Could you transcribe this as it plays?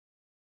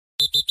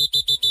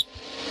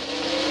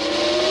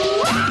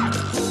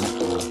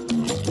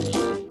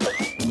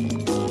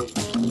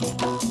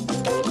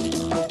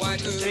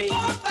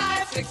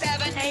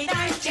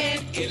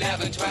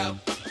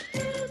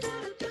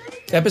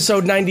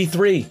Episode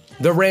 93,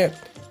 The Rant.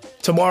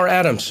 Tamar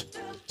Adams,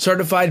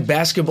 certified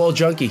basketball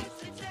junkie,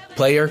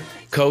 player,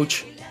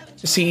 coach,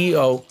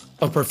 CEO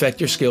of Perfect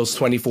Your Skills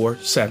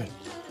 24/7.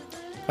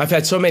 I've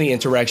had so many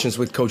interactions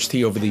with Coach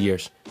T over the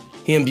years.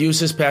 He imbues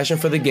his passion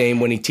for the game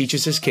when he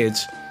teaches his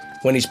kids,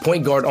 when he's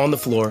point guard on the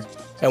floor,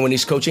 and when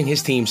he's coaching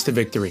his teams to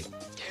victory.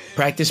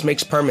 Practice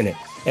makes permanent,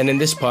 and in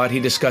this pod he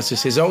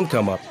discusses his own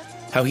come-up,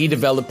 how he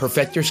developed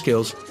Perfect Your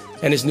Skills,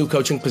 and his new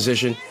coaching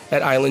position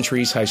at Island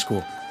Trees High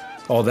School.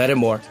 All that and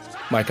more,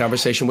 my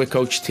conversation with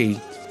Coach T,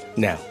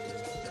 now.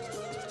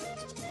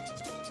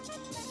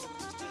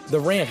 The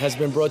Rant has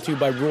been brought to you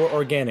by Roar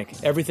Organic.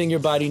 Everything your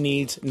body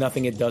needs,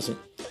 nothing it doesn't.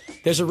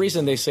 There's a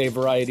reason they say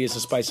variety is the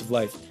spice of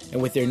life,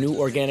 and with their new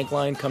organic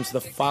line comes the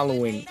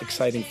following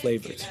exciting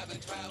flavors: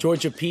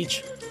 Georgia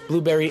peach,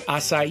 blueberry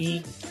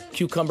acai,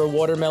 cucumber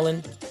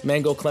watermelon,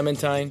 mango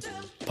clementine,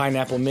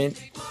 pineapple mint,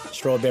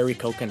 strawberry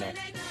coconut.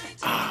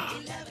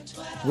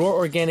 Roar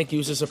Organic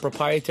uses a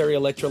proprietary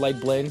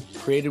electrolyte blend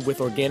created with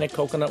organic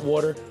coconut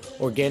water,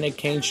 organic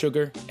cane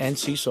sugar, and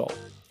sea salt.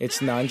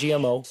 It's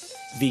non-GMO,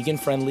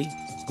 vegan-friendly,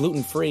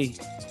 gluten-free,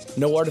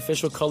 no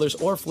artificial colors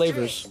or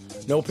flavors,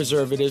 no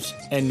preservatives,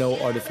 and no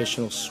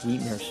artificial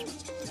sweeteners.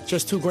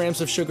 Just 2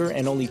 grams of sugar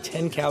and only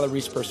 10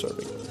 calories per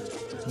serving.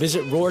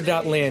 Visit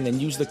roar.land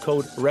and use the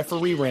code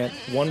REFEREERANT,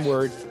 one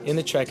word, in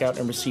the checkout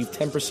and receive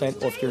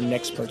 10% off your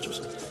next purchase.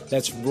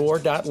 That's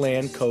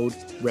roar.land, code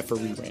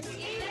REFEREERANT.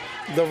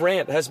 The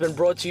Rant has been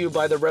brought to you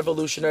by the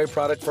revolutionary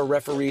product for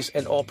referees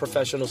and all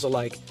professionals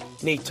alike,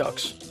 knee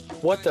tucks.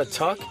 What the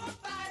tuck?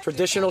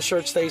 Traditional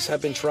shirt stays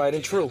have been tried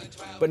and true,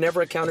 but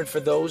never accounted for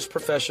those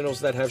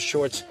professionals that have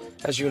shorts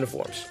as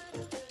uniforms.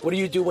 What do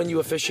you do when you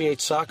officiate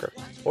soccer,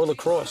 or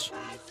lacrosse,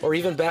 or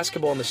even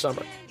basketball in the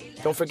summer?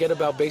 Don't forget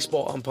about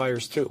baseball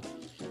umpires too.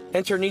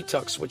 Enter knee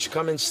tucks, which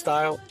come in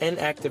style and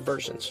active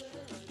versions.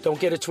 Don't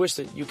get it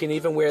twisted, you can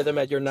even wear them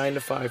at your 9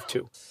 to 5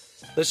 too.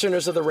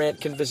 Listeners of The Rant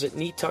can visit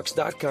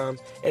kneetux.com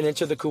and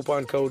enter the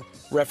coupon code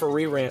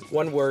REFEREERANT,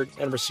 one word,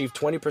 and receive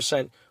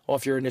 20%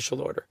 off your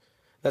initial order.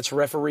 That's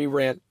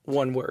REFEREERANT,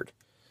 one word.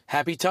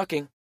 Happy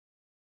tucking.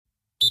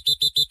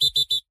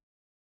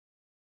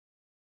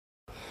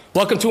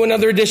 Welcome to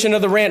another edition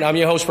of The Rant. I'm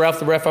your host, Ralph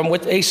the Ref. I'm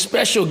with a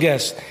special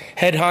guest,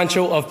 head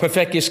honcho of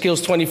Perfect Your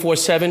Skills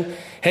 24/7,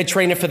 head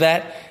trainer for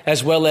that,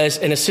 as well as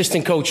an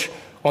assistant coach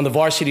on the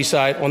varsity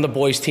side on the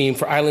boys team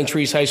for Island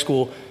Trees High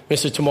School,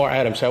 Mr. Tamar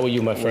Adams. How are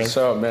you, my friend? What's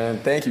up, man?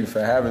 Thank you for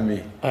having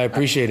me. I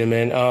appreciate it,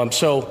 man.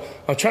 So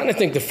I'm trying to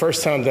think the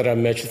first time that I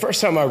met you. The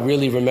first time I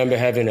really remember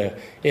having an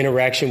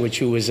interaction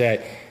with you was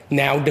at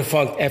now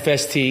defunct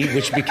FST,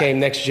 which became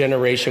Next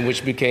Generation,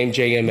 which became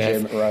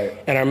JMF. Right.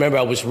 And I remember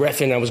I was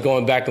reffing, I was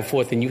going back and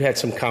forth, and you had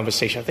some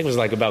conversation. I think it was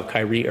like about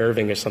Kyrie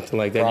Irving or something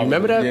like that. Probably, you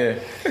remember that?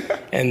 Yeah.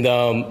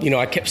 And,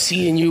 I kept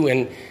seeing you,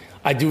 and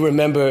I do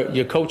remember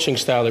your coaching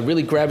style. It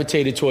really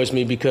gravitated towards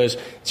me because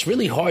it's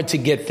really hard to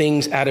get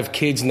things out of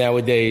kids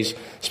nowadays,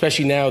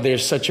 especially now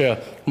there's such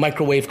a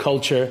microwave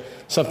culture,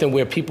 something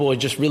where people are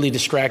just really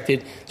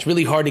distracted. It's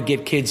really hard to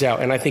get kids out.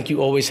 And I think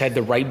you always had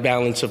the right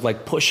balance of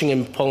like pushing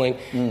and pulling.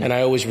 And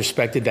I always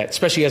respected that,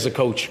 especially as a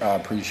coach. I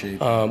appreciate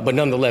that. But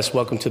nonetheless,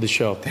 welcome to the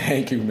show.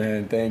 Thank you,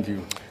 man. Thank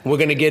you. We're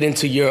going to get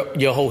into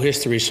your whole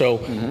history. So,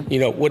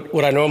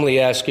 what I normally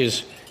ask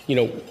is,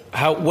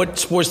 what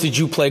sports did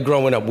you play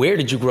growing up? Where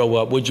did you grow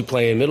up? What did you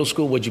play in middle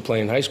school? What did you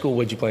play in high school?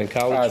 What did you play in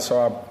college?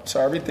 So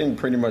everything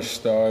pretty much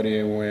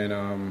started when,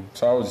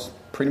 I was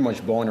pretty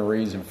much born and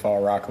raised in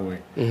Far Rockaway.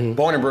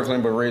 Born in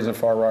Brooklyn, but raised in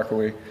Far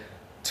Rockaway.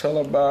 Till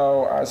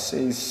about, I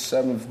say,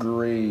 7th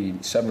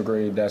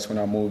grade, that's when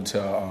I moved to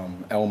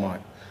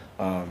Elmont.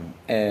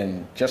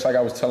 And just like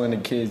I was telling the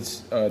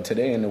kids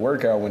today in the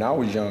workout, when I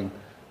was young,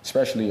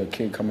 especially a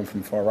kid coming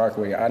from Far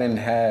Rockaway, I didn't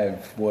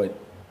have what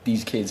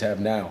these kids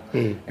have now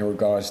in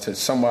regards to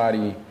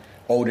somebody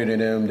older than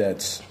them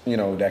that's,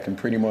 that can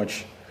pretty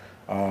much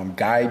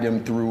guide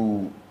them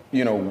through,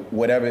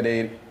 whatever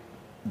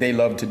they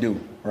love to do,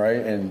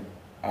 right? And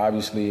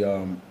obviously,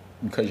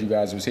 because you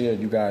guys was here,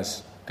 you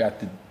guys got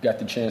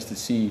the chance to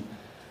see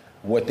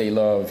what they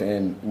love,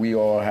 and we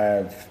all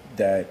have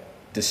the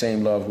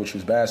same love, which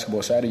was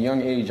basketball. So at a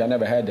young age, I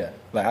never had that.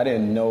 Like, I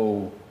didn't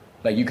know,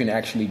 like, you can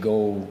actually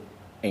go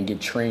and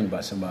get trained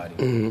by somebody.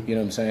 You know what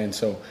I'm saying?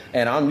 So,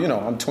 and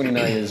I'm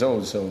 29 years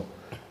old, so,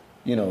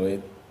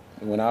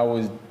 when I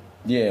was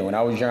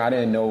young, I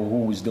didn't know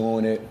who was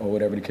doing it or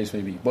whatever the case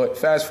may be. But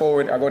fast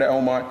forward, I go to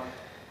Elmont,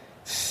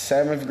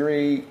 7th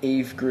grade,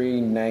 8th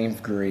grade,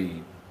 9th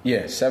grade.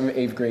 Yeah, 7th,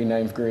 8th grade,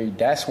 9th grade.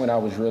 That's when I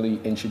was really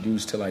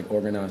introduced to, like,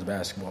 organized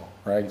basketball,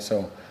 right?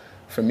 So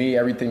for me,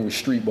 everything was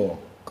street ball.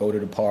 Go to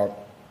the park,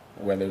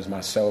 whether it was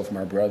myself,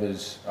 my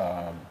brothers,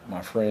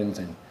 my friends,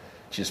 and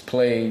just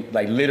play,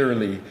 like,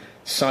 literally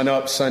sun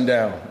up, sun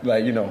down.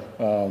 Like,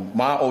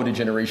 my older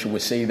generation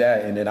would say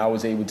that, and then I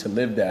was able to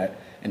live that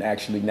and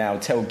actually now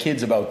tell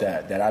kids about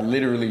that I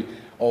literally,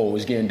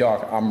 it's getting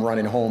dark, I'm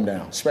running home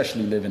now,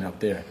 especially living up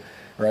there,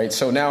 right?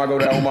 So now I go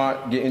to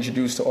Elmont, get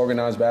introduced to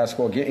organized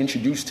basketball, get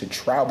introduced to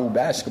tribal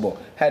basketball.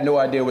 Had no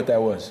idea what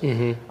that was.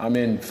 I'm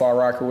in Far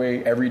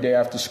Rockaway every day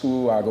after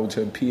school. I go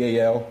to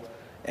PAL,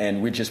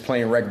 and we're just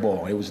playing rec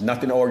ball. It was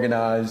nothing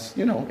organized.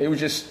 It was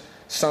just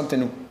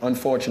something,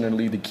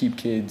 unfortunately, to keep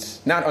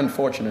kids, not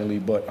unfortunately,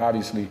 but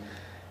obviously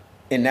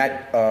in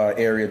that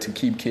area to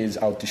keep kids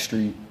out the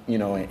street,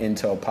 and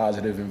into a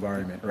positive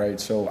environment, right?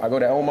 So I go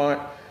to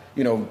Elmont,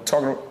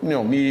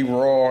 talking, me,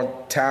 raw,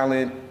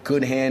 talent,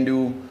 good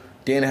handle,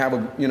 didn't have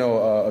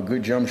a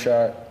good jump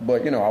shot,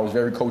 but, I was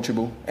very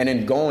coachable. And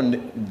then going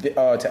to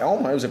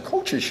Elmont, it was a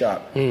culture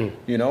shock. The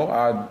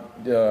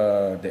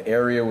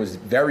area was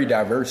very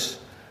diverse,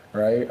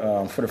 right?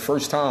 For the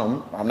first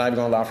time, I'm not even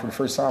gonna lie, for the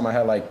first time I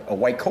had like a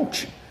white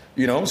coach,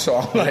 so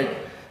I'm like,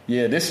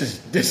 yeah, this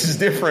is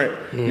different,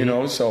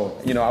 so,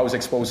 I was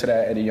exposed to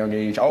that at a young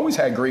age. I always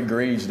had great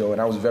grades though, and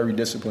I was very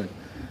disciplined.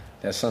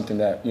 That's something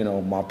that,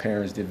 my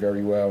parents did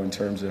very well in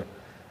terms of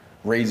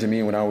raising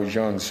me when I was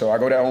young. So I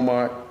go to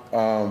Elmont.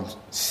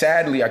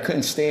 Sadly, I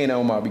couldn't stay in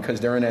Elmont because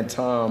during that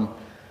time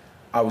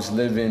I was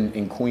living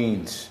in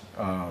Queens,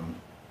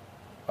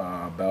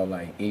 about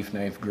like 8th,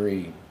 9th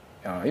grade.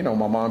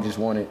 My mom just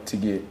wanted to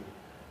get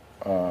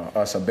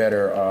us a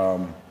better,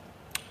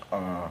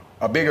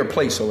 a bigger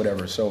place or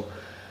whatever. So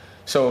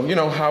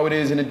how it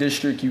is in the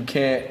district, you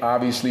can't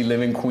obviously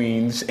live in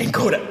Queens and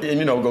go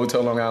to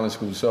a Long Island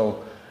school.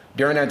 So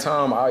during that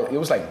time, it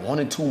was like 1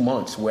 or 2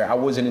 months where I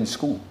wasn't in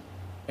school,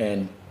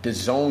 and the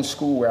zone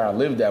school where I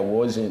lived at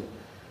wasn't,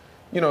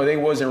 they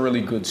wasn't really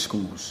good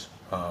schools.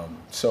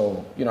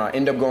 So I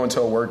end up going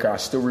to a workout. I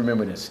still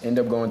remember this. End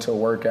up going to a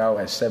workout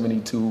at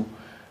 72.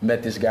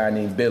 Met this guy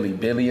named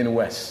Billy in the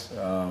West.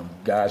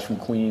 Guys from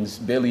Queens.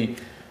 Billy,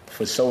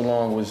 for so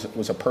long,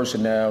 was a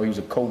personnel. He was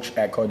a coach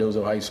at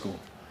Cardozo High School.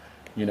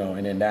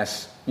 And then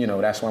that's why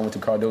I went to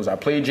Cardozo. I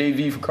played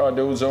JV for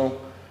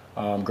Cardozo.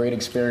 Great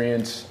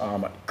experience.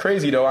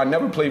 Crazy though, I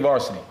never played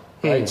varsity.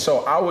 Right?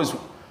 So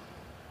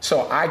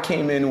I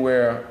came in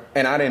where,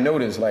 and I didn't know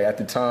this, like at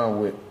the time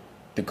with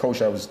the coach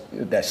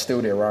that's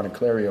still there, Ron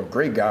Clario,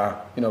 great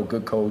guy,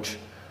 good coach.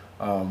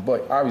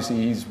 But obviously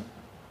he's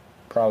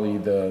probably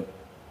the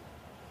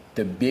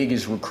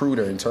biggest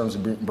recruiter in terms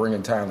of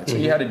bringing talent. So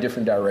he had a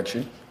different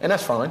direction, and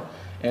that's fine.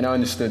 And I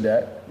understood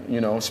that,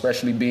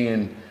 especially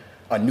being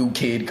a new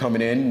kid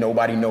coming in,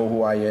 nobody know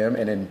who I am,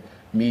 and then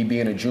me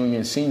being a junior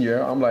and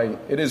senior, I'm like,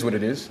 it is what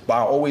it is. But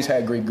I always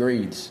had great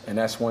grades, and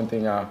that's one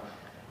thing I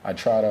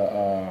try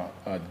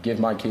to give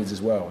my kids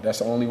as well. That's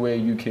the only way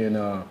you can,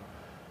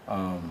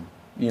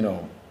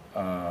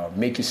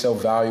 make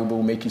yourself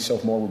valuable, make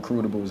yourself more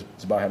recruitable is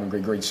about having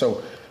great grades.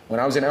 So when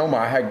I was in Elmont,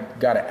 I had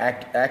got an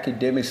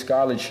academic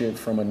scholarship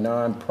from a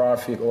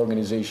nonprofit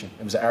organization.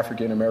 It was an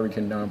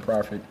African-American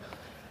nonprofit.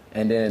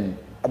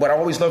 But I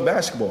always loved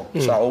basketball.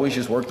 So I always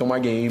just worked on my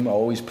game. I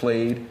always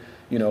played,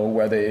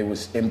 whether it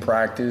was in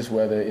practice,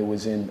 whether it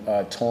was in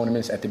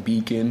tournaments at the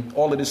Beacon,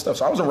 all of this stuff.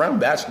 So I was around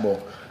basketball.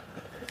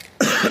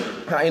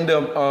 I ended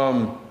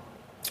up,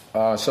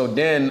 so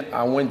then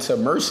I went to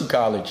Mercy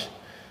College.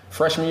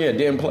 Freshman year,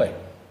 didn't play,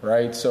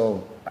 right?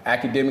 So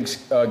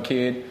academics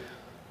kid.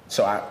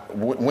 So I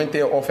went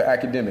there off of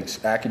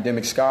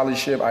academic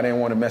scholarship. I didn't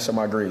want to mess up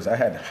my grades. I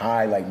had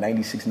high, like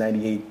 96,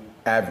 98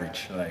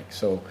 average.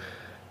 So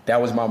that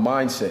was my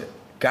mindset.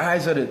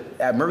 Guys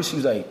at Mercy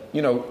was like,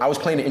 I was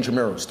playing the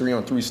intramurals,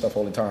 3-on-3 stuff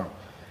all the time.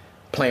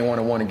 Playing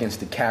 1-on-1 against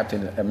the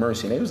captain at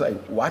Mercy. And they was like,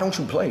 why don't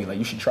you play? Like,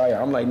 you should try it.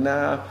 I'm like,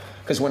 nah.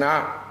 Because when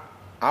I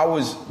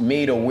was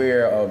made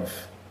aware of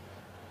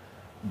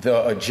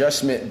the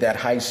adjustment that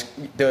high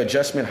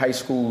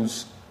school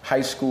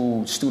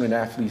student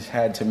athletes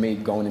had to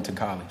make going into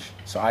college.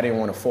 So I didn't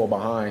want to fall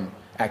behind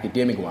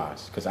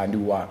academic-wise because I knew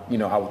why,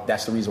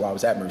 that's the reason why I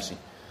was at Mercy.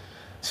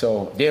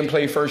 So didn't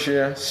play first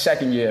year.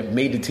 Second year,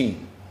 made the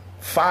team.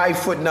 5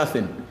 foot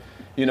nothing,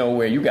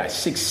 where you got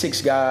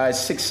 6'6" guys,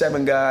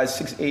 6'7" guys,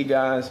 6'8"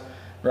 guys,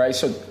 right?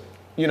 So,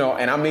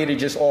 and I made it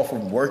just off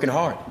of working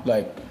hard.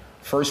 Like,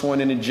 first one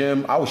in the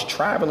gym. I was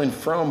traveling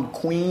from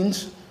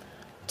Queens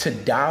to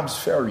Dobbs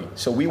Ferry.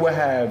 So we would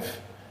have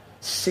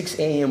 6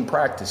 a.m.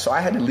 practice. So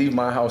I had to leave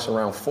my house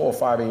around 4 or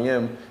 5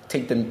 a.m.,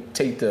 take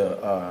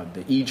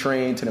the E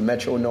train to the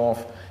Metro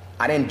North.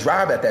 I didn't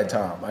drive at that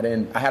time.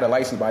 I had a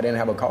license, but I didn't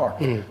have a car.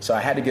 So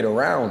I had to get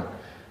around.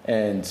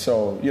 And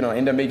so,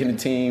 ended up making the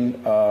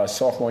team.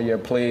 Sophomore year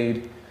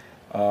played.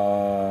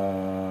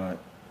 Sophomore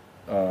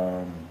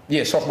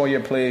year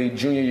played.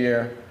 Junior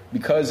year,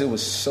 because it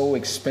was so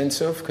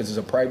expensive, because it's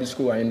a private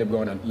school, I ended up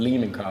going to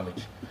Lehman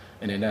College.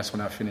 And then that's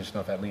when I finished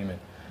up at Lehman.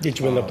 Did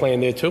you end up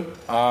playing there too?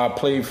 I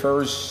played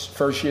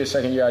first year,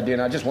 second year I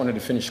didn't. I just wanted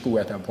to finish school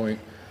at that point.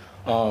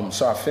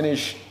 So I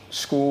finished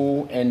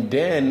school, and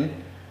then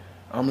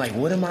I'm like,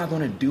 what am I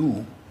going to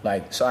do?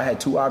 So I had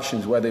 2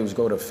 options, whether it was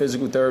go to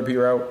physical therapy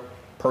route,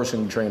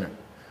 personal trainer,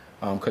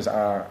 because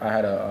I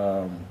had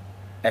a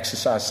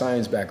exercise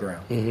science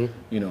background,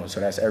 so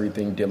that's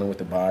everything dealing with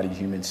the body,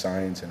 human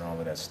science, and all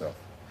of that stuff.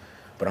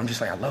 But I'm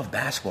just like, I love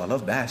basketball,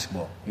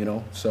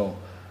 so,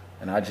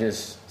 and I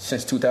just,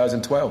 since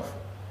 2012,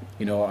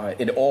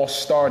 it all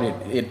started,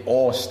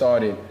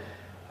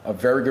 a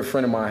very good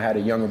friend of mine had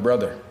a younger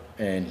brother,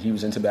 and he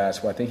was into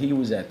basketball. I think he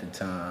was at the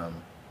time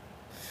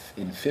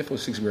in 5th or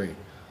 6th grade.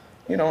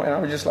 and I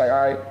was just like,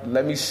 all right,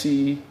 let me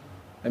see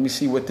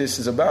what this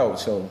is about.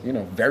 So,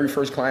 very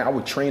first client, I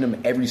would train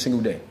him every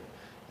single day.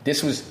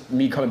 This was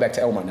me coming back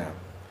to Elmont now.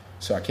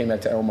 So I came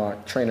back to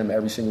Elmont, training him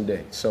every single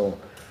day. So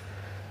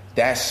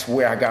that's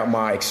where I got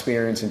my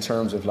experience in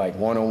terms of like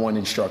one-on-one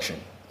instruction.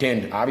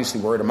 Then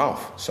obviously word of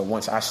mouth. So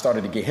once I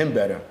started to get him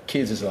better,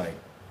 kids is like,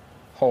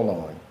 hold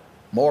on,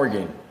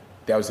 Morgan,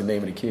 that was the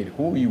name of the kid.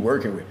 Who are you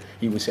working with?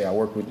 He would say, I'm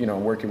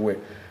working with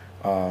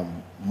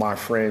my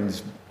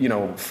friend's,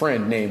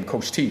 friend named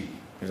Coach T.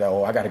 He's like,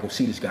 I got to go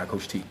see this guy,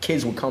 Coach T.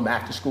 Kids would come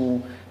after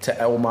school to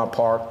Elmont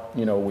Park,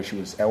 which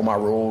was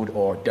Elmont Road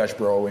or Dutch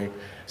Broadway.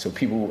 So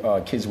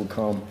kids would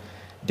come.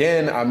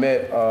 Then I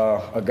met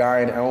a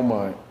guy in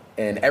Elmont,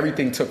 and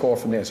everything took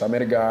off from there. So I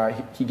met a guy.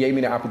 He gave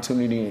me the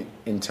opportunity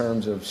in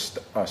terms of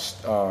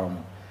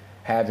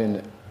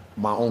having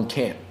my own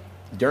camp.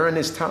 During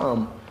this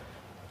time,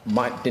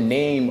 the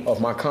name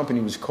of my company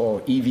was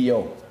called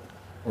EVO,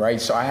 right?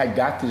 So I had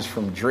got this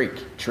from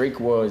Drake. Drake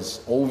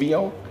was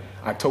OVO,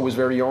 October's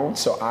very own.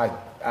 So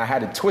I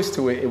had a twist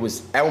to it. It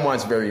was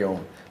Elmont's very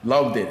own.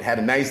 Loved it. Had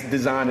a nice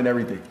design and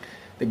everything.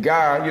 The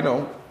guy,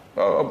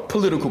 a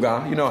political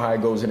guy, you know how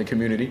it goes in the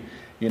community.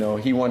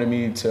 He wanted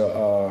me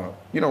to,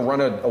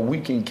 run a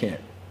weekend camp.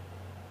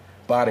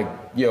 By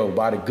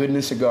the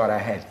goodness of God, I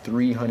had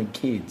 300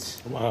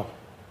 kids. Wow.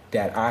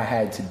 That I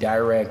had to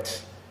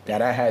direct,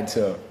 that I had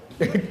to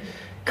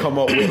come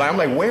up with. I'm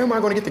like, where am I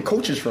going to get the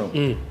coaches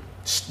from?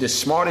 The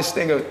smartest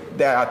thing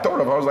that I thought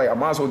of, I was like, I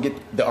might as well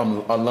get the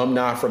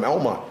alumni from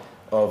Elmont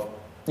of,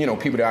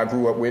 people that I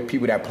grew up with,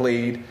 people that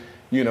played,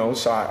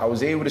 So I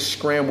was able to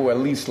scramble at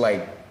least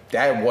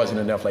that wasn't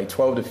enough,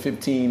 12 to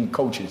 15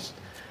 coaches.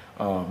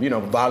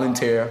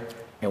 Volunteer,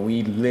 and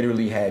we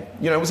literally had,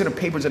 it was in the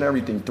papers and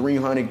everything,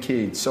 300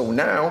 kids. So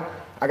now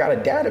I got a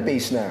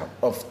database now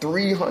of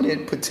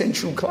 300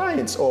 potential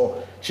clients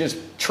or just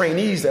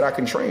trainees that I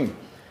can train.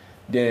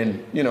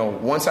 Then,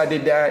 once I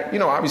did that,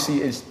 obviously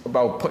it's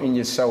about putting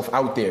yourself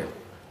out there,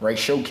 right?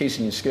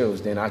 Showcasing your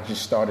skills. Then I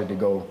just started to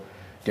go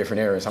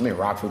different areas. I'm in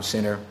Rockville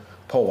Center,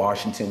 Port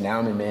Washington, now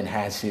I'm in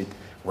Manhasset,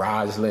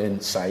 Roslyn,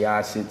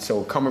 Syosset.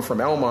 So coming from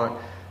Elmont,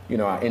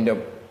 I end up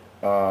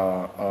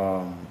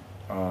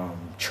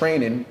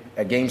training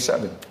at Game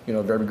 7.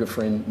 A very good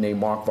friend named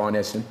Mark Von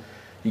Essen.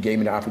 He gave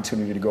me the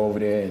opportunity to go over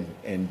there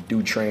and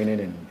do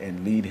training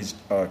and lead his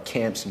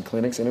camps and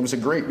clinics. And it was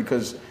great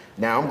because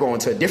now I'm going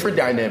to a different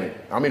dynamic.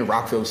 I'm in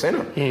Rockville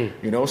Center,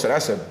 so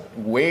that's a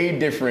way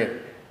different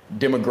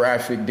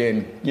demographic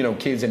than,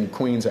 kids in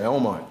Queens or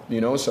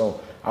Elmont, So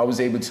I was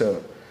able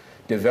to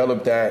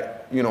develop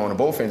that, on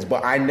both ends.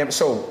 But I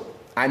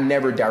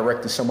never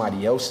directed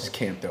somebody else's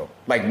camp, though.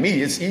 Like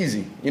me, it's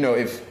easy.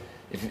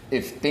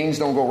 If things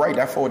don't go right,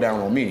 that fall down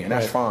on me, and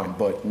that's fine.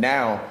 But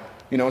now,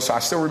 so I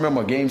still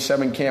remember Game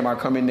 7 camp. I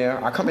come in there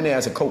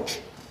as a coach,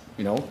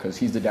 because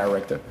he's the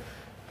director.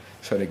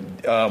 So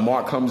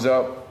Mark comes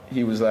up.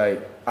 He was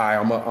like, all right,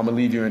 I'm gonna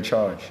leave you in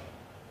charge.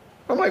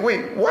 I'm like,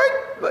 wait,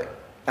 what?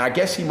 I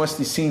guess he must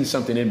have seen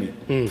something in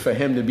me for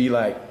him to be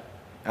like,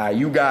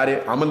 you got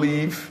it. I'm gonna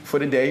leave for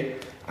the day.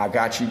 I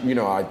got you.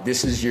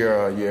 This is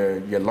your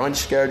lunch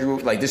schedule.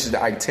 This is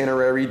the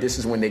itinerary. This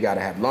is when they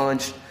gotta have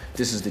lunch.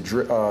 This is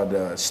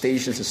the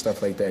stations and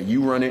stuff like that.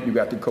 You run it. You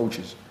got the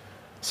coaches.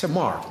 I said,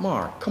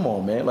 Mark, come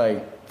on,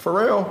 man. For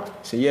real?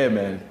 I said, yeah,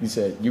 man. He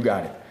said, you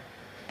got it.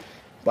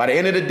 By the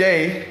end of the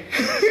day,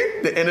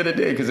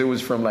 because it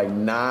was from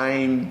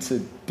 9 to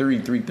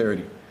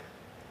 3:30.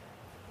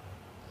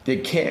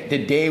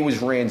 The day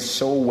was ran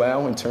so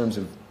well in terms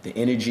of the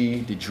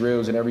energy, the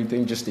drills and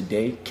everything, just the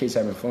day, kids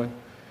having fun,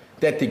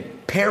 that the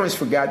parents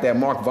forgot that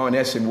Mark Von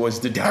Essen was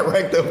the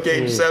director of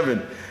Game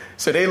 7.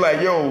 So they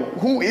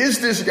who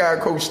is this guy,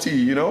 Coach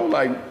T? We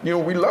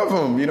love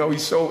him.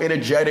 He's so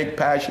energetic,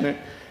 passionate.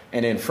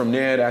 And then from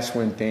there, that's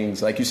when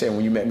things, like you said,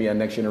 when you met me at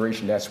Next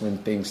Generation, that's when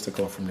things took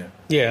off from there.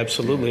 Yeah,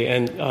 absolutely. Yeah.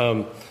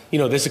 And,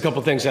 there's a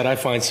couple things that I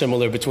find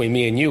similar between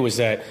me and you is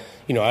that,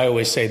 I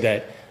always say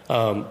that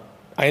I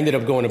ended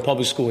up going to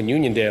public school in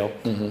Uniondale,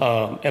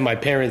 and my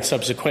parents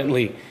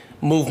subsequently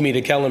moved me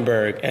to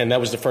Kellenberg, and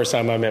that was the first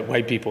time I met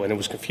white people, and it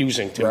was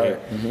confusing to me.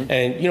 Mm-hmm.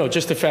 And,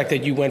 just the fact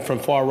that you went from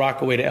Far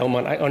Rockaway to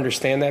Elmont, I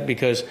understand that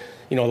because,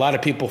 a lot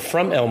of people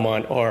from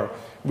Elmont are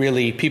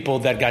really people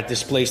that got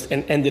displaced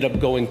and ended up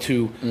going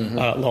to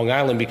Long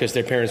Island because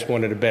their parents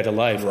wanted a better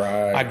life.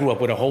 Right. I grew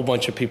up with a whole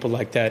bunch of people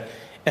like that.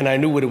 And I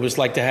knew what it was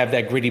like to have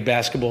that gritty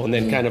basketball and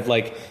then kind of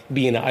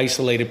be in an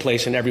isolated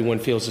place and everyone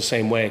feels the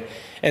same way.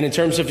 And in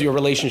terms of your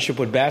relationship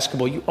with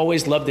basketball, you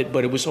always loved it,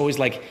 but it was always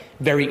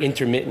very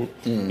intermittent.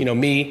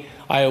 Me,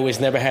 I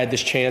always never had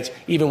this chance.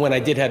 Even when I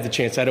did have the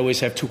chance, I'd always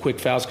have 2 quick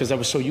fouls because I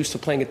was so used to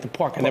playing at the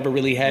park. I never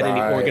really had any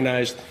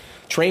organized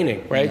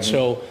training, right?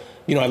 So,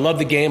 I love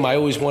the game. I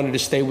always wanted to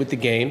stay with the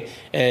game.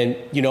 And,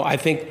 I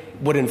think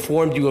what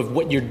informed you of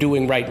what you're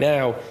doing right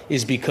now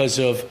is because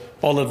of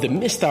all of the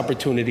missed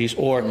opportunities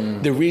or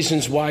the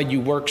reasons why you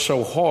work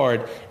so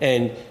hard.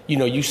 And,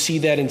 you see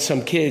that in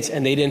some kids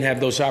and they didn't have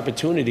those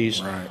opportunities.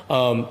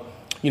 Right.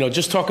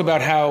 Just talk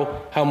about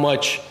how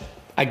much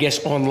I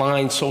guess,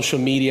 online, social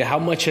media, how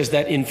much has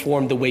that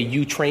informed the way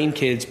you train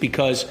kids?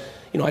 Because,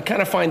 I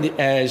kind of find it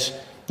as,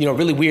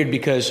 really weird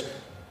because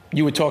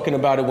you were talking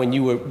about it when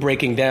you were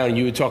breaking down, and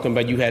you were talking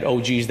about you had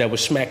OGs that were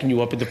smacking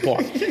you up at the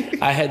park.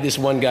 I had this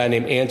one guy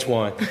named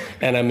Antoine,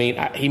 and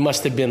he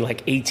must have been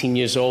like 18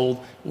 years old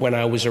when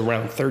I was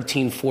around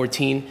 13,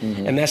 14.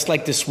 Mm-hmm. And that's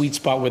like the sweet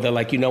spot where they're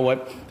like, you know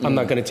what? I'm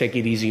not going to take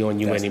it easy on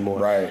you anymore.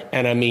 Right.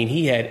 And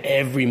he had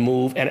every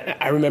move. And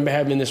I remember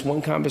having this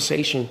one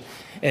conversation,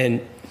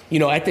 and,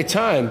 at the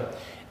time,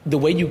 the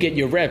way you get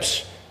your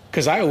reps,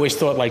 because I always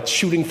thought, like,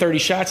 shooting 30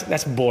 shots,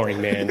 that's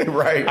boring, man.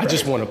 Right. I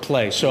just want to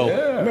play. So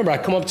I remember I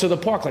come up to the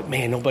park like,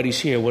 man, nobody's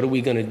here. What are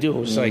we going to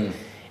do? It's like,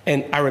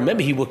 and I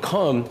remember he would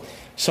come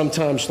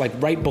sometimes like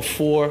right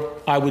before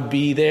I would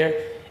be there,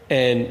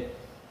 and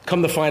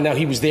come to find out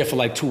he was there for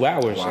like 2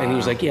 hours. Wow. And he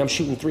was like, yeah, I'm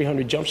shooting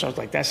 300 jump shots. I was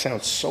like, that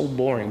sounds so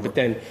boring. But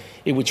then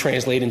it would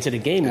translate into the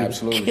game and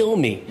it would kill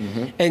me.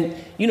 Mm-hmm. And,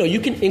 you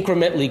can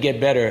incrementally get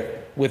better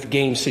with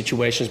game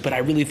situations, but I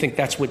really think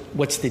that's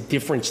what's the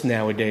difference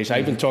nowadays. I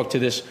even talked to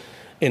this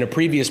in a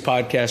previous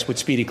podcast with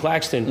Speedy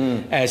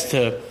Claxton as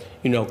to,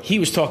 he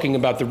was talking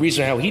about the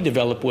reason how he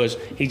developed was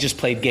he just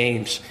played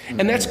games.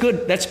 And that's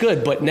good.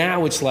 But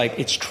now it's like,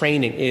 it's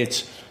training.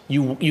 It's,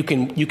 you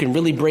can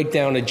really break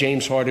down a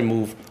James Harden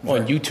move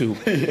on YouTube,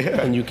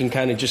 and you can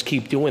kind of just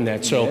keep doing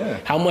that. So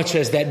how much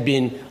has that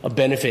been a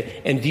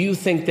benefit? And do you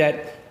think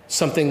that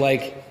something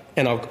like,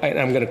 and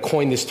I'm going to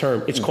coin this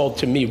term, it's called,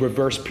 to me,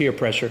 reverse peer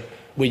pressure,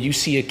 where you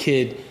see a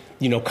kid,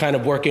 kind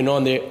of working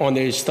on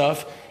their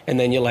stuff, and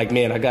then you're like,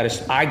 man, I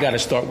gotta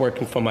start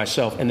working for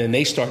myself, and then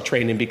they start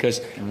training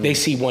because they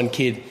see one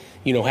kid,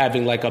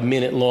 having like a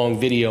minute-long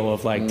video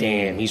of like,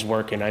 damn, he's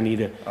working. I need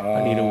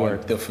to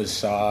work. The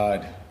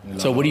facade.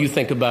 So what do you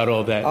think about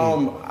all that?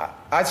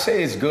 I'd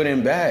say it's good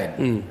and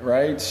bad,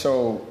 right?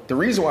 So the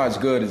reason why it's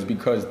good is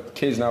because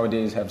kids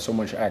nowadays have so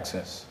much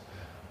access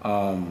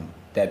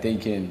that they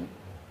can,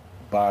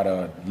 by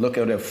the look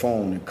at their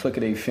phone and click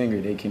of their finger,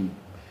 they can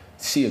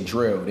see a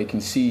drill. They can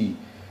see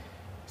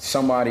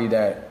somebody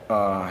that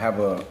have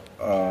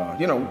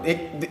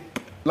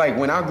like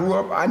when I grew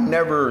up, I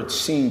never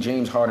seen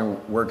James Harden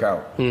work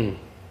out.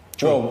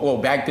 Well,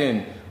 back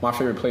then, my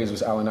favorite players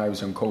was Allen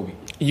Iverson and Kobe.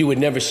 You would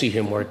never see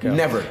him work out.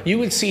 Never. You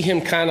would see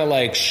him kind of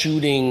like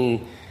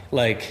shooting,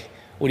 like,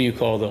 what do you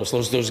call those?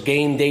 Those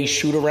game day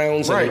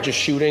shoot-arounds that are just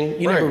shooting?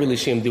 You never really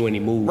see him do any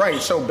moves.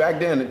 Right. So back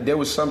then, there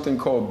was something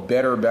called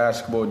Better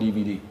Basketball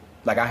DVD.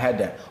 Like, I had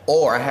that.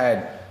 Or I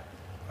had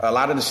a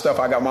lot of the stuff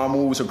I got my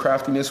moves or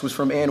craftiness was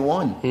from And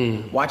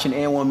One. Watching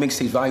And One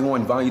mixtapes, Volume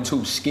 1, Volume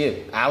 2,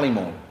 Skip,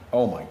 Alimo.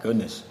 Oh, my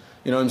goodness.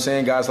 You know what I'm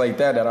saying? Guys like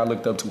that I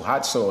looked up to,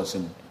 Hot Sauce,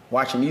 and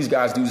watching these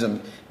guys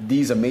do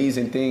these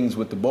amazing things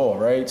with the ball,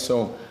 right?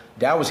 So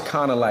that was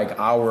kind of like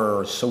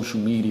our social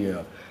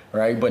media,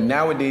 right? But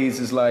nowadays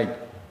it's like,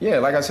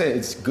 like I said,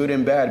 it's good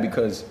and bad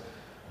because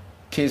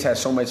kids have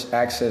so much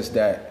access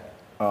that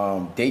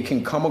they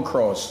can come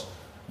across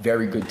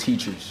very good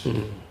teachers.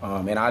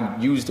 And I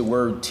use the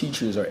word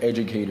teachers or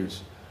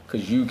educators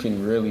because you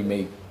can really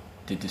make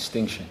the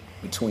distinction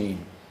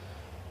between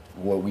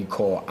what we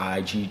call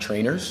IG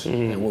trainers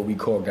and what we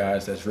call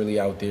guys that's really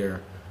out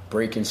there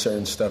breaking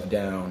certain stuff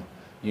down,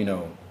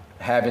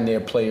 having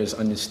their players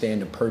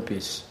understand the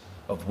purpose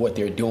of what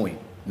they're doing,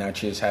 not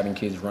just having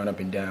kids run up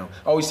and down.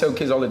 I always tell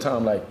kids all the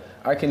time, like,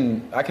 I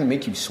can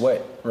make you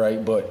sweat,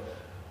 right? But,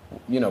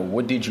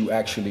 what did you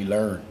actually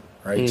learn,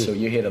 right? So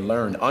you're here to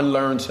learn,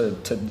 unlearn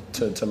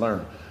to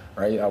learn,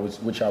 right?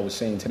 Which I was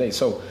saying today.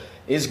 So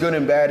it's good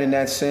and bad in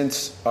that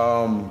sense.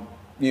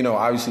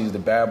 Obviously it's the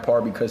bad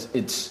part because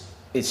it's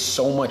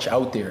so much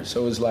out there.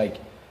 So it's like,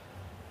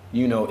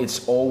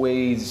 it's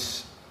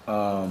always,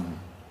 how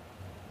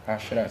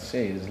should I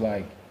say? It's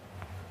like,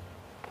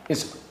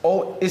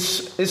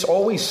 it's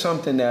always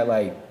something that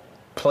like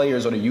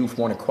players or the youth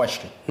want to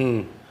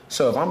question.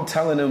 So if I'm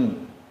telling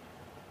them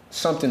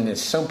something as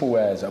simple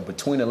as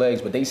between the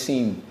legs, but they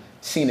seen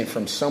it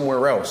from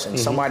somewhere else and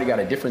somebody got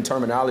a different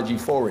terminology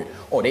for it,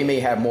 or they may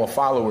have more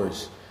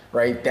followers,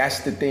 right?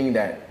 That's the thing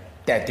that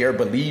they're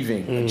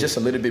believing just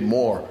a little bit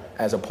more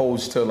as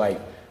opposed to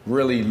like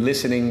really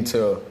listening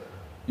to,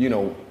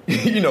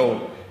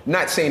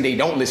 not saying they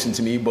don't listen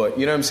to me, but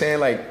you know what I'm saying?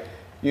 Like,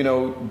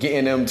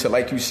 getting them to,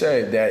 like you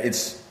said, that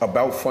it's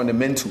about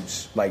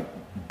fundamentals, like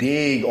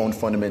big on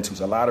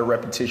fundamentals, a lot of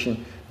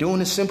repetition, doing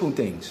the simple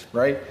things,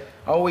 right?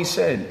 I always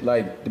said,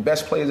 like, the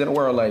best players in the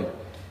world, like,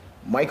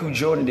 Michael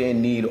Jordan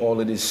didn't need all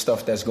of this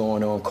stuff that's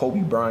going on.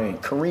 Kobe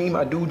Bryant, Kareem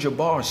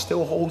Abdul-Jabbar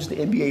still holds the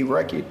NBA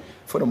record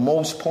for the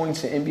most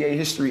points in NBA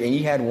history, and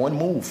he had one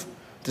move,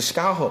 the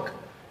skyhook.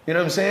 You know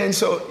what I'm saying?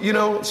 So,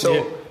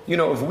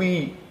 if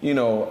we,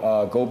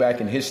 go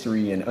back in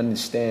history and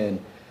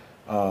understand,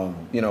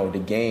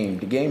 the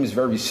game is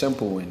very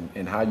simple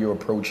in how you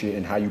approach it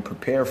and how you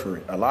prepare for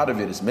it. A lot of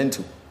it is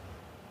mental,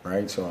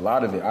 right? So a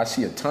lot of it, I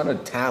see a ton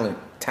of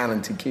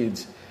talented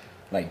kids,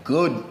 like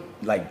good,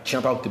 like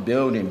jump out the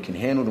building, can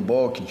handle the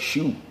ball, can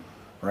shoot,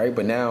 right?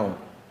 But now,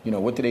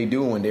 what do they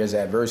do when there's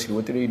adversity?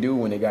 What do they do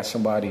when they got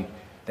somebody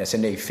that's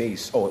in their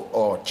face,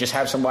 or just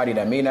have somebody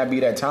that may not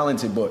be that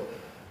talented, but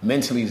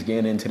mentally is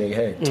getting into their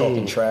head,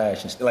 talking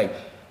trash. And like,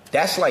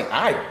 that's like,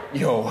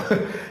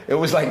 it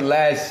was like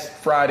last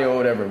Friday or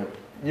whatever,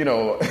 I'm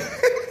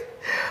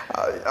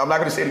not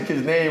going to say the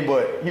kid's name,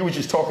 but he was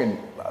just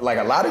talking like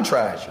a lot of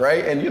trash,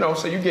 right? And,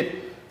 so you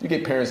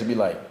get parents to be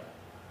like,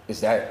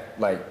 is that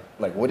like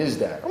what is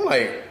that? I'm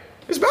like,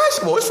 it's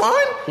basketball, it's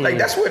fine. Like,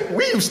 that's what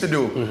we used to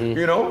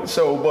do,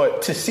 So,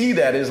 but to see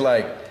that is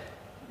like,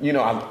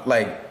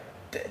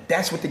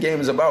 that's what the game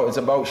is about. It's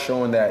about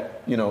showing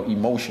that,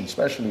 emotion,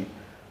 especially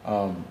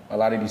a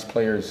lot of these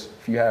players,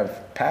 if you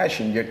have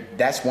passion,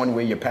 that's one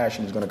way your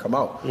passion is going to come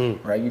out,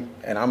 right?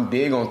 And I'm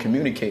big on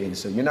communicating,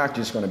 so you're not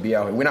just going to be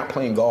out here. We're not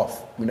playing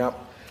golf.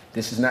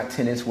 This is not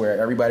tennis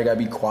where everybody got to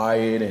be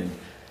quiet and,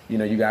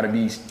 you got to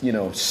be,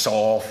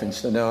 soft and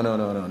stuff.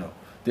 No.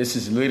 This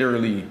is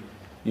literally,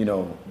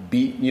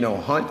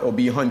 hunt or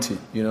be hunted.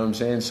 You know what I'm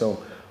saying?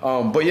 So,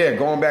 but yeah,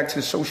 going back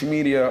to social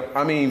media,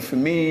 I mean, for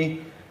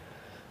me,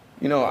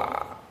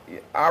 I'm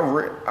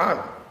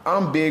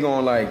big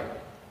on like,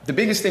 the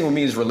biggest thing with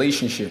me is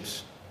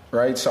relationships,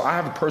 right? So I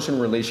have a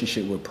personal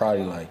relationship with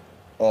probably like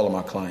all of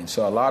my clients.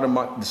 So a lot of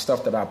the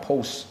stuff that I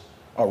post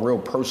are real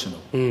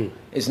personal.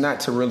 It's not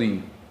to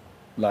really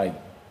like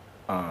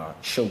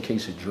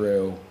showcase a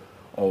drill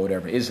or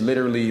whatever. It's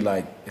literally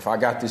like, if I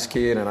got this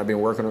kid and I've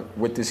been working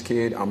with this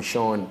kid, I'm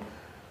showing,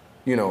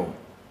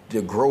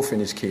 the growth in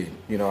this kid.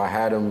 I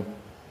had him,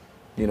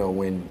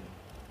 when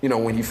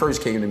he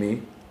first came to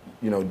me,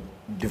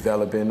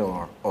 developing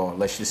or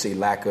let's just say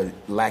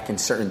lacking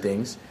certain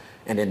things.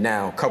 And then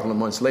now a couple of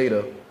months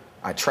later,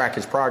 I track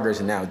his progress,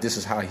 and now this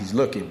is how he's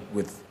looking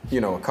with,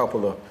 a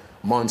couple of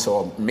months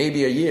or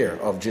maybe a year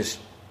of just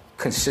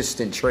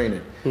consistent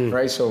training,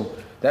 right? So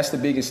that's the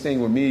biggest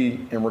thing with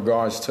me in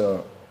regards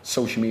to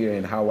social media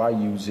and how I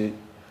use it.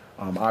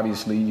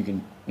 Obviously, you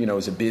can,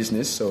 it's a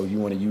business, so you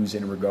want to use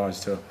it in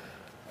regards to,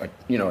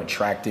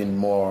 attracting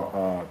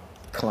more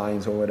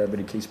clients or whatever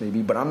the case may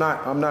be. But I'm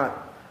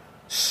not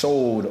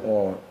sold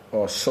or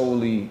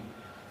solely.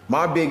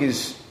 My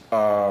biggest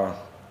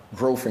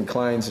growth in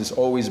clients has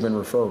always been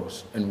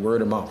referrals and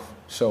word of mouth.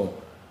 So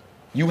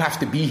you have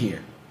to be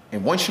here,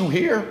 and once you're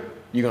here,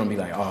 you're gonna be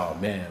like, oh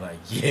man, like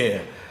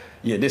yeah,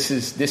 this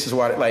is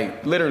why.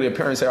 Like literally, a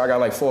parent say, I got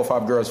like 4 or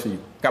 5 girls for you,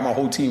 got my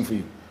whole team for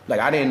you. Like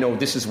I didn't know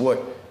this is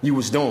what you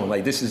was doing.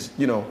 Like this is,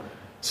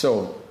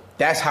 so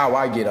that's how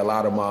I get a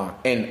lot of my,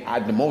 and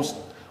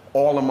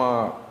all of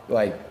my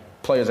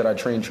like players that I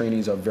train,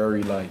 trainees are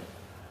very like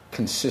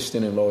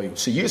consistent and loyal.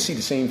 So you see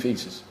the same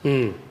faces.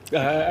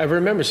 I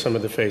remember some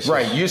of the faces.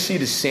 Right, you see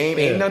the same,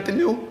 ain't nothing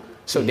new.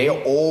 So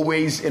they're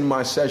always in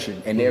my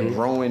session, and they're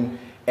growing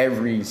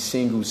every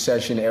single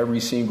session, every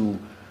single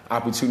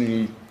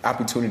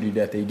opportunity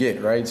that they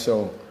get, right?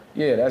 So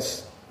yeah,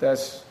 that's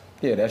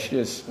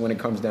just when it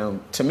comes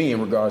down to me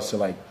in regards to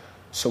like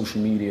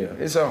social media.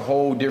 It's a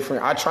whole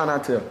different, I try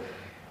not to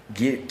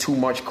get too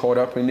much caught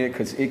up in it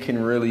because it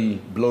can really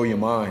blow your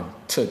mind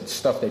to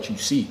stuff that you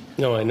see.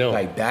 No, I know.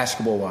 Like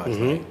basketball-wise.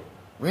 Like,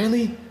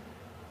 really?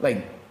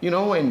 Like,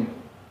 and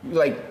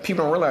like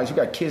people don't realize you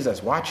got kids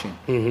that's watching.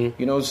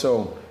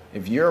 So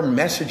if your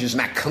message is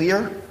not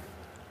clear,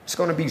 it's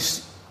going to be,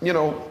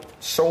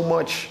 so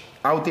much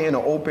out there in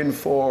the open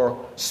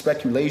for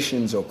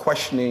speculations or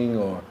questioning,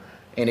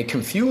 and it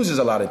confuses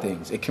a lot of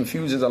things. It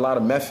confuses a lot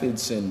of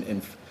methods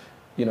and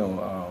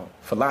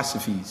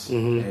philosophies.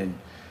 And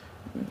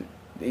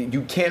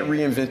you can't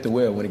reinvent the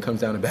wheel when it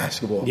comes down to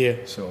basketball. Yeah.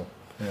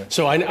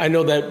 So I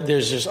know that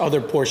there's this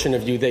other portion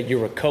of you that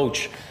you're a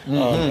coach.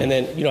 And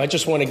then, I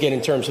just want to get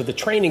in terms of the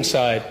training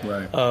side.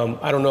 Right.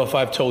 I don't know if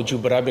I've told you,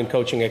 but I've been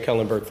coaching at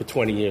Kellenberg for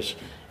 20 years.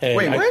 And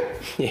Wait,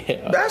 what?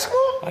 Yeah.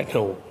 Basketball? I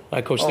know.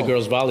 I coach the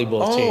girls'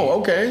 volleyball team.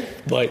 Oh, okay.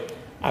 But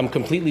I'm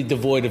completely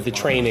devoid of the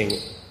training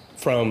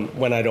from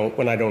when I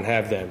don't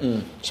have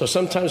them. So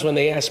sometimes when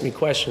they ask me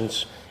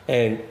questions,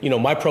 and,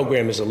 my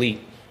program is elite.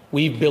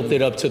 We've built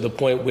it up to the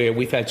point where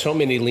we've had so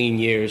many lean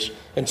years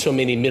and so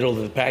many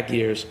middle-of-the-pack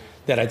years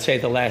that I'd say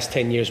the last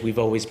 10 years we've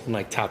always been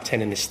like top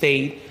 10 in the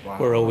state. Wow.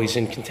 We're always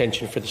in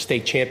contention for the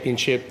state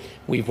championship.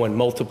 We've won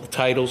multiple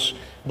titles.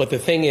 But the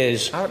thing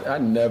is... I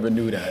never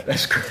knew that.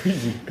 That's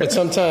crazy. But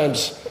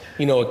sometimes,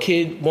 a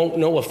kid won't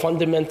know a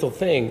fundamental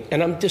thing.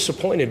 And I'm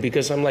disappointed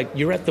because I'm like,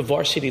 you're at the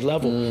varsity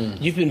level.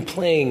 You've been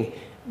playing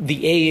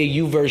the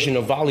AAU version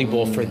of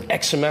volleyball for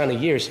X amount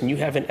of years, and you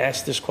haven't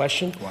asked this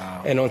question.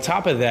 Wow. And on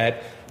top of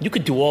that, you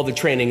could do all the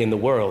training in the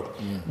world,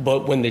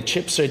 but when the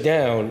chips are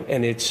down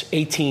and it's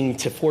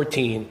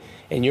 18-14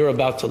 and you're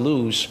about to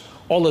lose,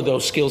 all of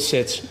those skill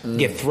sets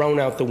get thrown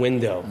out the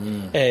window.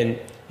 And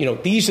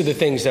these are the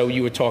things that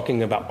you were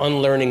talking about,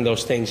 unlearning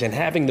those things and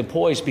having the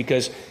poise,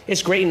 because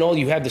it's great and all,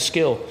 you have the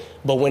skill,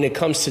 but when it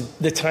comes to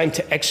the time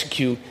to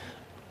execute,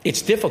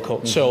 it's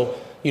difficult. So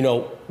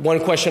one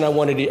question I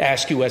wanted to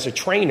ask you as a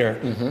trainer,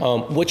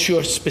 what's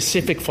your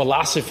specific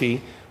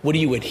philosophy? What do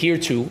you adhere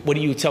to? What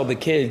do you tell the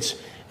kids?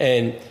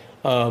 And,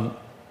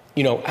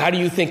 how do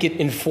you think it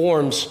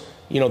informs,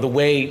 the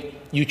way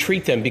you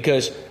treat them?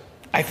 Because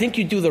I think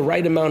you do the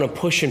right amount of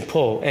push and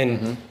pull.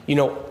 And,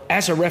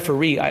 as a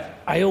referee,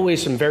 I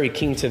always am very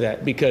keen to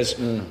that because,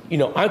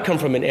 I come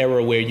from an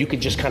era where you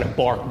could just kind of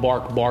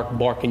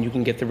bark, and you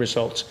can get the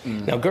results.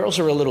 Now, girls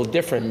are a little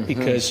different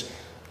because,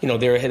 you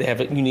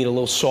need a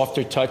little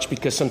softer touch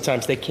because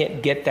sometimes they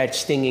can't get that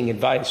stinging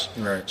advice.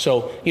 Right.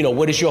 So,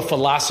 what is your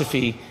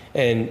philosophy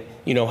and,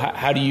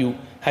 how do you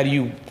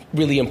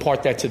really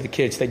impart that to the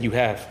kids that you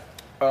have?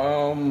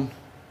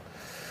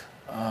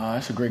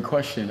 That's a great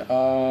question.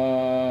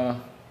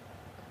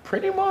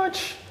 Pretty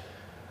much.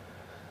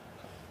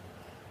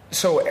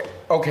 So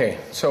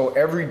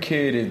every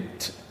kid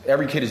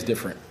is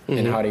different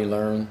in how they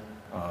learn.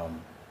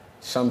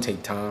 Some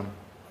take time.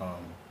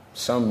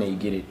 Some may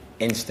get it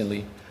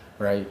instantly,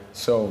 right?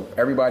 So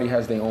everybody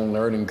has their own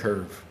learning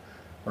curve,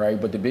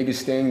 right? But the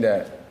biggest thing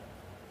that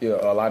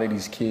a lot of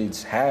these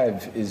kids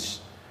have is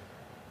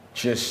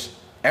just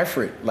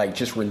effort, like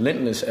just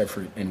relentless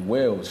effort and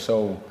will.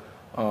 So,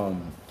 I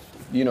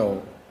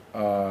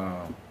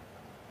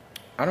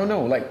don't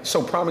know,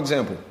 prime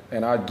example,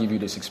 and I'll give you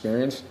this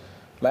experience.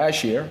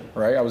 Last year,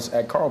 right, I was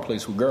at Carl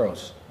Place with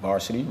girls,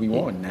 varsity. We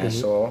won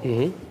Nassau.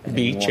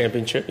 B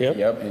championship, yep.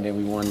 Yep, and then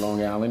we won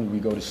Long Island. We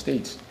go to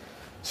states.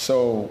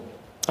 So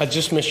I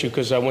just missed you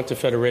because I went to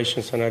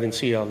Federations and I didn't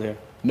see y'all there.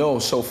 No,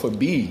 so for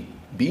B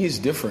is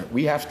different.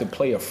 We have to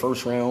play a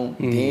first round,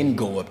 then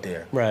go up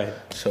there. Right.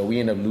 So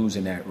we ended up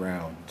losing that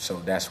round. So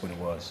that's what it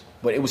was.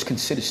 But it was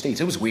considered states.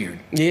 It was weird.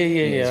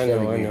 Yeah. I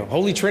know.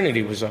 Holy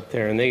Trinity was up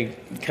there, and they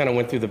kind of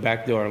went through the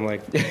back door. I'm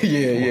like,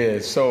 yeah.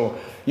 So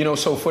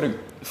for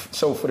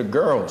the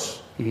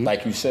girls,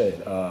 like you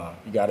said,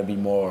 you got to be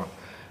more,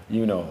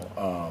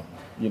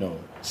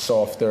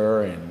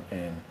 softer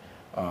and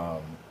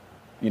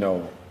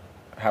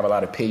have a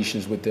lot of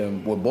patience with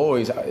them. With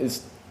boys,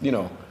 it's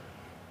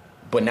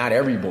but not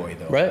every boy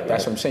though. Right.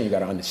 That's what I'm saying. You got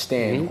to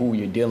understand who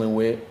you're dealing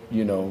with.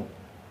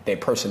 Their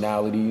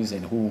personalities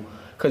and who,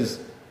 because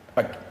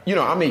I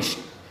may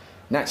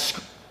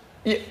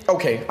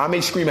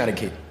scream at a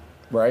kid,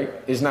 right?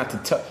 It's not to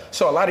touch.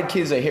 So a lot of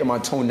kids that hear my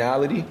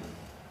tonality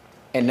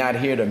and not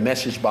hear the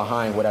message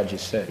behind what I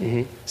just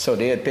said. So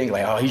they'll think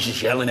like, oh, he's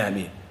just yelling at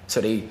me.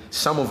 So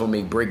some of them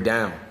may break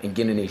down and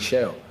get in their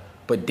shell,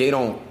 but they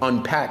don't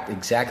unpack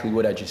exactly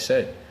what I just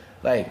said.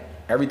 Like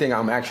everything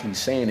I'm actually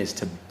saying is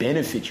to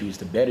benefit you, is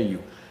to better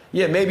you.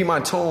 Yeah, maybe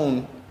my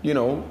tone,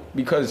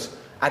 because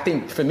I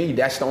think for me,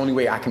 that's the only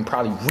way I can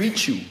probably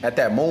reach you at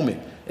that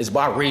moment is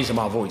by raising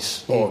my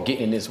voice or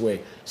getting this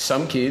way.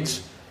 Some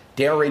kids,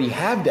 they already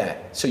have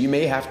that. So you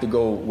may have to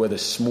go with a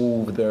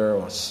smoother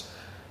or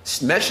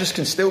messages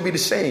can still be the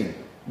same.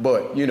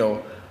 But,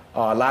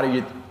 a lot of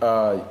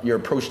your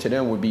approach to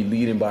them would be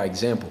leading by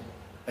example.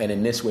 And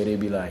in this way, they'd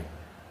be like,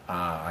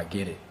 I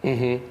get it.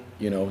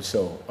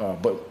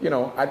 But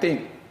I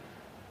think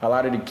a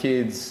lot of the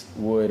kids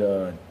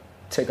would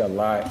take a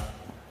lot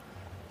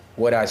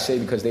what I say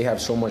because they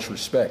have so much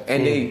respect.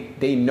 And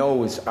they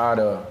know it's out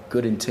of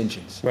good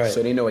intentions. Right.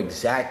 So they know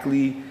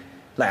exactly,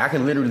 like I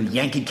can literally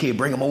yank a kid,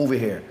 bring them over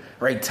here,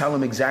 right? Tell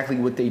them exactly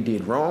what they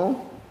did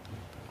wrong.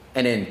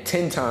 And then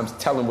 10 times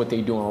tell them what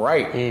they're doing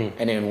right.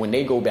 And then when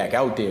they go back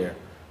out there,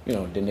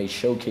 then they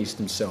showcase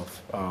themselves,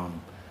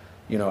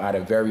 at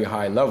a very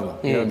high level.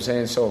 You know what I'm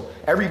saying? So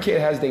every kid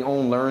has their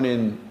own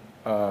learning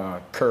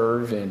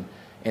curve and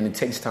it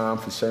takes time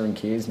for certain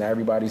kids. Not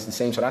everybody's the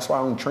same. So that's why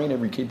I don't train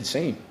every kid the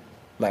same.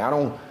 Like I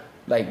don't,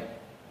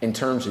 in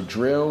terms of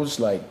drills,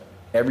 like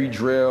every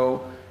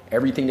drill,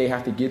 everything they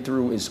have to get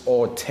through is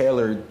all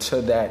tailored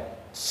to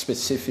that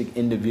specific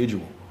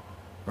individual,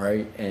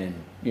 right? And,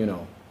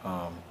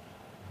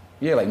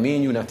 like me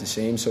and you not the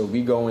same. So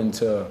we go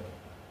into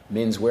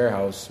Men's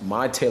Warehouse,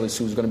 my tailored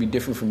suit is going to be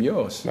different from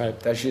yours. Right.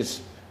 That's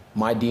just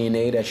my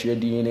DNA, that's your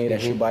DNA,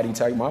 that's your body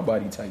type, my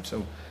body type.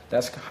 So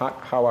that's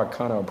how I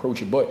kind of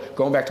approach it. But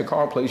going back to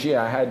Carl Place,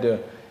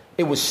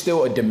 it was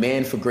still a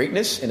demand for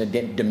greatness and a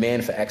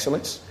demand for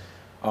excellence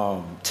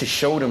to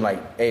show them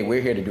like, hey,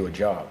 we're here to do a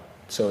job.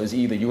 So it's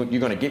either you're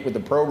going to get with the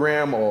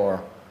program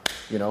or,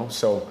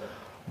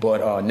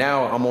 But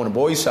now I'm on the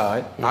boys'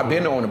 side. I've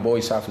been on the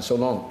boys' side for so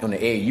long, on the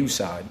AAU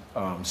side.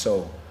 I've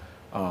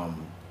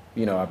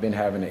been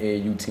having an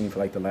AAU team for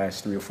like the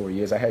last 3 or 4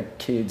 years. I had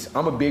kids.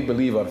 I'm a big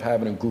believer of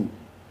having a group.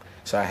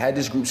 So I had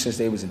this group since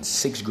they was in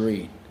 6th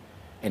grade,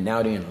 and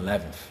now they're in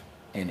 11th.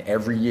 And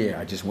every year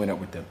I just went up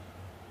with them.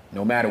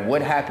 No matter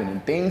what happened,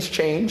 and things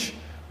change,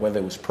 whether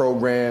it was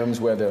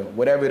programs,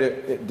 whatever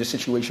the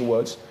situation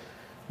was,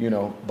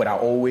 but I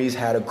always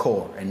had a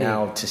core. And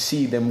now to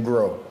see them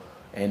grow,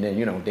 and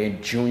then, they're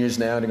juniors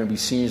now, they're going to be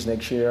seniors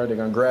next year, they're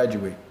going to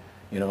graduate,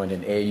 and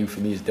then AAU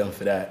for me is done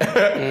for that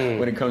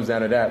when it comes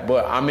down to that.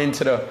 But I'm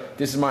into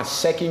this is my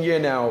 2nd year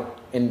now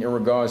in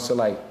regards to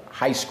like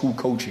high school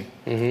coaching.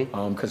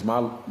 Because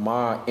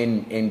my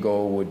end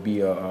goal would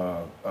be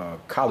a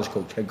college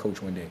coach, head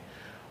coach one day.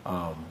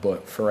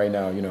 But for right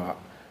now,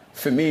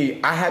 for me,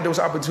 I had those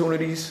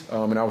opportunities,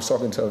 and I was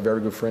talking to a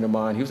very good friend of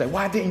mine. He was like,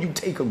 why didn't you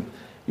take them,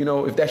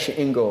 if that's your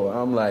end goal?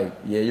 I'm like,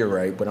 yeah, you're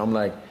right. But I'm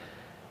like,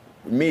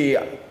 me,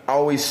 I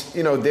always,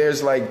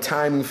 there's like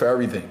timing for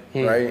everything,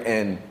 right?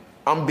 And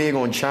I'm big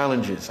on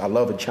challenges. I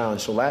love a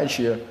challenge. So last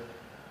year,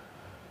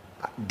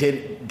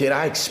 did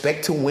I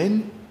expect to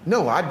win?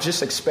 No, I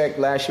just expect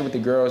last year with the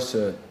girls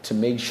to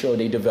make sure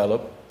they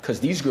develop, because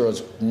these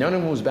girls, none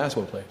of them was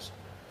basketball players,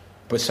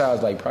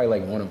 besides probably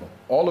one of them.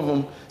 All of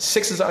them,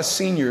 6 of our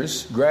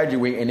seniors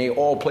graduate and they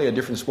all play a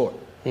different sport.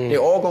 They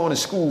all going to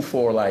school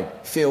for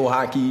field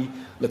hockey,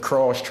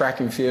 lacrosse, track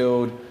and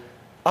field,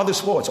 other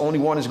sports. Only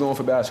one is going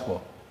for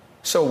basketball.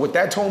 So what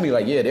that told me,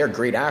 yeah, they're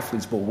great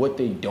athletes, but what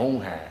they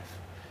don't have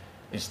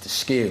is the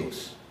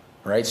skills,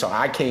 right? So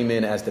I came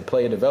in as the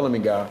player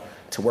development guy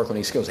to work on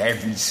these skills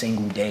every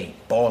single day.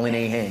 Ball in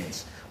their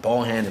hands,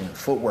 ball handling,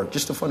 footwork,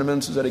 just the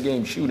fundamentals of the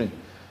game, shooting.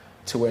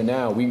 To where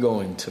now we go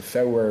into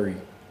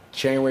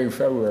January,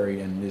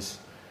 February, and this,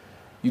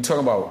 you talk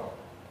about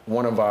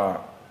one of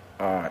our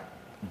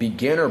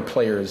beginner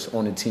players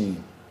on the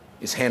team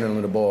is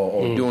handling the ball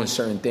or doing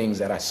certain things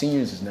that our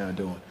seniors is now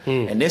doing.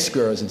 And this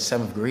girl is in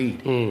 7th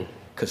grade.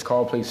 Because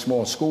Carl plays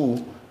small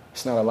school,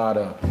 it's not a lot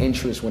of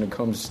interest when it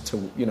comes to,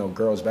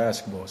 girls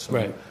basketball.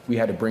 So we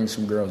had to bring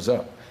some girls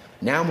up.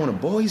 Now I'm on the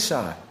boys'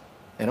 side.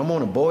 And I'm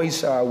on the boys'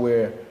 side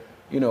where,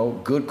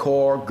 good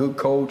core, good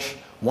coach.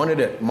 One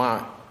of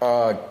my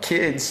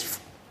kids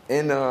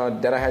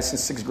that I had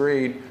since 6th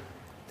grade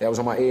that was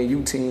on my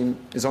AAU team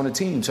is on the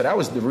team. So that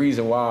was the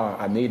reason why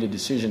I made the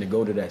decision to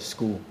go to that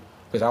school,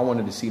 because I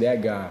wanted to see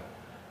that guy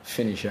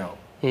finish out.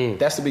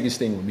 That's the biggest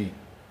thing with me,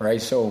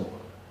 right? So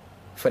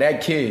for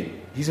that kid,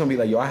 he's going to be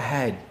like, yo, I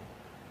had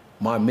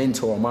my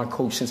mentor, my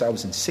coach since I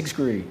was in 6th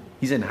grade.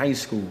 He's in high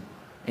school,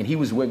 and he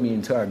was with me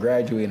until I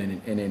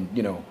graduated and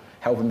then,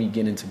 helping me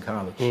get into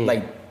college.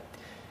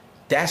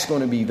 That's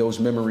going to be those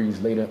memories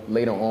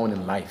later on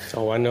in life.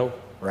 Oh, I know.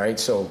 Right?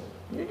 So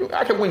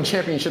I could win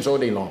championships all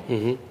day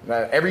long.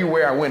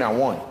 Everywhere I went, I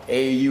won.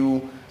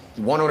 AAU,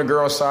 one on the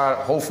girls' side.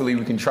 Hopefully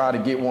we can try to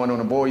get one on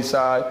the boys'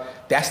 side.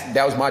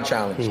 That was my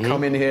challenge.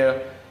 Come in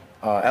here,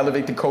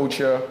 elevate the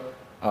culture,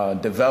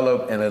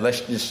 develop, and then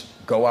let's just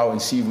go out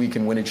and see if we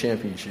can win a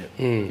championship.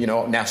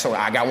 Now, so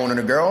I got one of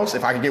the girls.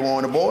 If I can get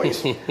one of the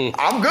boys,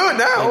 I'm good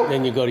now.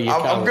 Then you go to your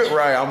college. I'm good,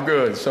 right? I'm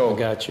good. So I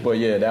got you. But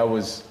yeah, that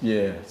was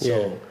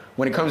So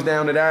when it comes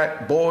down to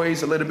that,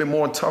 boys a little bit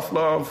more tough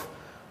love.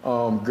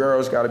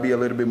 Girls got to be a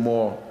little bit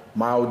more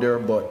milder,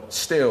 but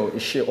still, it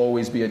should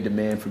always be a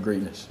demand for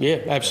greatness. Yeah,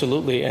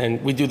 absolutely.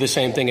 And we do the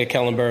same thing at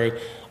Kellenberg.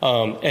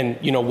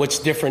 And, what's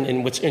different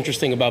and what's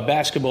interesting about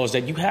basketball is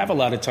that you have a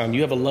lot of time.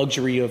 You have a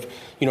luxury of,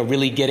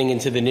 really getting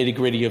into the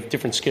nitty-gritty of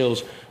different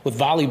skills. With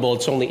volleyball,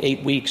 it's only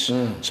 8 weeks.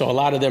 So a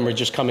lot of them are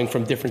just coming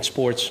from different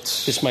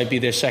sports. This might be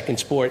their second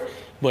sport.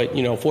 But,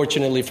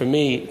 fortunately for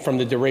me, from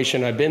the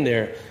duration I've been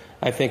there,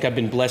 I think I've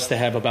been blessed to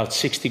have about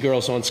 60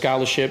 girls on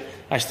scholarship.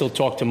 I still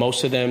talk to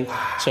most of them.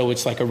 So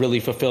it's a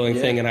really fulfilling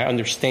thing, and I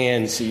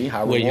understand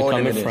where you're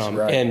coming from.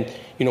 Right. And,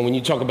 when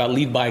you talk about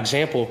lead by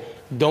example,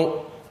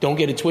 don't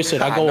get it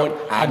twisted. I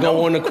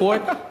go on the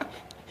court,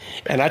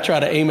 and I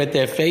try to aim at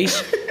their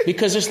face,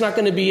 because it's not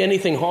going to be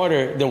anything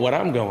harder than what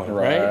I'm going,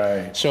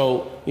 right?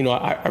 So,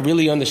 I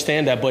really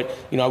understand that. But,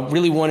 I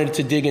really wanted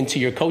to dig into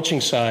your coaching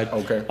side.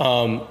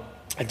 Okay.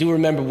 I do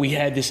remember we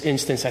had this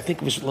instance, I think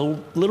it was a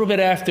little bit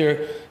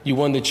after you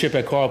won the chip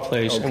at Carl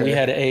Place, and we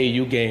had an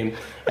AAU game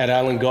at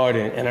Island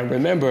Garden. And I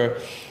remember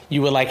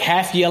you were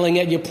half yelling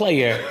at your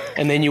player,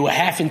 and then you were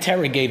half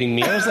interrogating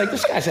me. I was like,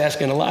 this guy's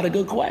asking a lot of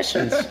good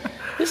questions.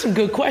 There's some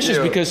good questions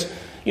because,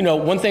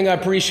 one thing I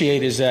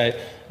appreciate is that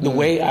the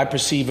way I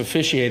perceive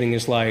officiating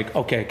is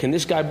okay, can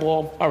this guy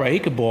ball? All right, he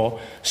could ball.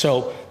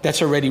 So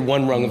that's already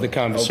one rung of the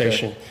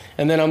conversation.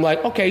 And then I'm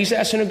okay, he's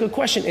asking a good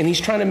question, and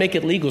he's trying to make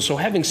it legal. So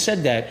having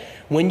said that,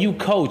 when you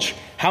coach,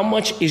 how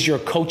much is your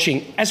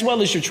coaching, as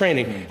well as your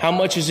training, how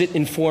much is it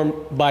informed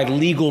by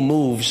legal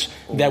moves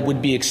that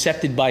would be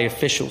accepted by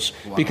officials?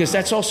 Because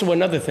that's also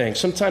another thing.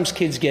 Sometimes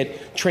kids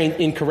get trained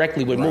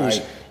incorrectly with moves.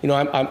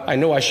 I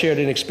know I shared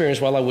an experience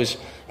while I was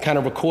kind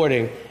of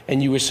recording,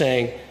 and you were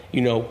saying,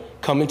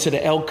 come into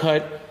the L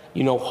cut,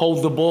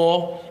 hold the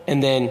ball,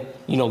 and then,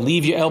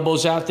 leave your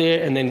elbows out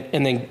there, and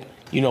then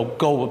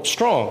go up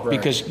strong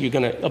because you're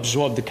going to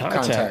absorb the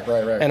contact.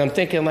 Right. And I'm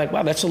thinking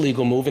wow, that's a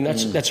legal move, and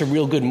that's a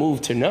real good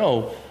move to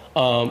know.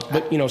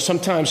 But,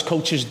 sometimes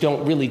coaches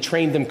don't really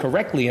train them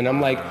correctly. And I'm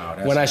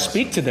when I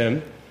speak to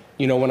them,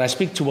 when I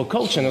speak to a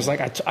coach, and I was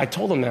I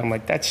told them that,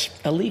 I'm that's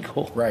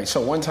illegal. Right.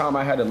 So one time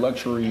I had the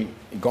luxury,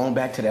 going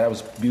back to that, it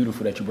was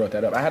beautiful that you brought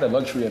that up. I had the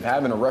luxury of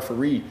having a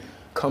referee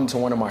come to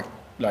one of my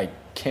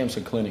camps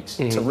or clinics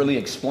to really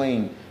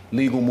explain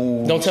legal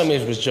moves. Don't tell me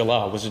it was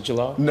Jalal. Was it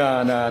Jalal?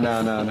 Nah. Nah.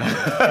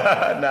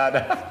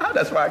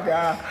 That's my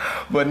guy.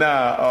 But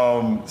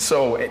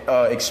so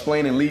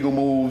explaining legal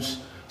moves,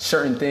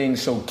 certain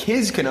things, so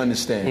kids can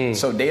understand.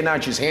 So they're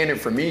not just hearing it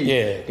from me.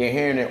 They're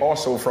hearing it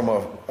also from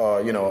a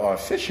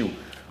official.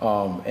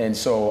 But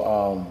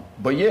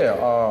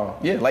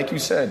like you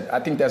said, I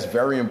think that's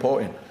very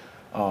important.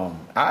 I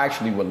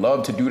actually would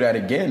love to do that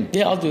again.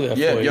 Yeah, I'll do that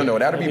for you.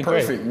 That'd be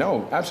perfect. Great.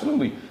 No,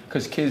 absolutely.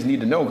 Because kids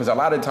need to know. Because a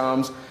lot of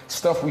times,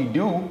 stuff we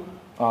do,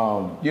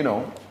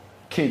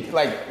 kids,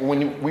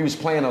 when we was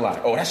playing a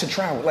lot, oh, that's a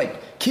trial.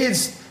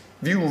 Kids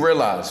if you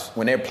realize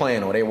when they're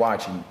playing or they're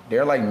watching,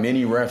 they're like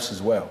mini refs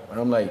as well. And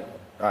I'm like,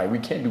 all right, we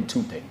can't do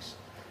two things.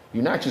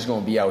 You're not just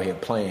going to be out here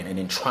playing and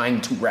then trying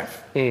to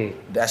ref.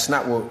 That's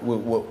not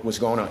what's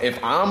going on. If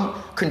I'm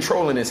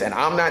controlling this and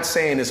I'm not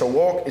saying it's a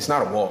walk, it's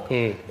not a walk.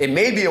 It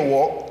may be a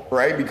walk,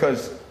 right?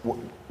 Because,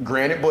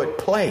 granted, but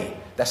play.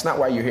 That's not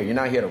why you're here. You're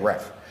not here to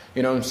ref.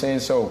 You know what I'm saying?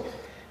 So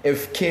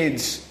if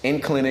kids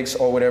in clinics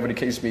or whatever the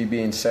case may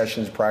be, in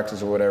sessions,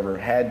 practice or whatever,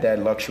 had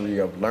that luxury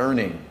of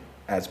learning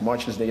as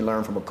much as they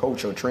learn from a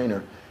coach or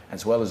trainer,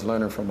 as well as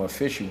learning from an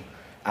official,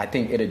 I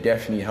think it'll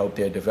definitely help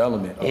their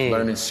development of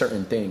learning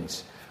certain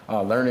things.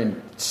 Learning,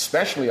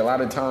 especially a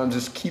lot of times,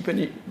 just keeping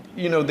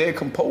it, their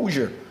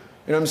composure. You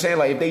know what I'm saying?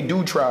 Like if they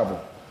do travel,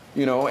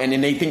 and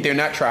then they think they're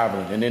not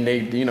traveling, and then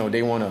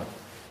they want to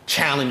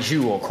challenge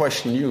you or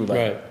question you.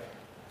 Like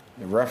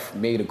the ref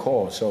made a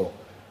call, so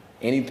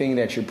anything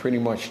that you're pretty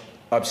much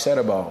upset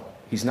about,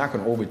 he's not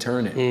going to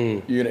overturn it.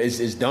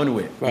 It's done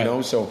with.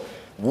 So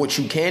what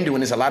you can do,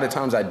 and there's a lot of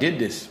times I did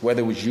this,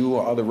 whether it was you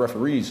or other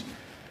referees.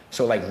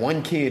 So like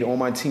one kid on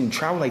my team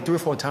traveled like 3 or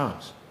 4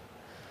 times.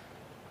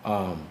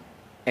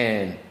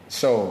 And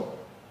so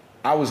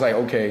I was like,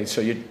 okay,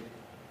 so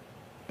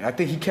I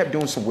think he kept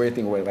doing some weird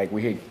thing where like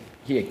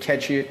he'd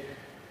catch it,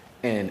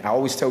 and I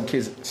always tell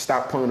kids,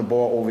 stop putting the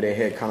ball over their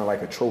head, kind of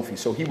like a trophy.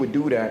 So he would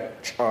do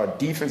that.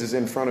 Defense is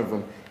in front of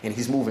him, and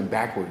he's moving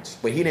backwards.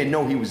 But he didn't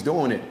know he was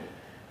doing it,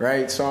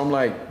 right? So I'm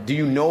like, do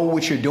you know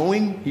what you're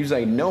doing? He was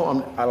like,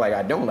 no,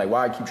 I don't. Like,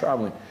 why I keep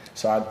traveling?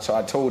 So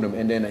I told him,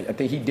 and then I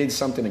think he did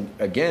something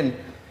again,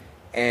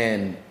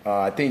 and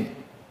I think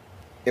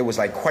it was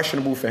like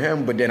questionable for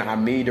him, but then I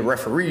made the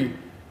referee,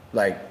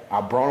 like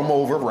I brought him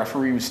over,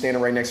 referee was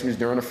standing right next to me, he was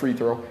during a free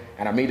throw,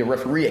 and I made the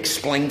referee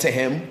explain to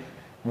him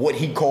what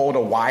he called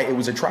or why it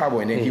was a travel,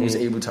 and then he was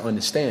able to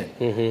understand.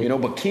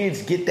 But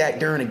kids get that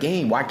during a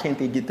game. Why can't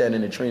they get that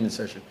in a training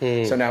session?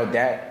 So now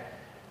that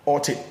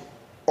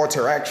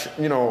interaction,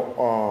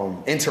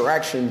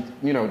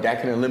 that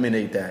can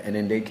eliminate that, and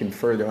then they can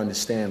further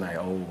understand, like,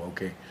 oh,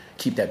 okay,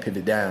 keep that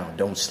pivot down,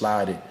 don't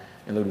slide it,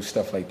 and little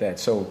stuff like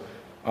that. So,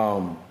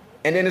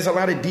 and then there's a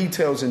lot of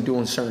details in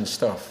doing certain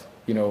stuff,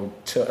 to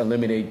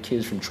eliminate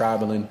kids from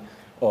traveling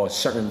or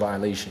certain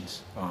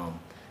violations.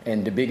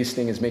 And the biggest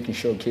thing is making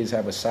sure kids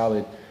have a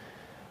solid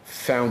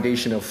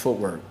foundation of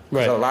footwork.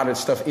 Right. So a lot of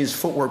stuff is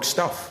footwork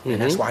stuff,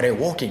 and that's why they're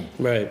walking.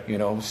 Right.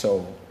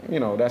 So,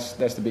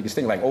 that's the biggest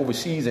thing. Like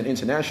overseas and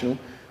international,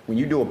 when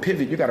you do a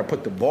pivot, you got to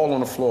put the ball on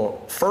the floor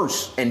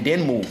first and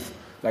then move.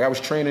 Like I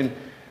was training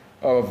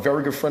a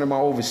very good friend of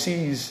mine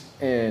overseas,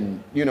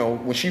 and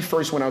when she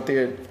first went out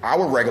there,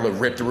 our regular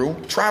rip through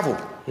travel.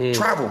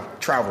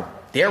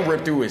 Their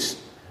rip through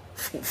is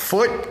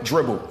foot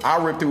dribble.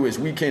 Our rip through is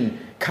we can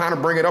kind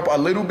of bring it up a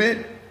little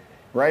bit,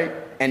 right,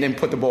 and then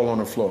put the ball on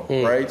the floor,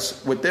 right.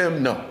 So with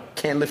them, no,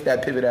 can't lift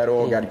that pivot at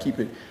all. Got to keep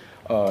it,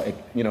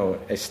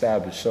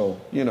 established. So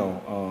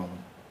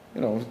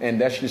and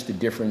that's just the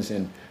difference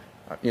in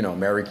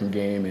American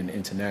game and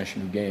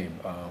international game.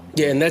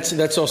 And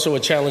that's also a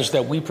challenge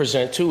that we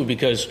present too,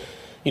 because,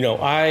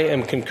 I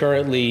am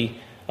concurrently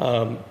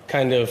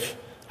kind of,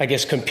 I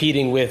guess,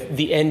 competing with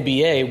the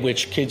NBA,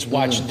 which kids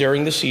watch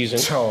during the season.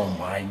 Oh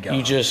my God!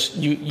 You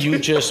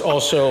just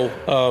also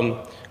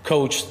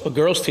coach a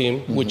girls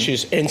team, which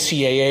is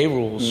NCAA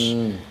rules,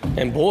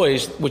 and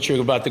boys, what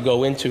you're about to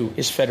go into,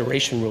 is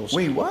federation rules.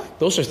 Wait, what?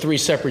 Those are 3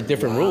 separate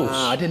different rules.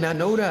 I did not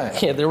know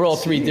that. Yeah, they're all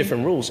 3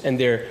 different rules, and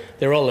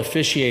they're all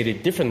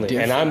officiated differently,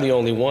 and I'm the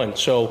only one.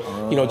 So,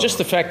 just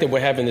the fact that we're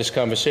having this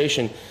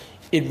conversation,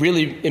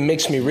 it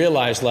makes me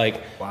realize,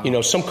 like,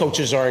 some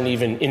coaches aren't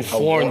even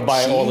informed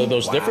by all of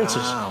those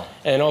differences.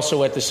 And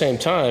also at the same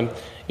time,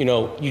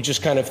 you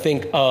just kind of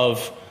think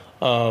of,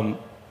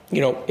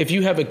 if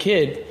you have a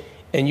kid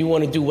and you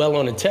want to do well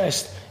on a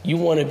test, you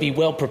want to be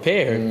well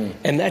prepared.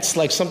 And that's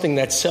like something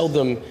that's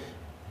seldom,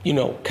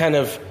 kind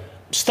of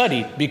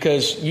studied,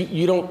 because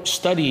you don't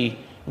study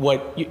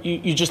what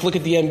you just look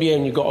at the NBA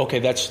and you go, okay,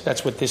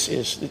 that's what this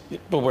is.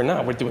 But we're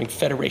not. We're doing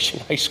Federation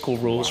high school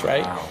rules,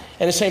 right?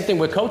 And the same thing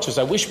with coaches.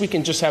 I wish we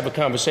can just have a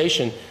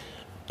conversation,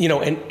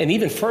 and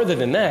even further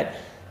than that,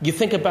 you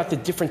think about the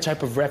different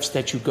type of reps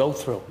that you go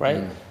through,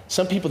 right?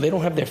 Some people, they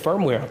don't have their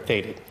firmware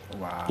updated.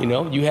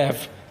 You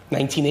have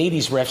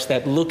 1980s refs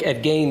that look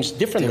at games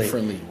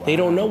differently. They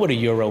don't know what a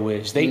Euro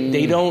is.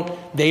 They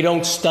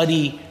don't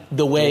study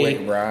the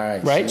way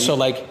right? So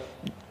like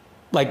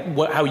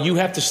how you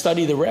have to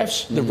study the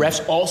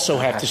refs also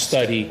have to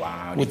study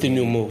with the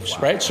new moves,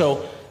 right?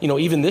 So,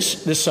 even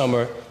this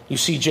summer, you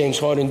see James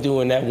Harden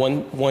doing that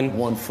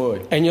one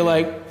foot, and you're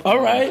like, all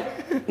right,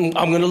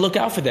 I'm going to look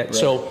out for that. Right.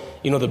 So,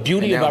 the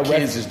beauty about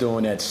kids is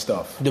doing that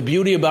stuff. The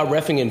beauty about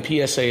reffing in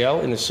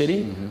PSAL in the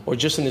city, or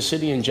just in the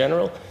city in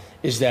general,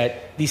 is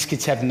that these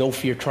kids have no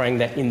fear trying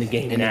that in the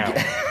game now.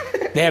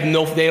 They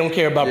don't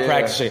care about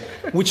practicing,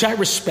 which I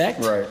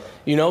respect. Right.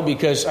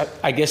 Because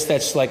I guess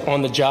that's like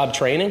on the job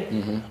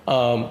training.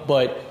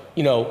 But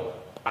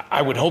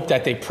I would hope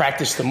that they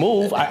practice the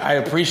move. I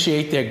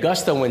appreciate their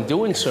gusto in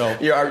doing so.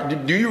 Yeah.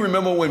 Do you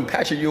remember when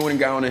Patrick Ewing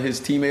got on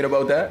his teammate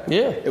about that?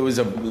 Yeah. It was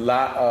a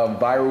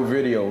viral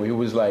video. He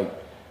was like,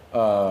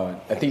 I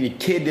think the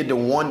kid did the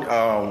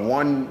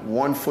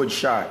one foot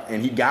shot,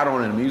 and he got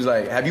on him. He was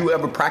like, "Have you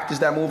ever practiced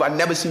that move? I've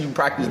never seen you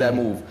practice that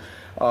move,"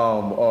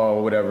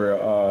 or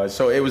whatever.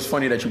 So it was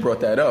funny that you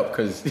brought that up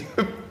because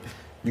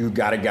you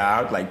got a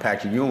guy like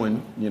Patrick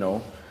Ewing,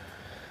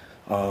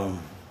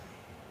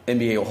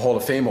 NBA Hall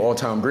of Famer,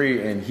 all-time great,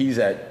 and he's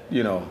at,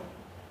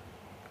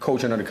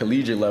 coaching on a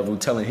collegiate level,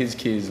 telling his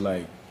kids,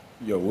 like,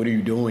 yo, what are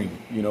you doing?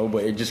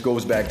 But it just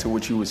goes back to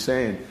what you were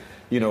saying,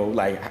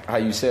 like how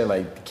you said,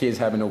 like, the kids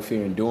having no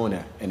fear in doing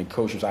that. And the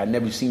coach was like, I've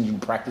never seen you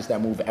practice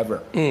that move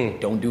ever.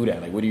 Don't do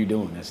that. Like, what are you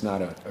doing? That's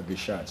not a good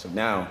shot. So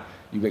now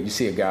you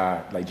see a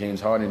guy like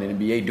James Harden in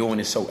the NBA doing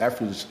it so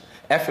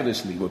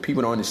effortlessly, but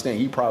people don't understand.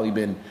 He probably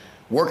been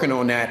working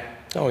on that.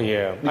 Oh,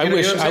 yeah. I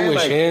wish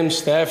him,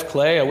 Steph,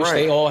 Clay, I wish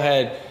they all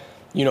had,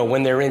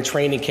 when they're in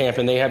training camp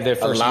and they have their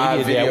first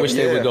media day, I wish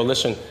they would go,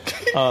 listen,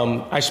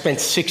 I spent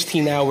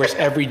 16 hours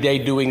every day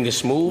doing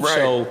this move,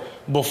 so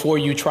before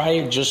you try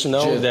it, just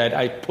know that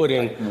I put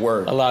in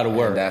a lot of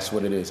work. And that's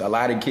what it is. A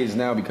lot of kids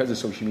now, because of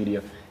social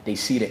media, they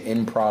see the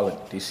end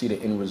product. They see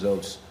the end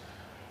results.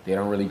 They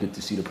don't really get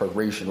to see the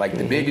preparation. Like,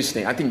 the biggest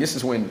thing, I think this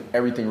is when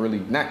everything really,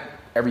 not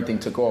everything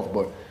took off,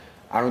 but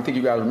I don't think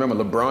you guys remember,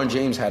 LeBron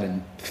James had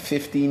a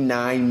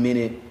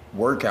 59-minute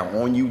workout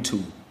on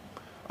YouTube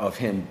of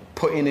him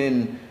putting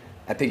in,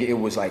 I think it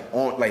was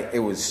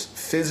it was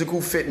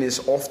physical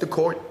fitness off the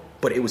court,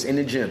 but it was in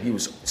the gym. He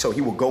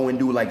would go and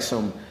do like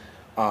some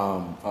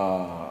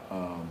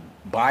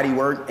body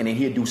work, and then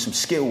he'd do some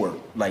skill work,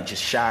 like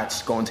just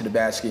shots, going to the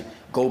basket,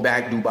 go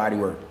back, do body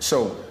work.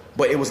 So,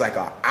 but it was like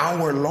an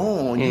hour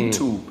long on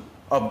YouTube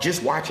of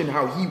just watching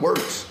how he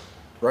works,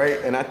 right?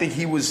 And I think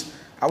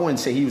I wouldn't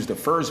say he was the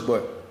first,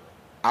 but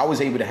I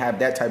was able to have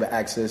that type of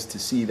access to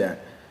see that,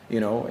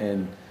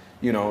 and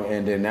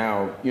then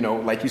now,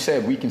 like you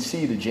said, we can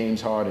see the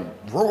James Harden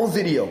raw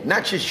video,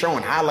 not just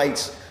showing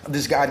highlights of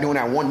this guy doing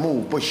that one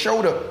move, but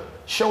show the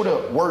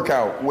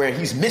workout where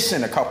he's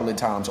missing a couple of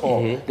times,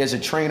 or there's a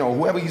trainer or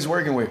whoever he's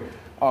working with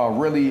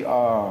really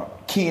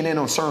keying in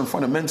on certain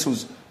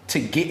fundamentals to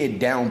get it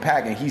down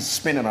pat, and he's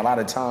spending a lot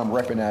of time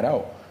repping that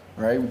out,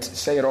 right? We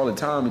say it all the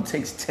time. It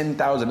takes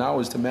 10,000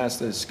 hours to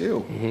master a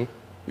skill.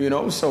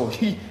 So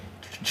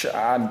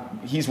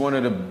he's one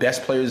of the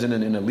best players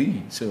in the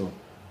league. So,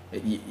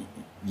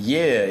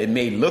 it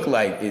may look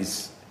like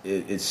it's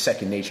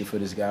second nature for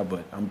this guy,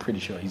 but I'm pretty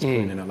sure he's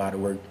putting in a lot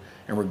of work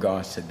in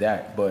regards to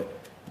that. But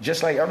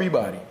just like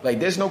everybody, like,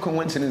 there's no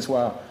coincidence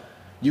why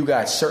you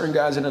got certain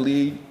guys in the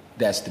league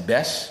that's the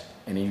best,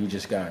 and then you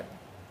just got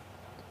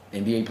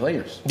NBA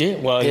players.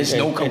 Yeah, well, there's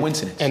no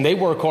coincidence, and they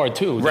work hard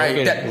too.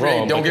 Right?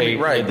 Don't get me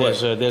wrong.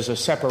 There's a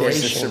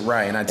separation,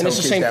 right? And it's the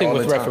same thing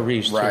with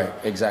referees too. Right?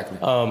 Exactly.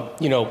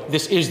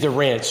 This is the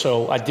rant,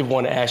 so I did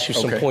want to ask you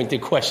some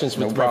pointed questions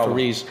with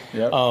referees.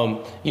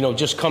 Yep.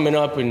 Just coming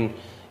up and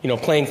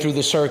playing through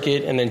the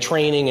circuit and then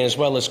training as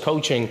well as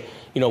coaching.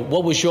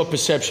 What was your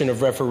perception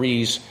of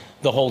referees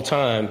the whole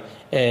time?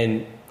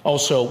 And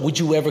also, would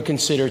you ever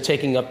consider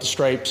taking up the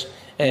stripes?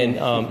 And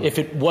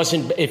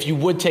if you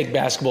would take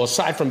basketball,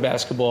 aside from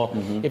basketball,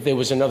 if there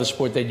was another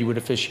sport that you would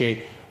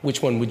officiate,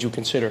 which one would you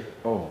consider?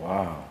 Oh,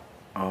 wow.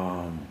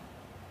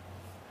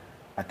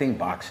 I think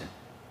boxing.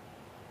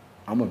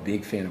 I'm a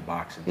big fan of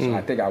boxing, so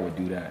I think I would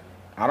do that.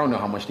 I don't know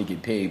how much they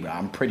get paid, but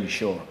I'm pretty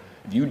sure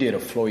if you did a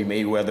Floyd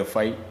Mayweather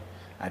fight,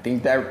 I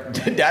think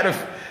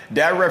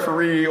that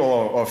referee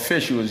or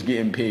official is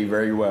getting paid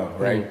very well,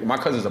 right? My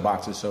cousin's a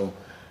boxer, so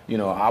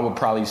I would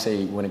probably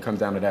say when it comes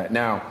down to that.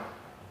 Now,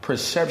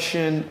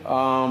 perception,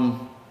 I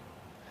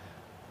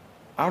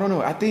don't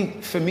know. I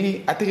think for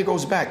me, it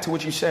goes back to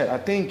what you said. I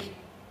think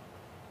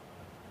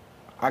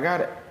I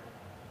got it.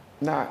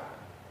 Not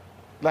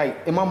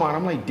like in my mind,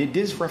 I'm like, did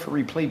this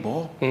referee play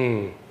ball? You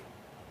know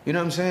what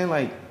I'm saying?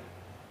 Like,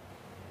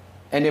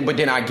 but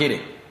then I get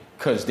it,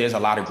 because there's a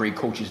lot of great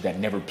coaches that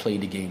never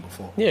played the game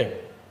before. Yeah.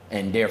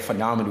 And they're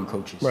phenomenal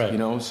coaches,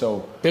 right.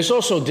 So there's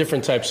also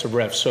different types of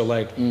refs. So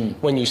like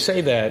when you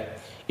say that,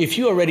 if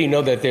you already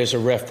know that there's a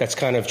ref that's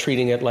kind of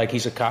treating it like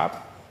he's a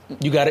cop,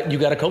 you got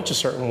to coach a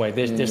certain way.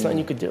 There's nothing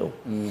you could do.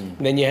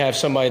 Then you have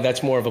somebody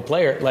that's more of a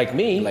player, like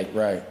me.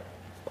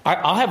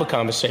 I'll have a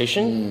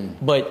conversation,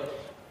 but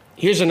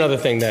here's another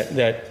thing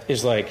that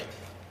is like,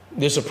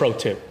 there's a pro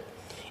tip.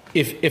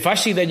 If I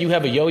see that you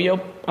have a yo-yo,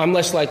 I'm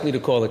less likely to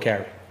call a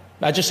carry.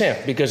 I just am,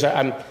 because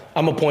I'm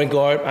a point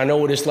guard. I know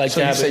what it's like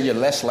to have. So you say you're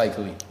less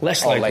likely.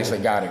 Less likely.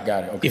 Got it.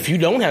 Okay. If you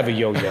don't have a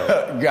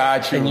yo-yo,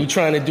 got you, and you're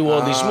trying to do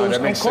all these moves,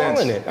 I'm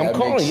calling it. I'm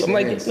calling you. I'm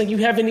like you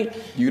have any?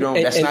 You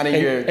don't. That's not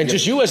in your. And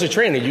just you as a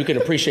trainer, you can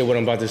appreciate what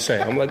I'm about to say.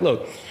 I'm like,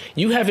 look,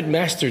 you haven't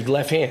mastered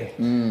left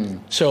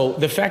hand. So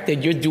the fact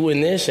that you're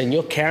doing this and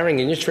you're carrying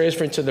and you're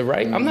transferring to the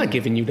right, I'm not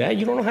giving you that.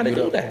 You don't know how to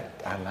do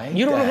that. I like.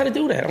 You don't know how to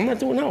do that. I'm not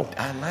doing no.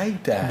 I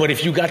like that. But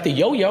if you got the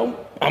yo-yo,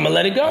 I'm gonna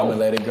let it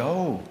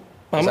go.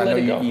 Because I know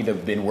you either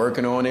been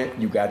working on it,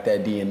 you got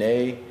that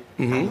DNA,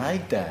 I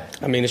like that.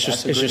 I mean, it's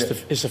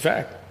a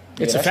fact.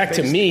 It's a fact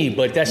to based. me,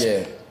 but that's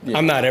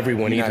I'm not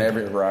everyone You're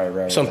either.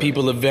 Right. Some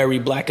people are very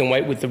black and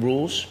white with the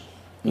rules.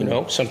 You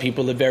know, some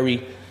people are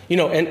very,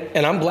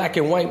 and I'm black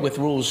and white with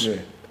rules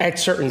at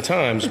certain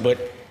times, but,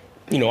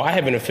 I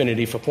have an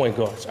affinity for point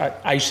guards.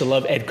 I used to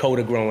love Ed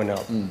Cota growing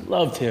up.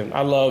 Loved him.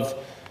 I loved,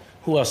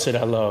 who else did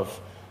I love?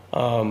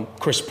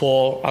 Chris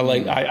Paul.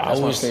 That's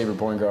my favorite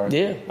point guard.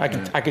 Yeah,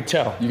 I could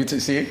tell. You get to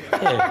see it?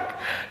 Yeah.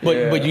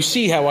 But you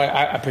see how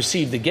I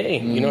perceive the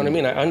game. You know what I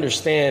mean? I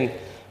understand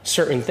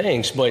certain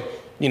things, but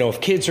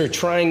if kids are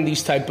trying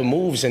these type of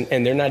moves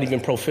and they're not even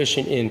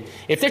proficient in,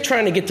 if they're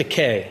trying to get to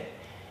K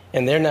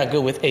and they're not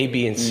good with A,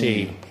 B, and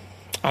C,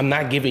 I'm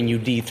not giving you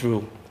D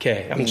through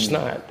K. I'm just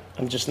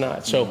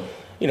not. So,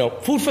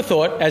 food for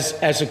thought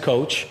as a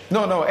coach.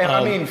 No, and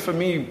I mean, for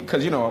me,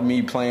 because,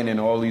 me playing in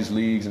all these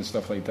leagues and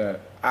stuff like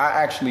that,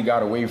 I actually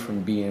got away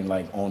from being,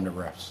 on the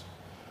refs.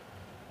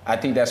 I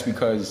think that's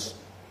because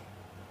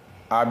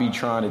I be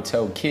trying to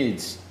tell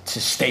kids to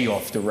stay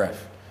off the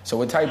ref. So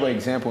what type of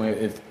example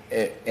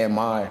am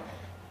I,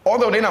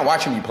 although they're not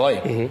watching me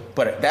play,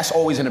 but that's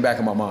always in the back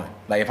of my mind.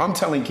 Like, if I'm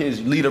telling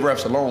kids, leave the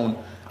refs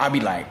alone, I'd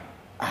be like,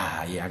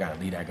 I got to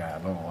leave that guy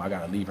alone. I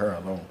got to leave her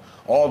alone.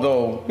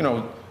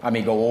 Although, I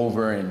may go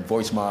over and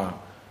voice my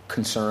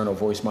concern or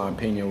voice my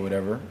opinion or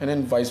whatever, and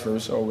then vice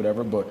versa or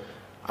whatever, but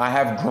I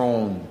have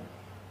grown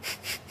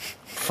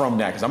from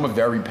that because I'm a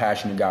very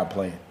passionate guy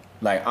playing.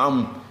 Like,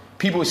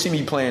 people see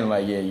me playing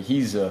like,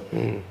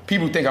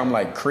 people think I'm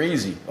like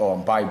crazy or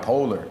I'm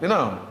bipolar.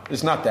 No,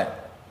 it's not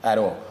that at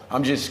all.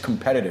 I'm just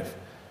competitive,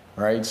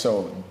 right?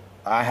 So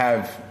I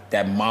have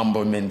that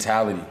Mamba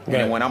mentality.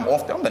 Right. And when I'm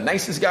off, I'm the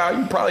nicest guy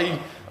you probably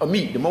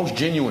meet, the most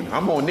genuine.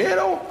 I'm on there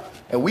though,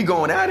 and we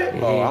going at it.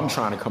 Oh, I'm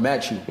trying to come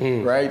at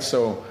you, right?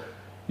 So,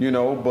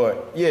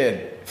 but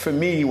for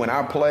me, when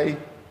I play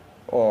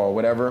or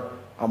whatever,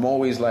 I'm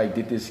always like,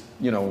 did this,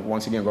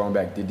 once again, going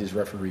back, did this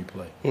referee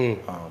play?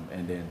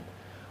 And then,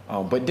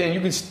 but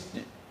then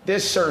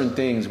there's certain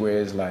things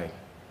where it's like,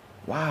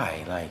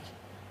 why? Like,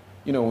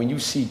 when you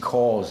see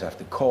calls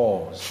after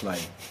calls,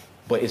 like,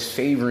 but it's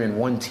favoring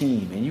one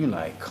team, and you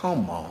like,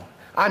 come on.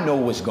 I know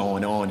what's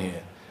going on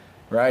here,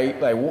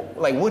 right?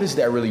 Like what is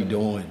that really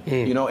doing?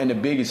 And the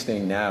biggest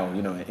thing now,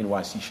 in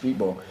NYC street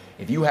ball,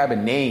 if you have a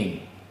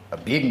name, a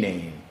big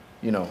name,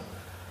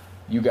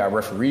 you got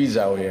referees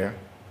out here,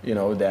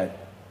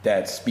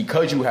 that's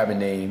because you have a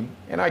name,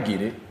 and I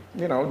get it,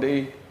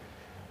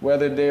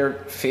 whether they're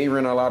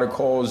favoring a lot of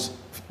calls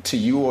to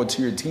you or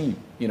to your team,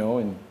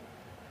 and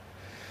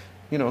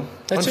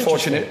that's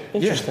unfortunate.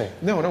 Interesting.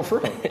 Yeah. No, for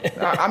real.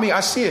 I mean, I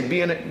see it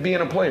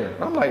being a player.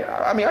 I'm like,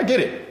 I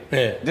get it.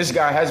 Yeah. This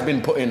guy has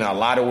been putting in a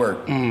lot of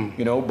work,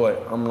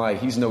 but I'm like,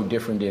 he's no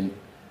different than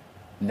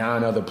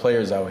 9 other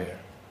players out here,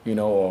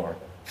 or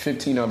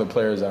 15 other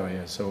players out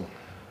here. So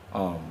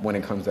when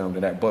it comes down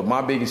to that. But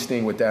my biggest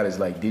thing with that is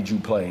like, did you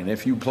play? And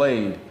if you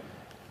played,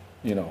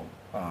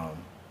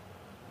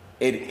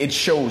 it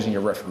shows in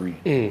your referee.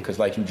 Because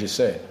like you just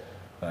said,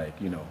 like,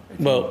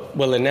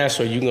 Well, in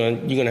Nassau, you're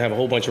gonna have a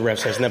whole bunch of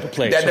refs that's never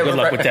played. So good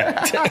luck with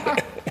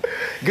that.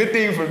 Good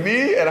thing for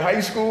me at high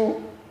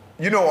school,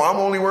 I'm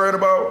only worried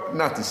about,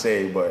 not to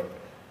say, but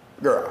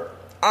girl,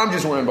 I'm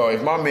just worried about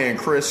if my man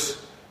Chris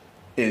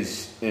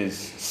is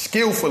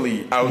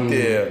skillfully out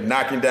there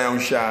knocking down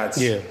shots.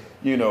 Yeah.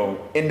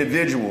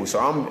 Individual. So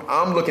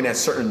I'm looking at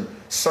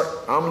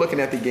I'm looking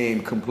at the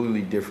game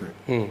completely different.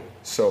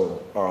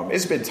 So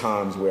it's been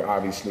times where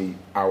obviously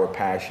our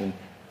passion,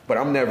 but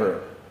I'm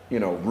never,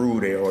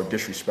 rude or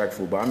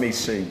disrespectful, but I may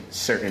say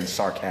certain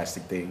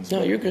sarcastic things.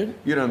 No, you're good.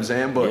 You know what I'm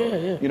saying?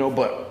 But,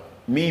 but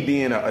me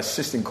being an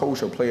assistant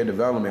coach or player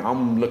development,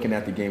 I'm looking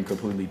at the game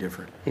completely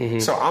different.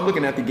 So I'm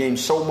looking at the game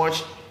so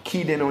much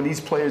keyed in on these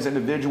players'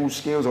 individual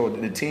skills or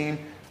the team,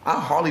 I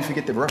hardly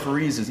forget the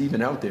referees is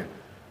even out there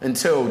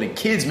until the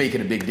kids make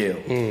it a big deal.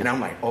 And I'm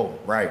like, oh,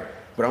 right.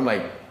 But I'm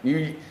like,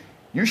 you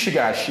should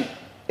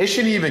it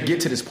shouldn't even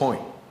get to this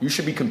point. You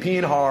should be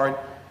competing hard,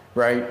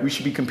 right? We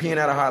should be competing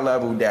at a high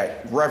level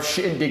that refs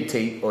shouldn't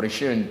dictate or they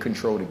shouldn't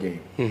control the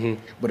game.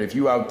 But if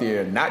you out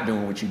there not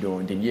doing what you're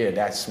doing, then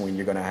that's when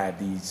you're going to have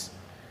these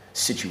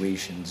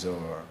situations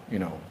or,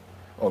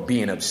 or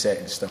being upset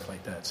and stuff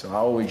like that. So I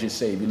always just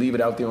say, if you leave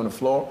it out there on the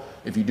floor,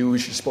 if you do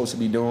what you're supposed to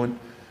be doing,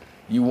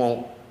 you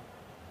won't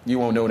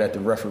know that the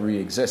referee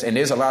exists. And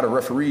there's a lot of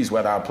referees,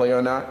 whether I play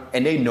or not,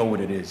 and they know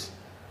what it is.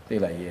 They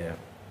like,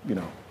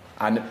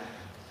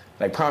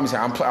 promise,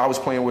 I was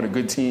playing with a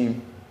good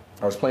team.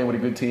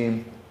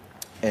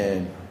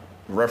 And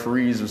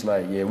referees was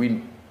like,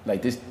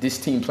 this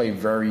team played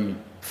very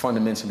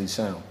fundamentally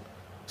sound.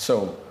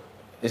 So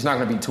it's not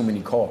going to be too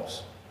many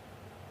calls.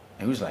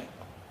 And he was like,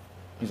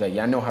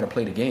 I know how to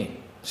play the game.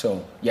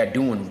 So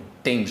doing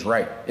things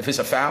right. If it's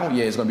a foul,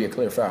 it's going to be a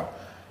clear foul.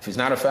 If it's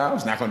not a foul,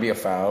 it's not going to be a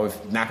foul.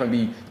 If not going to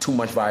be too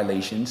much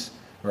violations,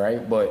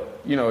 right? But,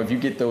 if you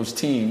get those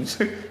teams,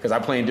 because I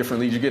play in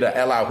different leagues, you get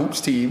a LI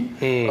Hoops team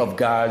of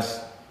guys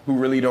who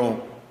really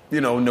don't,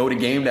 know the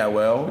game that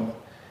well,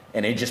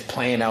 and they just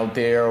playing out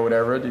there or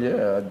whatever.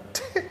 Yeah.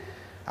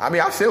 I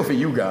mean, I feel for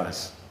you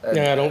guys.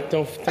 No,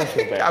 don't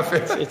feel bad.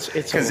 It's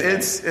because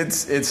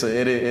it's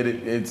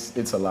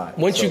a lot.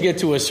 Once you get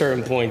to a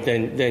certain point,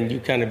 then you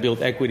kind of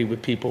build equity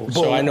with people.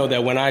 So I know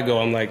that when I go,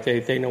 I'm like,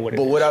 they know what it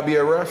is. But would I be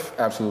a ref?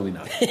 Absolutely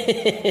not.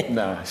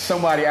 Nah.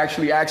 Somebody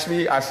actually asked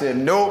me. I said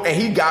no,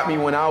 and he got me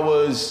when I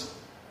was,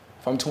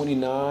 if I'm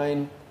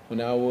 29,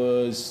 when I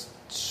was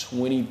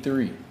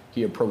 23.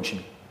 He approached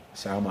me.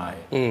 So I'm all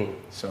right.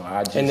 So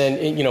I just... And then,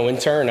 in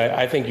turn,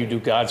 I think you do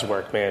God's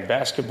work, man.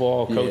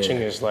 Basketball coaching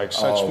is like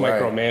such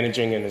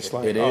micromanaging, and it's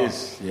like... It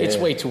is. Yeah. It's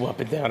way too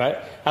up and down.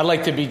 I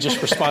like to be just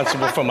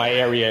responsible for my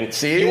area.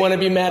 And you want to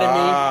be mad at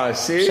me?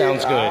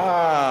 Sounds good.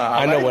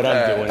 I know what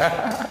I'm doing.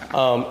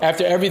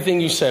 After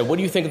everything you said, what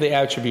do you think of the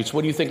attributes?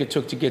 What do you think it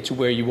took to get to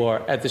where you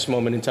are at this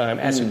moment in time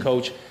as a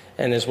coach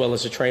and as well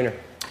as a trainer?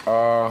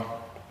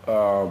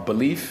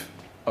 Belief.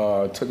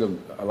 Took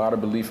a lot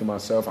of belief in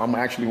myself. I'm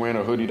actually wearing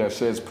a hoodie that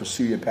says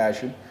 "Pursue Your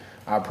Passion."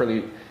 I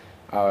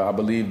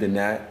believed in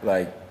that.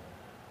 Like,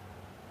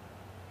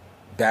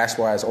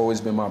 basketball has always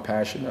been my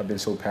passion. I've been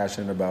so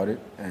passionate about it,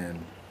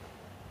 and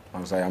I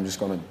was like, I'm just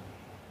gonna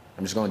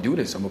do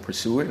this. I'm gonna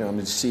pursue it, and I'm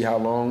gonna see how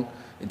long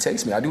it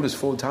takes me. I do this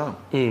full time.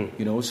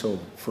 So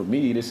for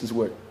me, this is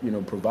what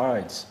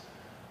provides.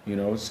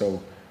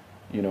 So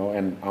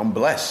and I'm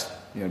blessed.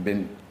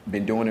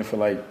 Been doing it for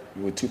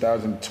with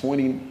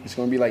 2020, it's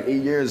going to be like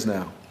 8 years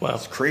now. Wow.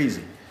 It's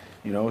crazy,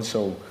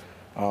 so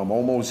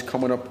almost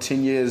coming up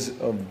 10 years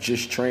of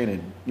just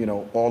training,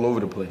 all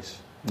over the place,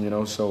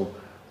 so,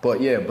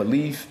 but yeah,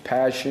 belief,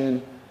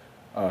 passion,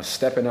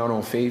 stepping out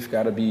on faith,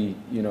 gotta be,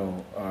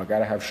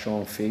 gotta have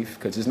strong faith,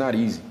 because it's not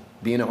easy.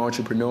 Being an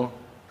entrepreneur,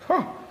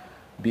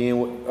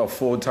 being a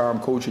full-time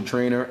coach or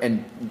trainer,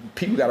 and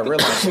people gotta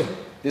realize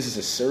this is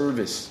a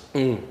service,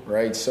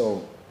 right?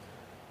 So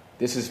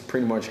this is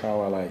pretty much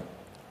how I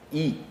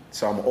eat.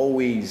 So I'm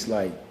always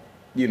trying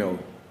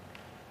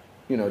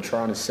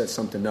to set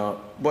something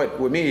up. But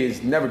with me,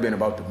 it's never been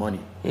about the money.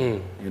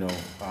 And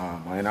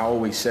I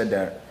always said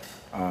that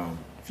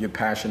if you're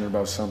passionate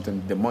about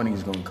something, the money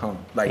is going to come.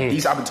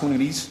 These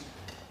opportunities,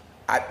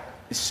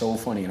 it's so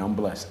funny, and I'm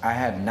blessed. I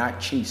have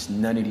not chased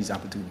none of these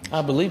opportunities.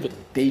 I believe it.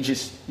 They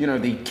just,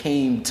 they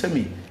came to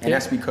me, and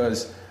that's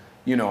because,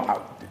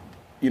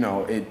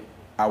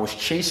 I was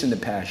chasing the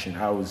passion.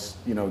 I was,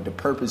 the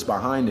purpose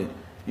behind it.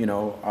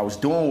 I was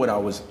doing what I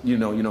was,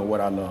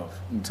 what I love,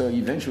 until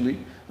eventually,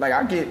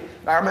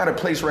 I'm at a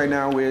place right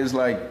now where it's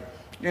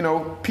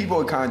people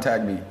would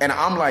contact me, and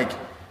I'm my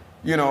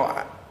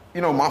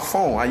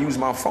phone. I use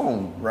my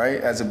phone,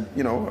 right, as a,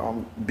 I'm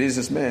a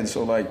businessman,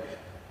 so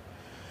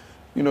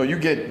you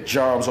get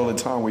jobs all the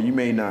time where you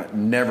may not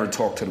never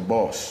talk to the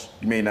boss.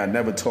 You may not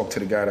never talk to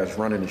the guy that's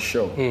running the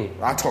show.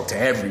 I talk to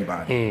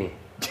everybody.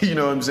 You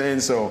know what I'm saying?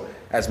 So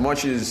as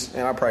much as,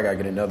 and I probably gotta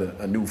get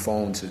a new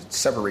phone to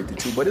separate the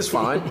two, but it's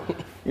fine,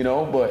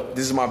 but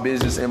this is my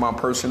business and my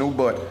personal,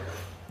 but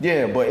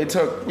it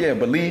took,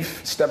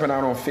 belief, stepping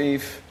out on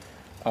faith,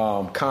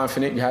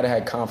 confident. You had to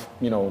have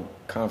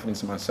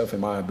confidence in myself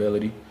and my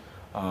ability,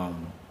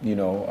 and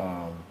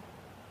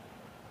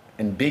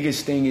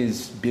biggest thing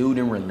is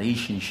building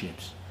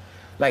relationships.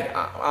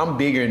 I'm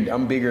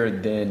bigger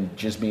than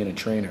just being a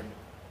trainer.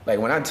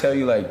 When I tell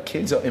you,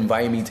 kids are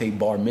inviting me to a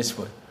bar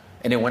mitzvah,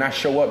 and then when I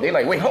show up, they're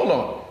like, wait, hold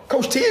on,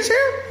 Coach T is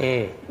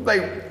here?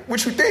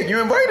 What you think? You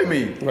invited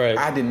me. Right.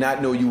 I did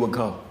not know you would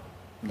come.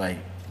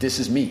 This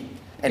is me.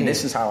 And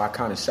this is how I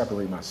kind of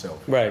separate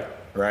myself. Right.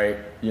 Right?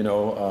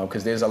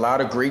 Because there's a lot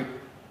of great,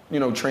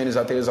 trainers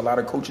out there. There's a lot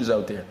of coaches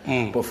out there.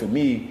 But for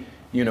me,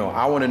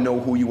 I want to know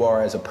who you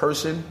are as a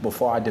person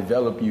before I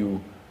develop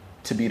you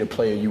to be the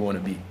player you want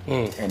to be.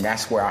 And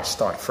that's where I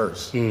start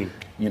first. So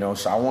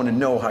I want to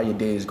know how your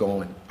day is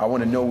going. I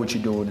want to know what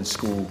you're doing in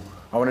school.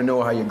 I want to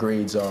know how your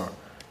grades are.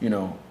 I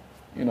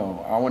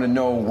want to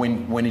know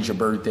when is your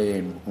birthday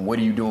and what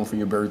are you doing for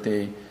your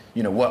birthday.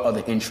 What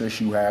other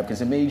interests you have,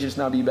 because it may just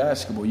not be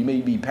basketball. You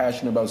may be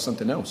passionate about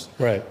something else.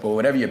 Right. But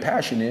whatever your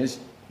passion is,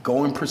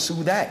 go and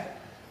pursue that.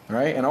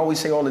 Right? And I always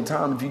say all the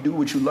time, if you do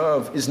what you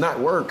love, it's not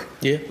work.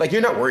 Yeah.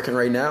 You're not working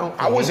right now.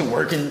 I wasn't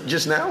working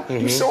just now.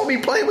 You saw me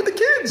playing with the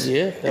kids.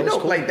 Yeah. That was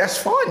cool. That's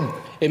fun.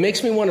 It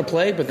makes me want to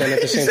play, but then at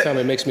the same time,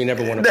 it makes me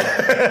never want to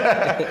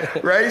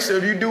play. Right? So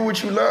if you do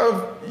what you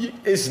love,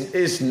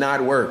 it's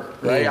not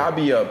work. Right? I'll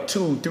be up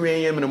 2, 3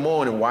 a.m. in the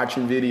morning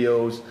watching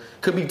videos.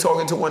 Could be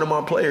talking to one of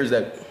my players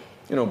that,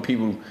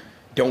 people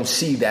don't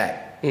see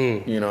that.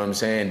 You know what I'm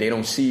saying? They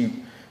don't see,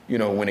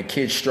 when a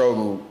kid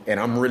struggle, and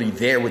I'm really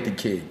there with the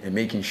kid and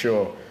making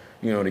sure,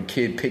 the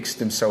kid picks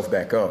themselves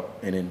back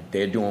up, and then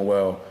they're doing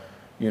well,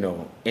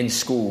 in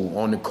school,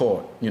 on the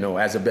court,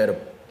 as a better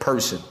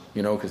person,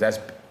 because that's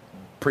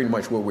pretty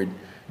much what we're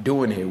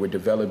doing here. We're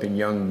developing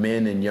young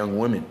men and young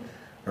women,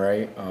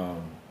 right?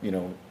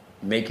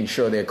 Making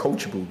sure they're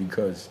coachable,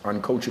 because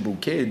uncoachable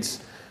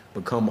kids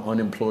become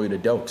unemployed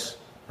adults,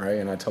 right?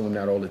 And I tell them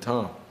that all the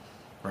time,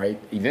 right?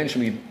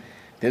 Eventually,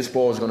 this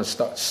ball is going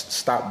to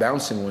stop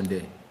bouncing one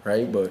day,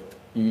 right? But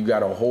you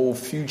got a whole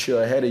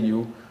future ahead of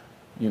you,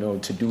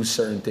 to do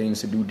certain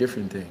things, to do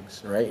different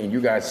things, right? And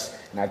you guys,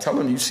 and I tell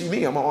them, you see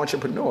me, I'm an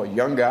entrepreneur,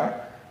 young guy,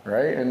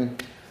 right?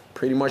 And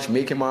pretty much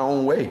making my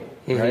own way,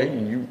 right?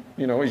 And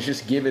you know, it's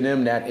just giving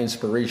them that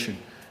inspiration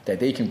that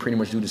they can pretty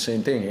much do the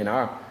same thing. And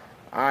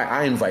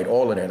I invite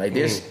all of that. Like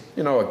there's,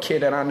 you know, a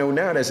kid that I know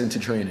now that's into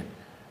training,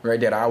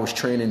 right? That I was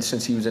training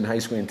since he was in high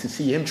school, and to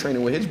see him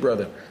training with his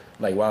brother,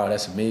 like, wow,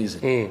 that's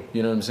amazing.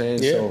 You know what I'm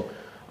saying? Yeah. So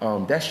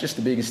that's just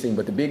the biggest thing.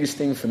 But the biggest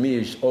thing for me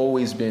has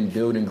always been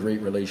building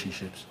great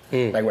relationships,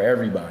 like with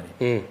everybody.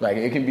 Like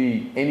it can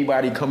be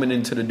anybody coming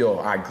into the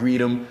door. I greet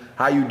them.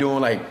 How you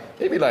doing? Like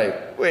they be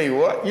like, wait,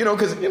 what? You know,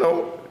 because you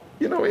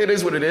know, it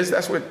is what it is.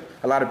 That's what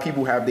a lot of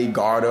people have their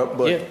guard up.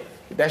 But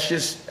that's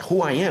just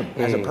who I am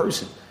as a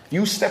person.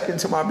 You step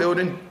into my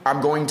building,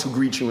 I'm going to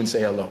greet you and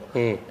say hello.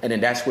 And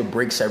then that's what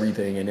breaks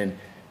everything. And then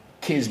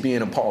kids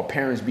being a part,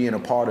 parents being a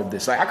part of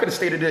this. Like I could have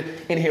stayed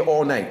in here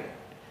all night.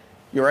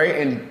 You're right,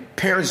 and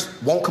parents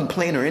won't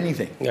complain or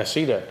anything. Yeah, I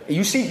see that.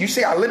 You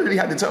see, I literally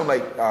had to tell them,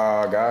 like,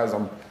 guys,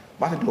 I'm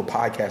about to do a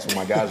podcast with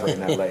my guys right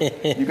now.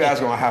 Like, you guys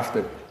are gonna have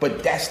to.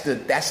 But that's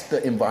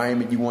the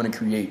environment you want to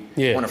create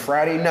on a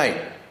Friday night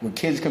where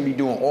kids can be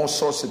doing all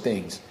sorts of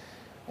things.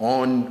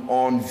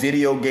 On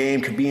video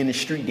game, could be in the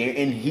street. They're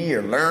in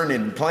here,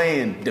 learning,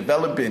 playing,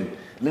 developing,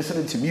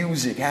 listening to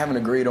music, having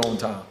a great old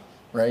time.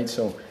 Right.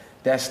 So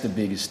that's the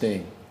biggest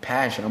thing.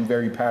 Passion. I'm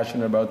very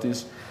passionate about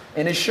this.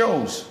 And it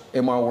shows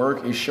in my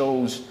work. It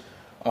shows,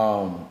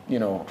 you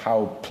know,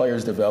 how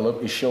players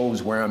develop. It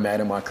shows where I'm at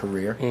in my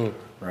career,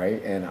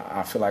 right? And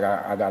I feel like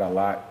I got a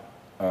lot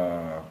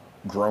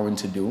growing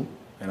to do,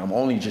 and I'm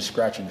only just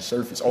scratching the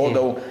surface.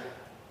 Although,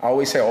 I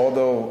always say,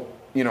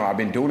 you know, I've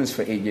been doing this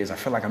for 8 years, I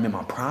feel like I'm in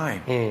my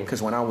prime.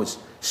 Because when I was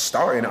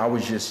starting, I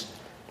was just,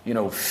 you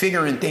know,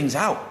 figuring things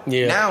out.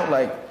 Now,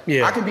 like,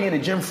 I could be in the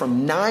gym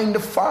from 9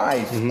 to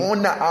 5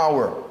 on the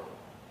hour.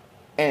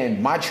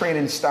 And my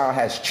training style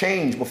has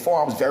changed.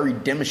 Before I was very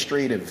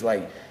demonstrative.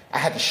 Like I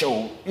had to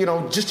show, you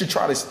know, just to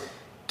try to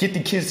get the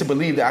kids to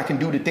believe that I can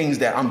do the things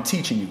that I'm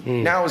teaching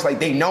you. Now it's like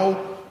they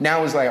know.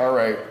 Now it's like, all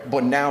right,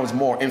 but now it's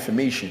more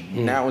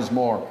information. Now it's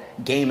more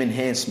game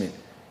enhancement.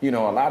 You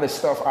know, a lot of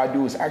stuff I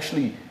do is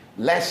actually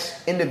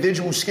less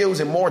individual skills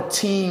and more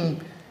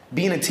team,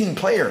 being a team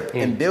player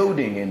and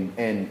building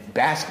and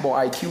basketball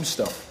IQ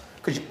stuff.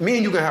 Because me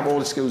and you can have all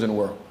the skills in the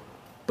world.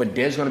 But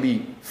there's going to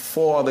be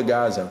 4 other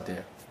guys out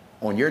there.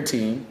 On your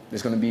team,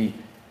 there's going to be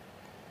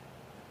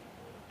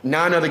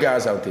 9 other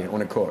guys out there on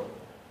the court.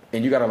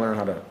 And you got to learn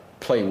how to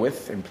play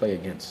with and play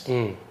against.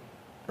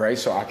 Right?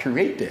 So I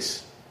create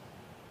this.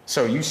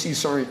 So you see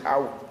certain...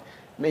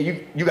 Man,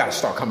 you got to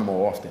start coming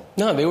more often.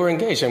 No, they were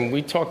engaged, and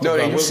we talked about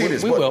it. No, you see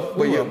this. We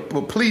will.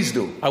 But please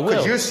do. I will.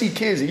 Because you'll see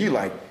kids and you're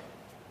like,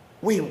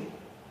 wait,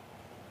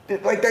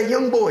 like that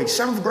young boy,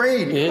 7th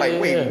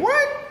grade.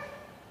 What?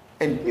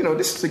 And, you know,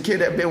 this is a kid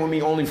that been with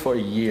me only for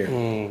a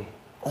year.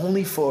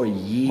 Only for a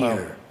year.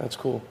 Wow, that's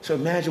cool. So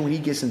imagine when he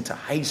gets into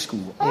high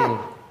school.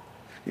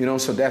 You know,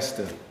 so that's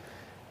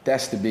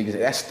the biggest,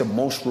 that's the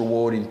most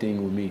rewarding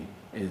thing with me,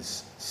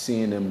 is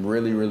seeing them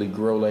really, really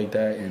grow like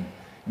that, and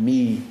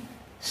me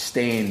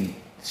staying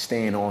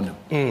on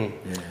them.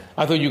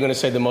 I thought you were going to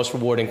say the most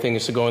rewarding thing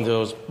is to go into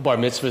those bar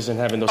mitzvahs and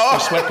having those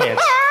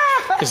sweatpants.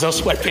 Because those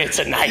sweatpants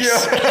are nice.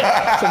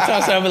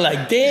 Sometimes I'll be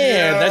like,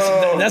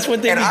 damn, that's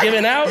what they be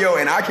giving out?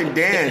 And I can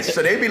dance.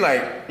 So they be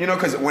like, you know,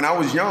 because when I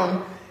was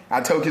young, I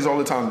tell kids all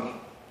the time,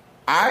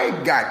 I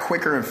got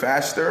quicker and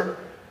faster.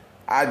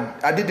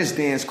 I did this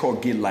dance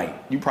called Get Light.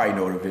 You probably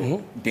know of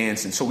it,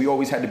 dancing. So we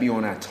always had to be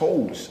on our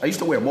toes. I used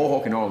to wear a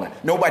mohawk and all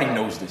that. Nobody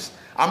knows this.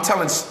 I'm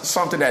telling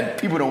something that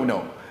people don't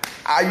know.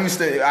 I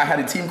had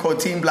a team called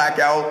Team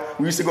Blackout.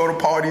 We used to go to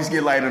parties,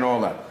 Get Light and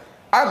all that.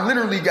 I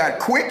literally got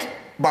quick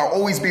by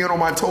always being on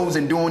my toes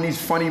and doing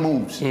these funny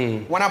moves.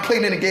 When I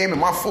played in the game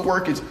and my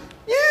footwork is,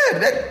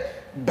 that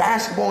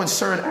basketball in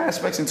certain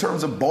aspects in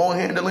terms of ball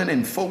handling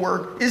and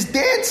footwork is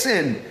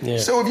dancing.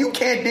 So if you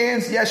can't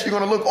dance, yes, you're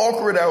going to look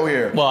awkward out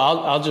here. Well,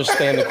 I'll just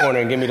stay in the corner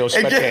and give me those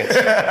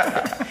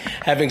sweatpants.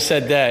 Having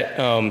said that,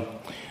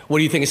 what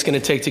do you think it's going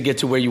to take to get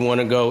to where you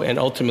want to go, and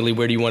ultimately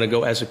where do you want to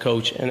go as a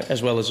coach and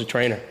as well as a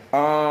trainer?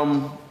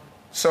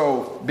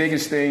 So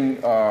biggest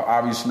thing,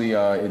 obviously,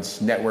 it's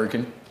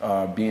networking,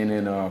 being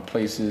in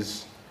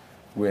places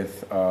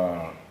with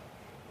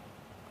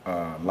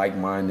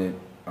like-minded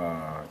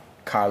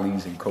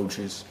colleagues and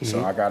coaches.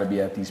 So I got to be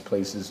at these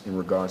places in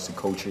regards to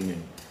coaching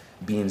and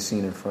being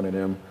seen in front of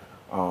them.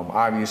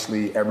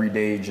 Obviously, every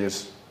day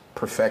just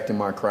perfecting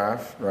my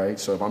craft, right?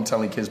 So if I'm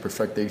telling kids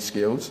perfect their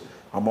skills,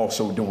 I'm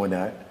also doing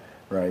that,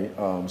 right?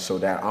 So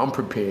that I'm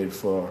prepared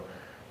for,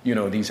 you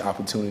know, these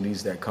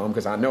opportunities that come,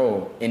 because I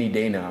know any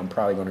day now I'm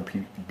probably going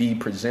to be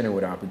presented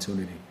with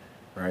opportunity,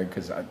 right?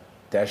 Because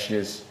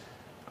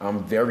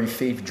I'm very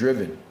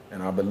faith-driven,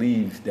 and I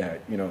believe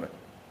that, you know,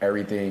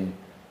 everything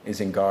is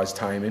in God's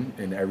timing,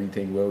 and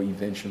everything will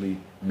eventually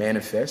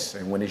manifest.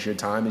 And when it's your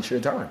time, it's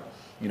your time,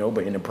 you know.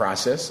 But in the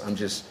process, I'm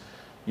just,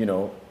 you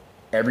know,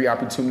 every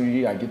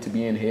opportunity I get to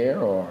be in here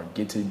or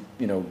get to,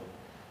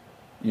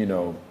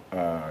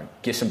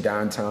 get some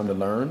downtime to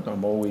learn,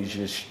 I'm always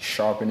just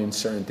sharpening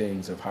certain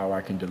things of how I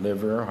can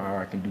deliver, how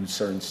I can do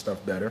certain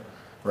stuff better,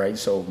 right?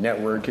 So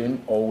networking,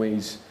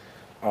 always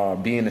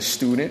being a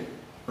student,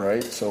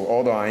 right? So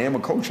although I am a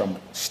coach, I'm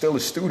still a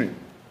student,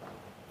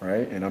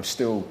 right? And I'm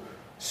still,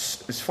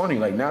 it's funny,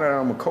 like now that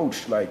I'm a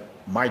coach, like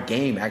my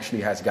game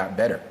actually has got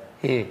better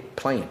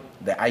playing.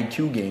 The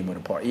IQ game of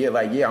the part.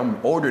 Yeah, I'm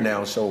older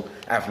now, so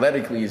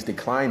athletically it's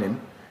declining,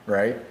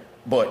 right?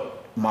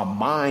 But my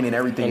mind and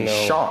everything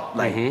is sharp.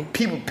 Like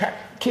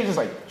kids is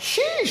like,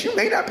 sheesh, you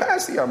made that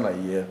pass here. I'm like,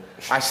 yeah.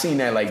 I seen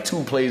that like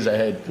 2 plays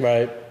ahead.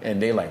 Right.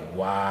 And they like,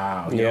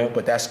 wow. You know?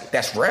 But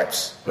that's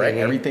reps, right?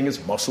 Everything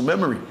is muscle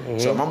memory.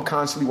 So if I'm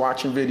constantly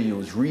watching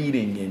videos,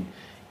 reading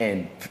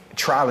and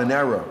trial and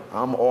error,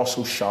 I'm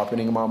also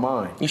sharpening my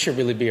mind. You should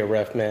really be a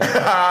ref, man.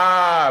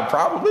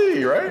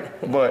 Probably,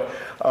 right? But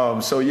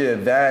so yeah,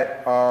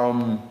 that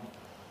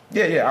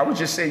I would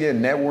just say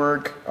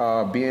network,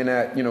 being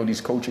at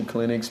these coaching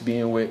clinics,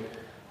 being with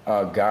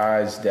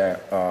guys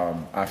that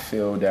I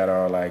feel that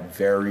are like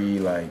very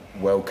like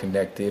well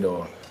connected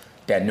or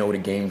that know the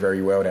game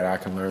very well that I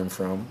can learn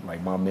from,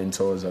 like my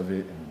mentors of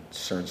it and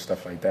certain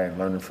stuff like that, and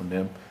learning from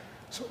them.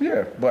 So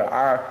yeah, but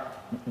I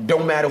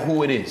don't matter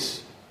who it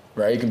is,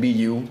 right? It can be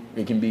you,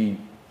 it can be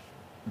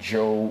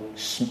Joe,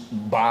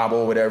 Bob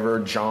or whatever,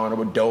 John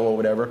or Doe or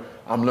whatever.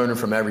 I'm learning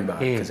from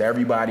everybody because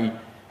everybody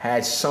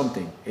has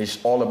something. It's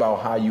all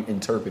about how you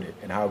interpret it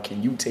and how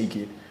can you take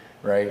it,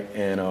 right?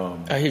 And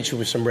I hit you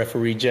with some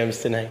referee gems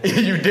tonight.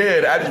 You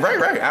did,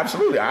 right,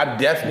 absolutely. I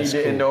definitely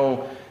didn't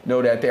know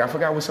that thing. I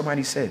forgot what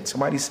somebody said.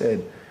 Somebody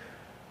said,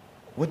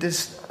 "What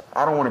this?"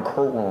 I don't want to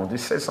quote wrong. They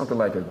said something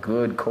like a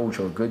good coach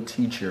or a good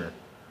teacher.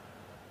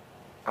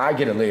 I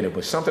get it later,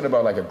 but something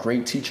about like a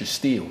great teacher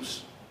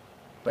steals.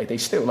 Like they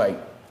still like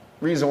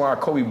reason why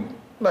Kobe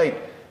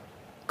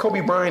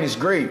Bryant is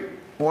great,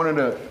 one of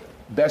the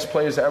best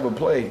players to ever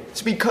play.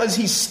 It's because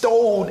he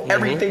stole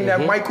everything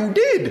that Michael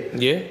did.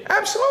 Yeah,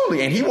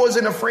 absolutely, and he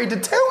wasn't afraid to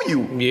tell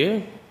you.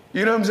 Yeah,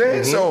 you know what I'm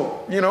saying.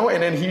 So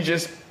and then he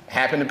just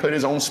happened to put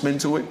his own spin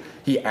to it.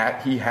 He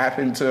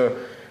happened to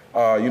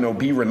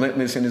be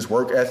relentless in his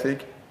work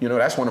ethic.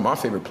 That's one of my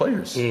favorite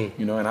players.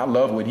 And I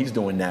love what he's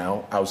doing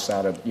now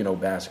outside of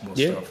basketball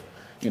stuff.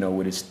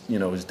 With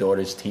his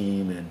daughter's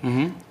team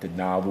and the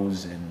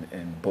novels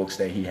and books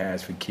that he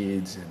has for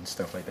kids and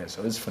stuff like that.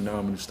 So it's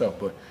phenomenal stuff.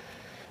 But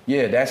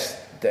yeah, that's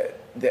the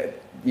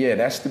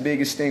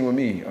biggest thing with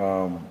me.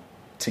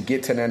 To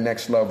get to that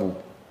next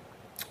level,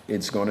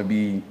 it's gonna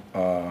be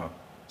I'm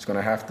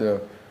gonna have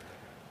to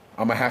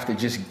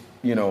just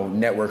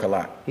network a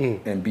lot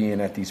and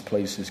being at these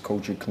places,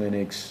 coaching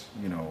clinics,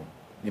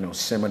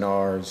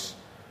 seminars.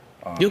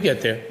 You'll get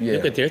there. Yeah.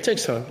 You'll get there. It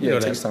takes time.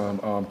 It takes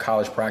time.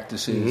 College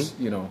practices,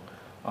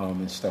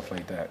 and stuff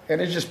like that.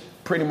 And it's just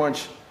pretty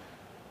much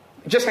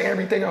just like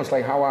everything else,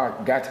 like how I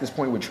got to this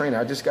point with training.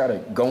 I just got to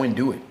go and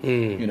do it,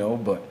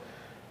 But,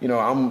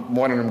 I'm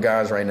one of them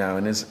guys right now,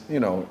 and it's,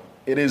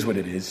 it is what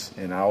it is.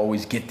 And I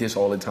always get this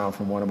all the time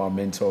from one of my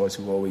mentors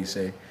who always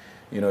say,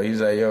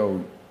 he's like,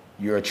 yo,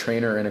 you're a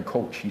trainer and a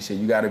coach. He said,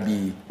 you got to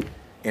be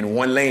in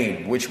one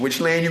lane. Which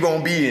lane you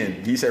gonna be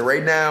in? He said,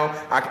 right now,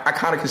 I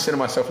kind of consider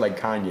myself like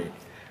Kanye,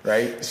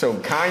 right? So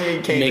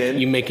Kanye came in.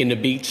 You making the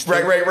beats?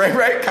 Right.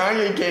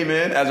 Kanye came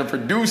in as a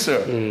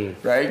producer,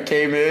 right?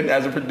 Came in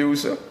as a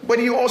producer, but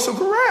he also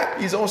could rap.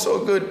 He's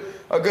also a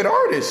good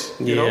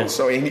artist, you know.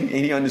 So and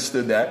he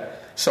understood that.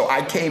 So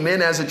I came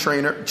in as a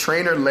trainer.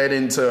 Trainer led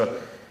into,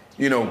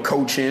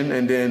 coaching,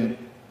 and then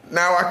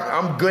now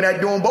I'm good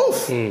at doing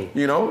both,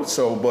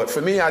 So, but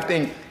for me, I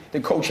think the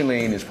coaching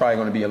lane is probably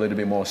going to be a little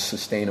bit more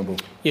sustainable,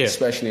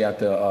 especially at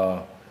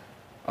the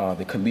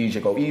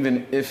collegiate or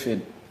even if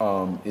it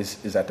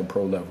is at the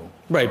pro level.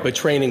 Right, but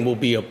training will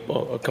be a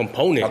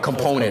component. A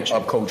component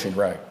of coaching,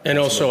 right. And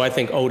also, I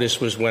think Otis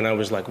was when I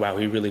was like, wow,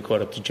 he really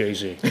caught up to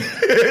Jay-Z. He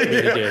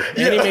really did.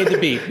 And he made the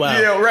beat. Wow.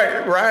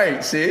 Yeah,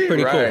 right. See?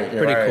 Pretty cool.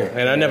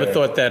 And I never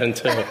thought that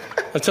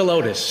until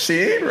Otis.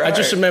 See? Right. I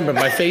just remember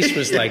my face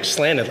was like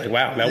slanted, like,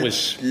 wow, that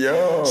was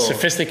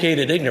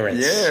sophisticated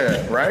ignorance.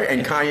 Yeah, right.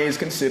 And Kanye is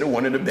considered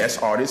one of the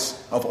best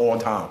artists of all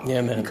time.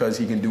 Yeah, man. Because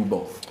he can do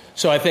both.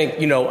 So I think,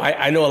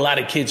 I know a lot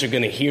of kids are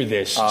going to hear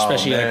this,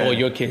 especially like all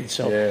your kids.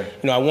 So,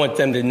 I want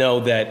them to know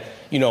that,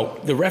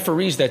 the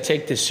referees that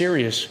take this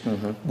serious,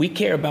 we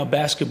care about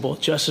basketball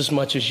just as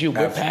much as you.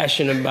 We're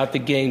passionate about the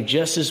game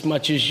just as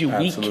much as you.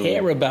 Absolutely. We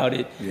care about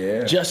it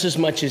just as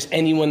much as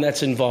anyone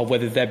that's involved,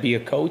 whether that be a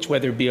coach,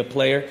 whether it be a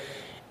player.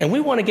 And we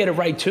want to get it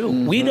right,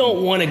 too. We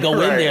don't want to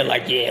go in there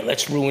like,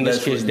 let's ruin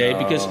this kid's day.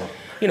 Because,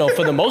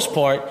 for the most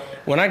part,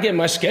 when I get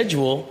my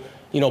schedule,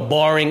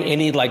 barring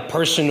any like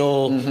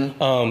personal,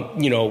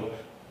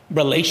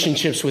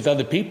 relationships with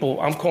other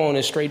people, I'm calling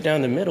it straight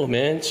down the middle,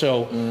 man.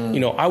 So,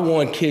 I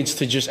want kids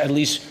to just at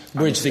least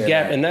bridge the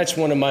gap. That. And that's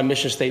one of my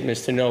mission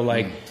statements to know,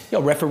 like,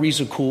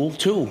 referees are cool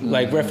too.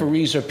 Like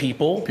referees are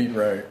people.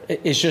 Right.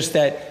 It's just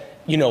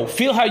that,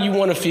 feel how you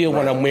want to feel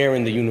when I'm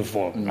wearing the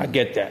uniform. I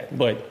get that.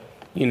 But,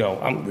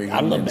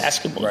 I love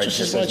basketball just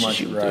as much as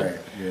you do.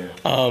 Yeah.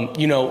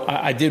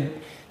 I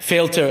did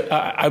fail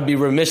to, I'd be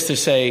remiss to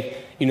say,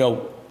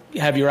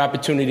 have your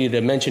opportunity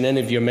to mention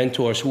any of your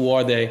mentors. Who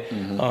are they?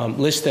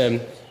 List them.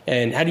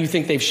 And how do you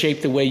think they've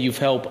shaped the way you've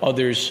helped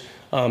others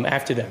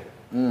after them?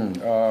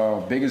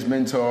 Biggest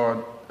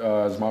mentor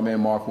is my man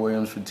Mark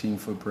Williams for Team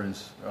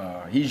Footprints.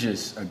 He's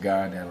just a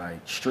guy that like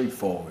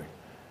straightforward,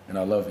 and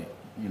I love it.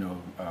 You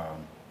know,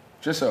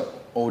 just an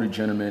older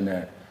gentleman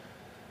that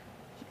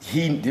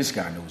this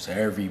guy knows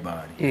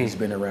everybody. He's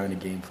been around the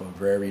game for a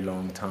very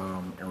long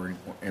time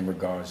in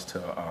regards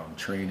to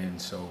training.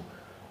 So,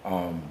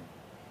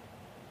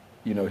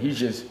 you know, he's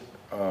just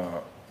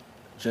a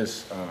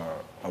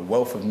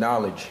wealth of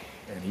knowledge,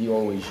 and he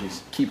always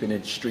just keeping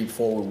it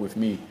straightforward with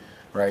me.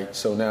 Right,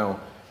 so now,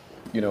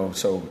 you know,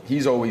 so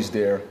he's always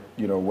there,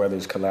 you know, whether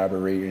it's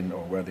collaborating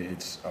or whether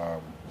it's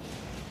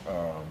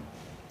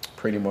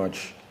pretty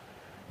much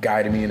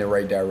guiding me in the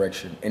right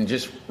direction and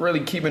just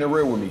really keeping it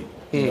real with me,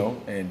 you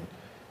know,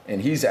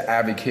 and he's an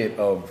advocate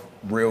of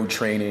real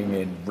training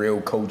and real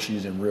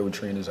coaches and real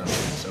trainers out there.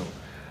 So,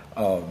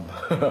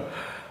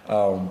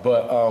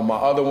 but my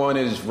other one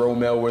is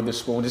Romel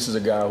Witherspoon. This is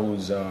a guy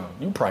who's,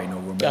 you probably know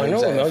Romel. I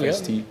know Romel,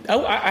 FST. yeah.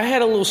 I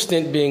had a little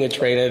stint being a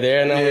trainer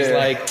there, and I was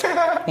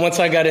like, once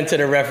I got into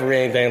the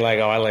refereeing thing, like,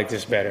 oh, I like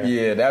this better.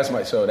 Yeah,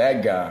 so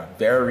that guy,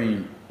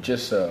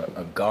 just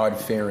a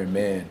God-fearing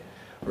man,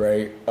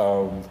 right?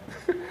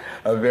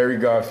 A very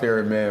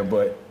God-fearing man,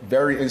 but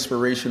very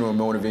inspirational and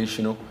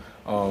motivational.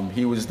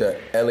 He was the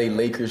LA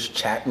Lakers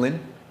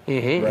chaplain,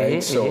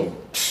 right? So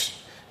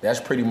that's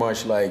pretty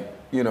much like,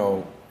 you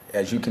know,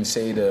 as you can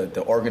say,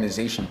 the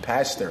organization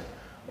pastor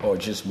or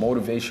just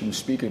motivational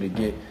speaker to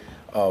get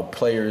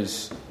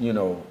players, you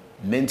know,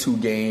 mental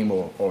game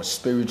or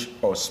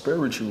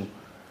spiritual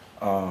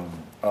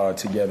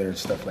together and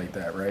stuff like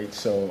that, right?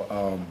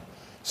 So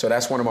so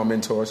that's one of my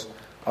mentors.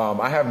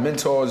 I have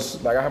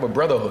mentors, like I have a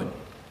brotherhood,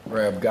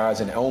 right, of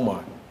guys in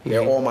Elmont.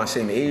 They're all my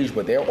same age,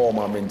 but they're all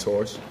my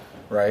mentors,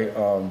 right?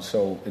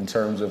 So in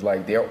terms of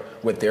like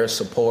their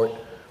support,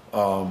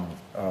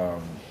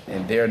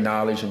 and their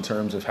knowledge in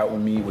terms of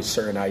helping me with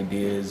certain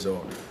ideas,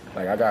 or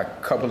like I got a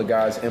couple of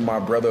guys in my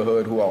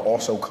brotherhood who are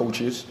also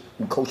coaches,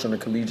 who coach on the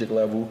collegiate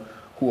level,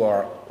 who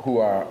are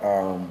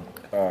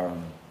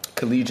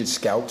collegiate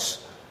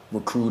scouts,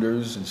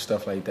 recruiters, and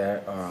stuff like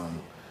that.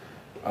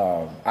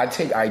 I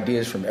take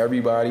ideas from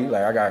everybody.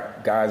 Like I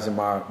got guys in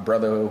my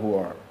brotherhood who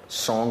are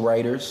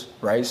songwriters,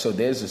 right? So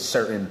there's a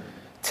certain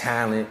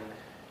talent,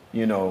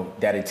 you know,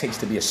 that it takes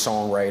to be a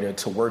songwriter,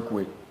 to work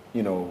with,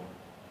 you know,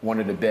 one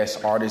of the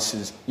best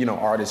artists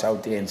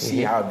out there and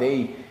see how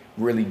they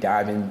really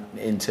dive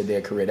into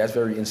their career. That's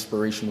very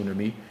inspirational to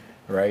me,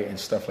 right? And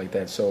stuff like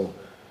that. So,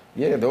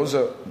 yeah, those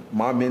are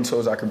my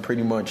mentors I can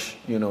pretty much,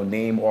 you know,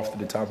 name off to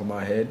the top of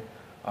my head.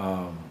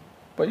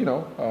 But, you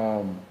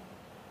know,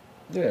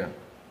 yeah,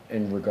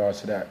 in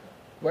regards to that.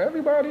 But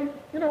everybody,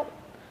 you know,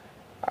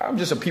 I'm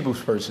just a people's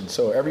person.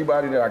 So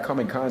everybody that I come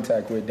in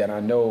contact with that I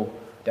know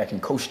that can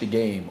coach the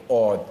game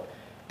or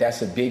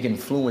that's a big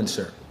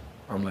influencer,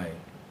 I'm like,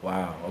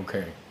 wow,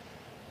 okay,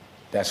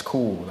 that's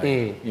cool.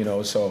 Like, you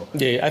know, so.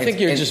 Yeah, I think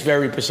you're just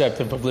very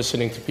perceptive of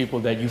listening to people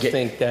that you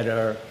think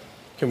that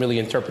can really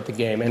interpret the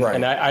game. And,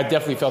 and I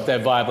definitely felt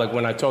that vibe. Like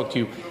when I talked to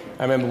you,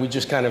 I remember we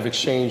just kind of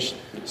exchanged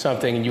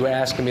something and you were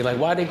asking me like,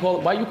 why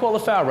you call a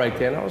foul right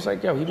there? And I was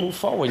like, yo, he moved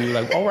forward. And you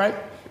were like, all right,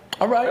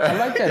 I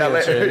like that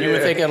answer. And you were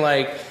thinking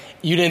like,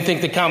 you didn't think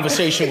the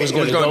conversation was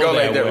going to go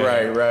that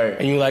way. Right.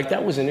 And you're like,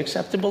 that was an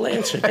acceptable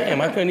answer.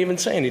 Damn, I couldn't even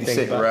say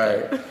anything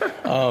about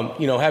that.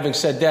 You know, having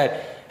said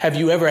that, have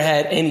you ever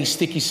had any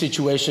sticky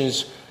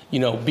situations, you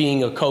know,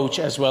 being a coach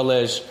as well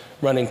as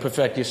running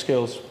Perfect Your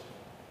Skills?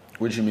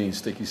 What do you mean,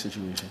 sticky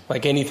situation?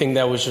 Like anything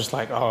that was just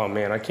like, oh,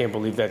 man, I can't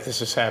believe that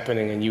this is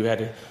happening, and you had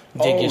to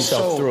dig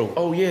yourself through.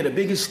 Oh, yeah, the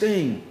biggest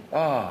thing,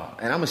 and I'm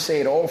going to say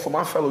it all for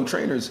my fellow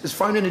trainers, is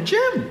finding a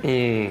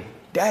gym.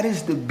 That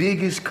is the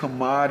biggest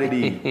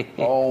commodity.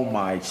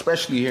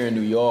 Especially here in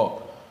New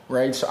York,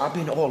 right? So I've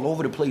been all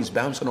over the place,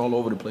 bouncing all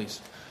over the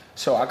place.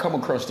 So I come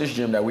across this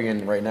gym that we're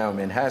in right now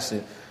in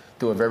Manhasset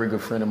through a very good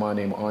friend of mine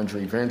named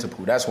Andre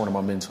Vanterpool. That's one of my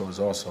mentors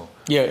also.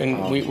 Yeah,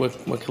 and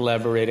we're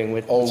collaborating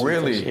with. Oh,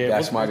 really? Yeah,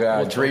 that's my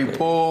guy, Dre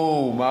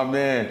Poole, my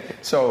man.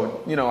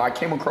 So, you know, I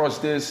came across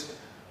this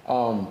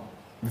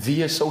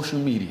via social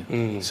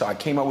media. So I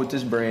came out with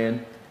this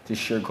brand, this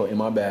shirt called In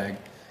My Bag.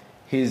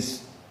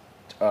 His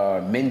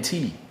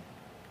mentee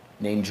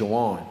named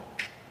Joanne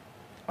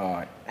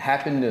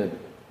happened to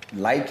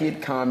like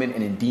it, comment,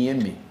 and then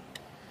DM me.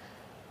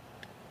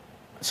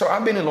 So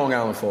I've been in Long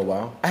Island for a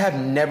while. I have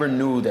never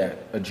knew that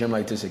a gym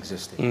like this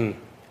existed.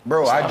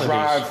 Bro, I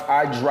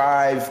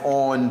drive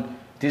on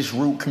this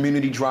route,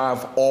 Community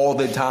Drive, all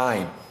the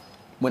time.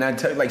 When I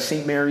tell you, like,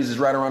 St. Mary's is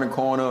right around the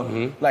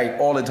corner, like,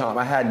 all the time.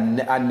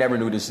 I never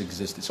knew this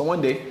existed. So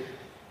one day,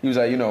 he was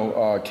like, you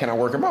know, can I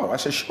work him out? I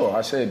said, sure.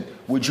 I said,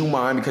 would you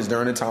mind, because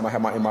during the time I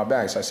had In My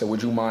Bag, so I said,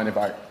 would you mind if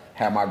I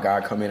had my guy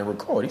come in and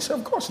record? He said,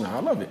 of course not, I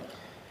love it.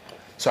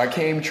 So I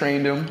came,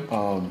 trained him,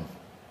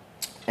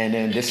 and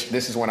then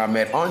this is when I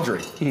met Andre.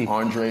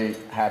 Andre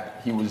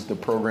he was the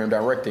program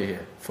director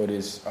here for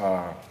this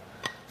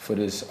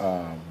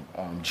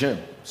gym.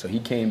 So he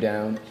came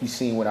down. He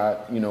seen what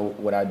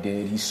I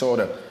did. He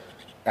saw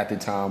at the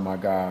time my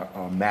guy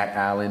Matt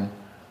Allen,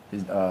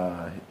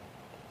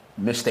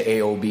 Mr.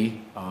 AOB,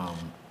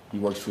 He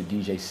works for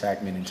DJ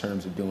Sackman in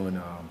terms of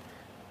doing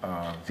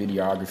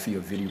videography or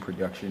video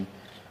production.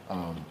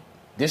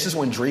 This is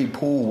when Dre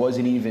Poole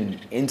wasn't even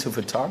into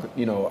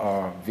photography,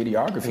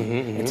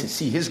 videography, and to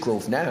see his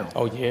growth now,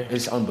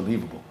 it's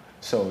unbelievable.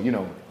 So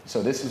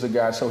so this is a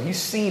guy. So he's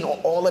seen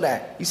all of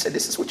that. He said,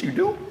 "This is what you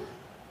do."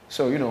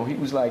 So he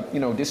was like,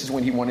 this is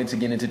when he wanted to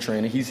get into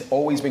training. He's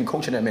always been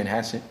coaching at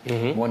Manhasset.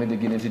 Wanted to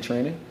get into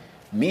training.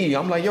 Me,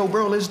 I'm like, yo,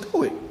 bro, let's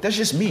do it. That's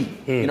just me.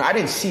 I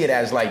didn't see it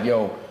as like,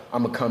 yo,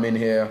 I'm gonna come in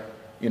here.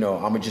 I'm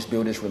gonna just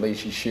build this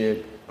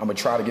relationship. I'm gonna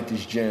try to get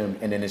this gym,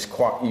 and then it's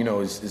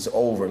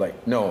over.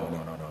 Like, no.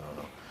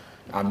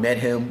 I met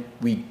him.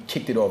 We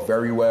kicked it off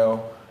very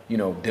well.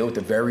 Built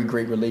a very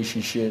great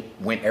relationship.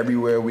 Went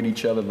everywhere with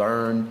each other.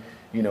 Learned.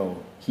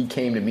 He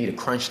came to me to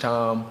Crunch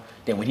Time.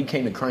 Then when he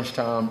came to Crunch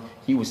Time,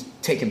 he was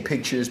taking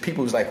pictures.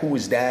 People was like, "Who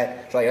is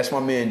that?" It's like, "That's my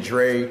man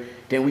Dre."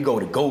 Then we go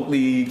to Goat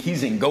League.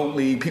 He's in Goat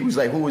League. People was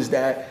like, "Who is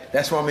that?"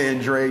 That's my man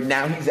Dre.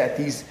 Now he's at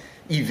these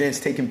events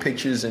taking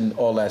pictures and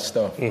all that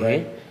stuff,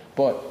 right?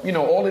 But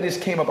all of this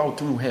came about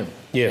through him,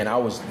 and I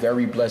was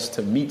very blessed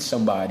to meet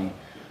somebody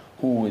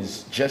who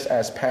was just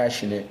as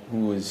passionate,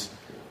 who was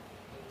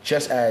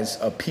just as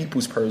a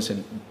people's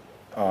person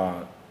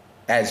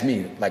as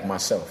me, like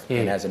myself,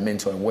 and as a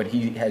mentor, and what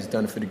he has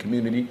done for the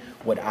community,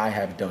 what I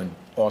have done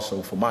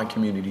also for my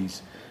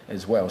communities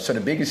as well. So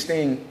the biggest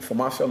thing for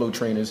my fellow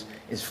trainers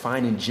is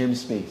finding gym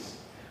space.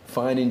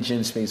 Finding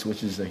gym space,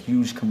 which is a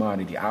huge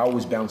commodity. I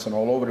was bouncing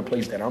all over the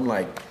place that I'm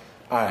like,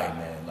 all right,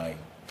 man,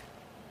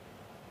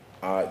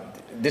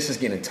 this is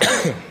getting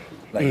tough.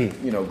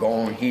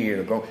 Going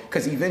here,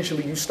 because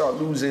eventually you start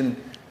losing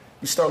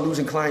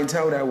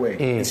clientele that way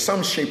in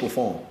some shape or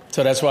form.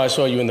 So that's why I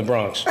saw you in the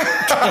Bronx. I'm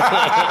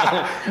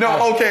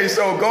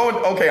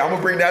gonna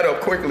bring that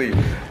up quickly.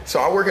 So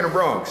I work in the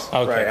Bronx,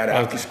 right, at an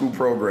after-school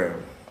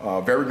program.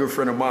 Very good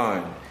friend of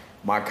mine,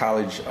 my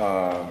college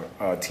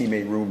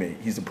teammate,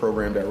 roommate. He's the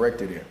program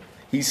director there.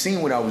 He's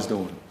seen what I was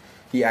doing.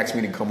 He asked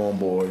me to come on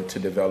board to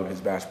develop his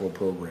basketball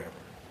program,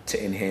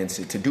 to enhance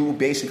it, to do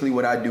basically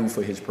what I do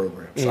for his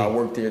program. So I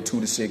work there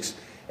 2 to 6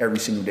 every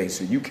single day.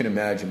 So you can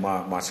imagine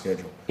my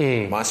schedule.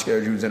 My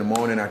schedule is in the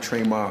morning. I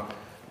train my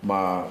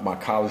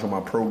college or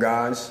my pro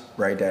guys,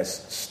 right?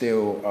 That's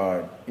still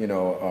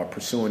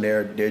pursuing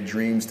their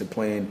dreams to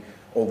playing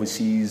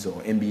overseas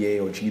or NBA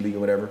or G League or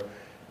whatever.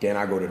 Then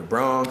I go to the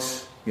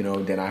Bronx.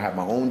 Then I have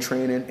my own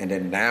training, and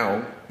then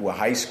now with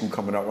high school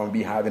coming up, I'm gonna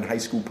be having high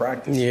school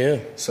practice. Yeah.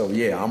 So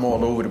I'm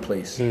all over the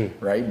place,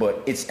 right?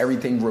 But it's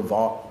everything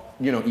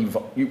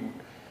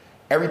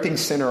everything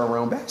centered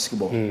around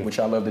basketball, which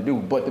I love to do.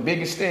 But the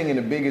biggest thing and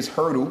the biggest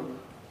hurdle,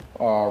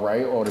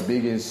 right, or the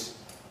biggest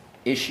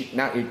issue,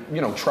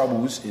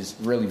 troubles, is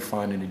really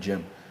finding a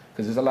gym.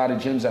 Because there's a lot of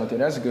gyms out there.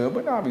 That's good,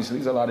 but obviously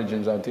there's a lot of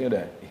gyms out there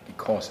that it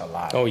costs a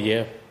lot. Oh,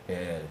 yeah.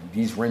 Yeah,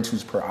 these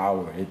rentals per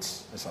hour,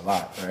 it's a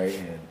lot, right?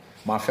 And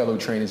my fellow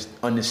trainers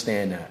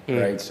understand that,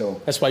 right? So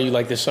that's why you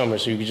like this summer,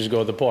 so you can just go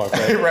to the park,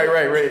 right?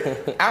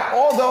 right.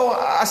 Although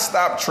I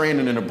stopped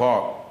training in the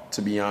park,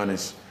 to be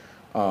honest.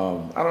 I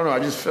don't know. I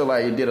just feel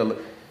like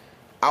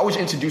I was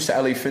introduced to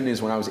LA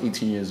Fitness when I was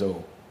 18 years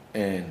old,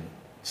 and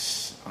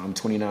I'm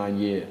 29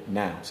 years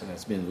now, so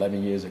that's been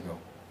 11 years ago.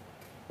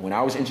 When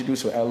I was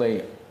introduced to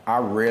LA, I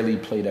rarely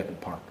played at the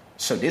park.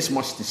 So this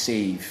must have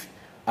saved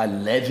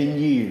 11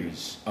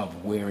 years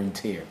of wear and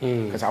tear,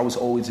 because I was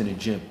always in the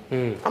gym.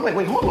 I'm like,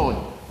 wait, hold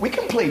on. We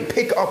can play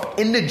pick up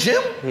in the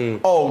gym?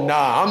 Oh,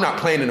 nah, I'm not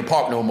playing in the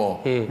park no more.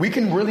 We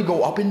can really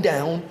go up and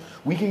down.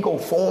 We can go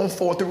 4 and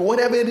 4 through,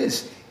 whatever it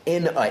is,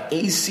 in an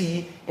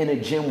AC in a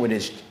gym where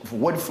there's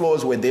wood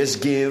floors, where there's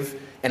give,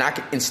 and I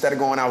can, instead of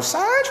going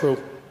outside. True.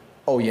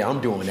 Oh yeah,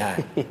 I'm doing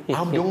that.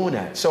 I'm doing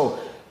that. So,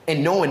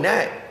 and knowing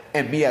that,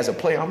 and me as a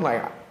player, I'm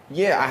like,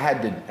 yeah, I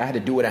had to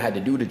do what I had to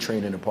do to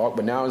train in the park.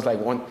 But now it's like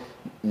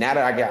now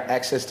that I got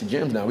access to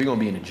gyms, now we're gonna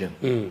be in the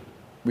gym.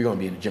 We're gonna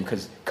be in the gym,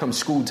 because come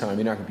school time,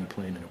 you're not gonna be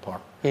playing in the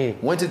park.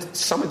 Winter,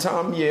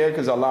 summertime, yeah,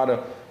 because a lot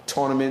of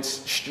tournaments,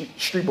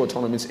 street ball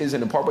tournaments, is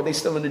in the park, but they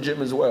still in the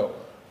gym as well,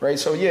 right?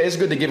 So yeah, it's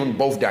good to give them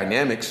both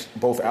dynamics,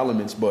 both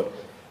elements. But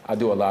I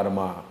do a lot of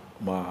my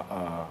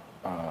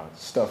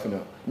stuff in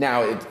the.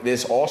 Now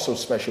there's also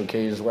special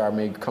occasions where I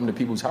may come to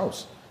people's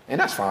house,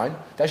 and that's fine.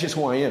 That's just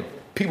who I am.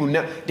 People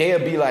they'll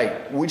be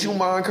like, "Would you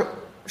mind?"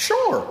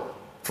 Sure.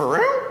 For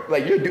real?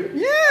 Like,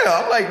 yeah.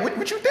 I'm like,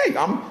 what you think?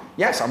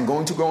 I'm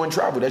going to go and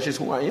travel. That's just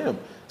who I am.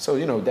 So,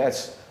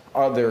 that's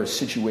other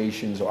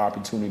situations or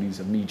opportunities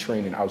of me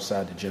training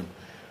outside the gym.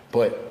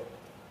 But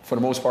for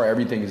the most part,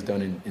 everything is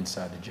done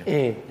inside the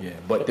gym. Yeah.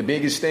 But the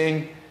biggest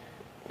thing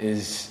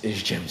is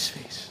gym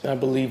space. I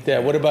believe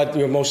that. What about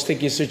your most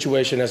stickiest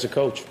situation as a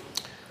coach?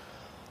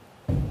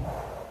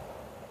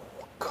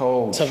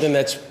 Coach. Something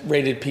that's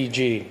rated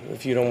PG,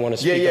 if you don't want to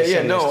speak on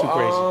something that's too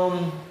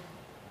crazy.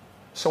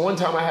 So one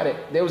time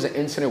there was an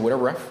incident with a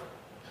ref.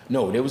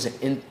 No, there was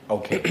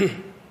okay.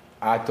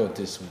 I thought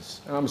this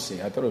was,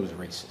 I thought it was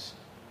racist,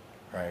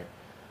 right?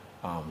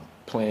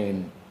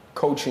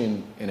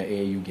 Coaching in an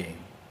AAU game,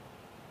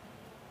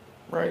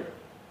 right?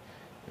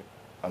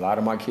 A lot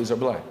of my kids are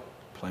black,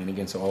 playing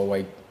against an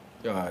all-white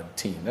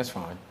team. That's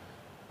fine.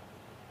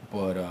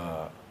 But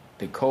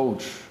the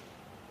coach,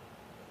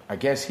 I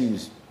guess he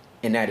was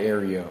in that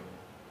area,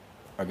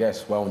 I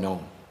guess, well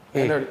known.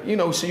 And you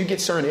know, so you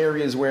get certain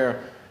areas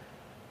where,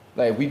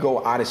 like, we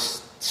go out of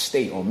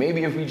state, or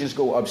maybe if we just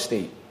go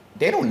upstate,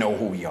 they don't know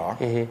who we are.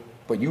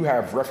 But you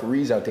have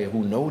referees out there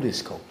who know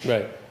this coach.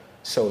 Right.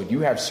 So you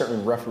have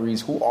certain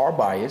referees who are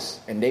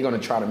biased, and they're going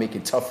to try to make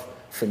it tough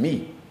for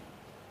me.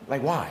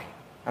 Like, why?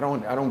 I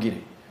don't get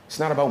it. It's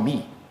not about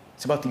me.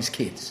 It's about these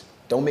kids.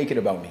 Don't make it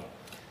about me.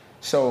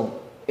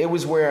 So it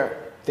was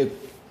where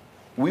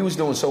we was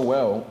doing so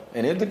well,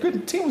 and the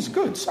good team was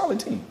good, solid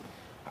team.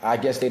 I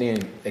guess they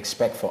didn't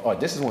expect for us.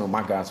 This is when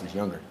my guys was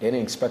younger. They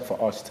didn't expect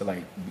for us to,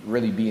 like,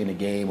 really be in the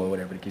game or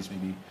whatever the case may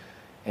be.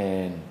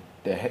 And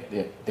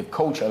the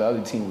coach of the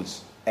other team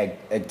was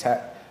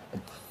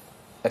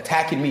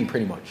attacking me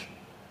pretty much.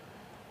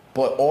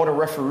 But all the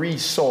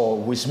referees saw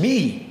was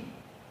me.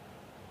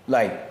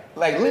 Like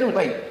literally,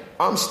 like,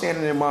 I'm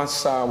standing in my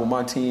side with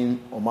my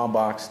team on my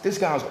box. This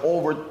guy's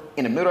over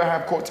in the middle of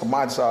half court to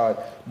my side,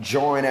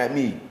 jawing at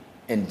me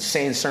and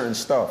saying certain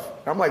stuff.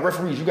 And I'm like,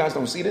 referees, you guys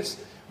don't see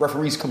this?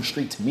 Referees come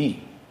straight to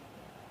me.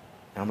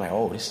 And I'm like,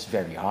 oh, this is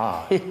very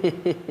odd.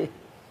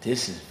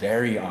 This is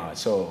very odd.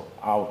 So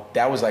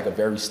that was like a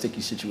very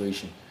sticky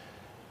situation,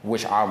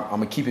 which I'm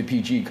going to keep it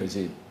PG because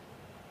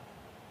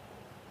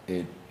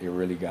it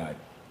really got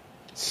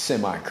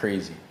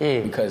semi-crazy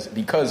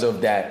because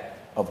of that,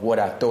 of what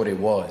I thought it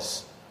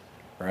was,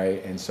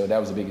 right? And so that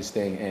was the biggest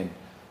thing. And,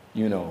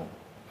 you know,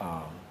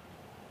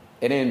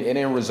 it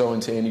didn't result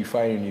into any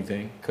fight or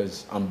anything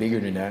because I'm bigger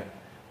than that.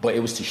 But it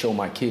was to show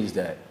my kids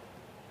that,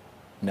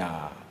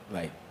 nah,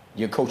 like,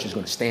 your coach is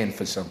going to stand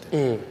for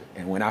something.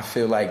 And when I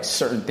feel like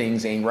certain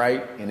things ain't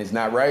right and it's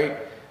not right,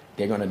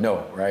 they're going to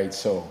know, right?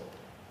 So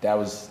that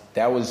was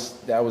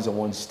a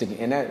one sticking.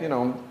 And that, you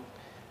know,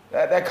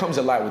 that comes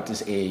a lot with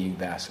this AAU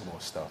basketball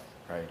stuff,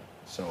 right?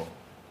 So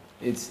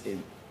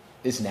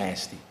it's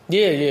nasty.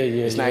 Yeah.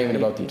 It's not even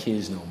about the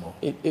kids no more.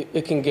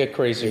 It can get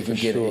crazy for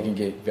sure. It can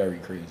get very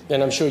crazy.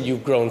 And I'm sure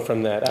you've grown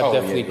from that. I've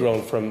definitely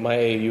grown from my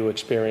AAU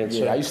experience.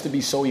 Yeah, I used to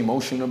be so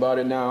emotional about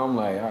it. Now I'm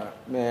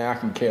like, man, I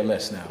can care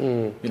less now.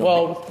 You know,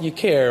 well, you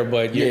care,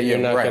 but you're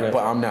not right, going to.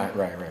 But I'm not,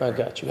 right. I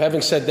got you.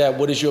 Having said that,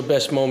 what is your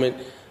best moment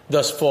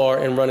thus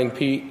far in running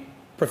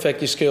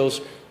Perfect Your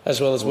Skills,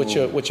 as well as what's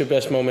your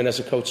best moment as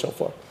a coach so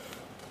far?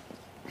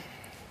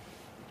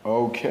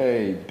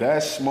 Okay,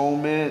 best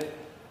moment.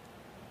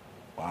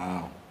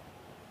 Wow.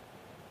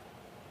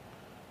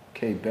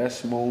 Okay,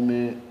 best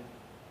moment.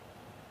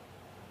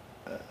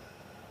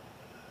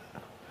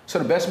 So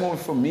the best moment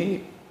for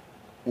me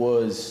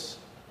was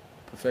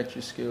Perfect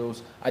Your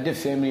Skills. I did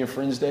Family and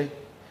Friends Day.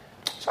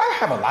 So I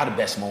have a lot of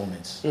best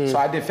moments. So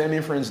I did Family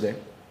and Friends Day.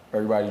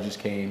 Everybody just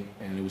came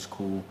and it was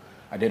cool.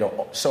 I did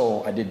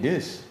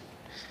this.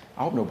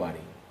 I hope nobody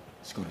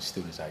is going to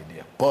steal this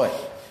idea. But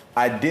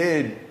I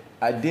did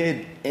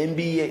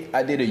NBA.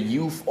 I did a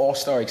youth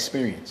all-star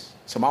experience.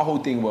 So my whole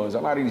thing was, a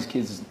lot of these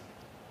kids,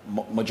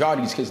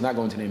 majority of these kids not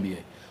going to the NBA.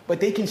 But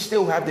they can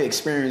still have the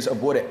experience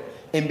of what an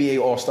NBA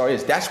all-star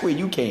is. That's where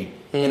you came,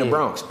 in the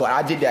Bronx. But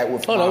I did that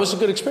with that was a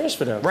good experience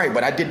for them. Right,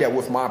 but I did that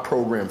with my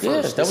program first.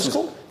 Yeah, that was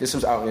cool. This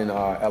was out in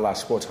LI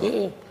Sports Hub.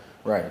 Yeah.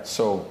 Right,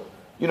 so,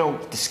 you know,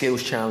 the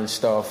skills challenge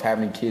stuff,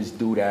 having kids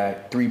do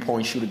that,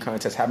 3-point shooting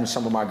contest, having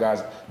some of my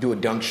guys do a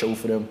dunk show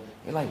for them.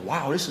 They're like,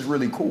 wow, this is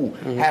really cool.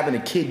 Having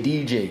a kid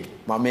DJ,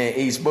 my man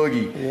Ace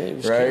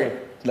Boogie, right?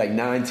 Cool. Like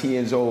 9, 10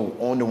 years old,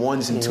 on the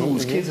ones and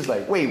twos. Kids is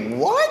like, wait,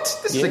 what?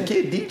 This is a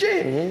kid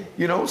DJ?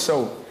 You know,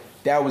 so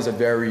that was a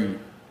very,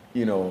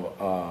 you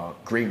know,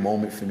 great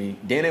moment for me.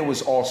 Then it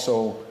was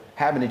also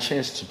having a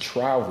chance to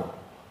travel,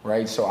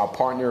 right? So I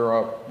partner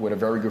up with a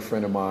very good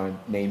friend of mine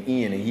named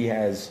Ian, and he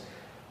has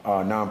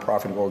a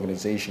nonprofit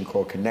organization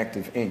called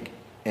Connective Inc.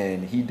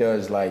 And he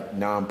does like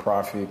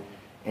nonprofit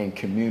and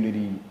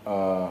community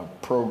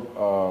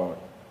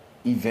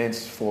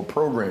events for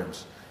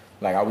programs.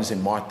 Like I was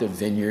in Martha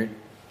Vineyard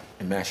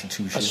in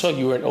Massachusetts. I saw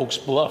you were in Oaks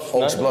Bluff.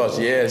 Oaks Bluff,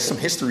 yeah. There's some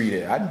history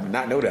there. I did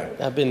not know that.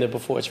 I've been there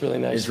before. It's really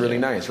nice. It's really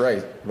nice,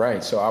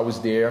 right. So I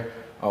was there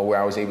where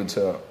I was able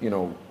to, you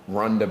know,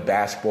 run the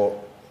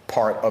basketball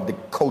part of the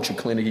coaching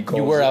clinic, he calls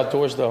it. You were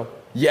outdoors, though.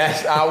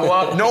 Yes, I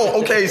was.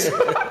 No, okay.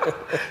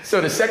 So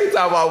the second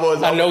time I was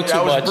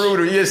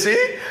brutal. Yeah,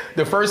 see?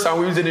 The first time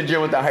we was in the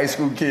gym with the high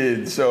school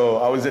kids, so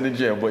I was in the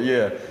gym. But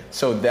yeah,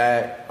 so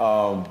that,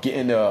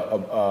 getting the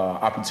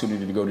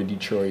opportunity to go to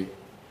Detroit,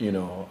 you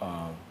know,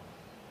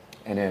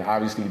 and then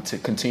obviously to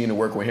continue to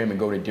work with him and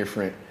go to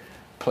different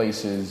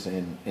places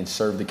and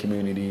serve the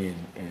community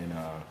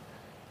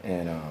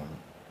and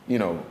you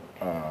know,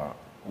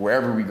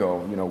 wherever we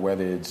go, you know,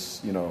 whether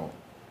it's, you know,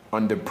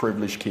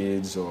 underprivileged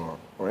kids or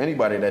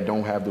anybody that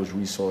don't have those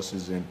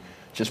resources and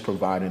just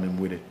providing them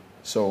with it.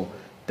 So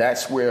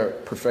that's where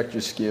Perfect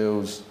Your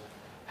Skills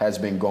has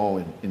been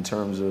going in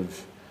terms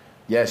of,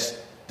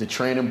 yes, the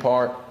training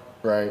part,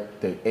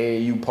 right, the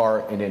AAU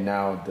part, and then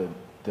now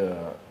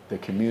the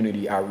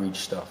community outreach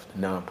stuff,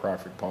 the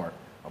nonprofit part.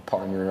 I'm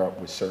partnering up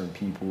with certain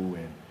people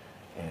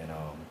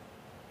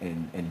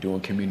and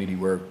doing community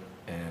work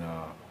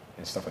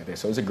and stuff like that.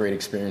 So it's a great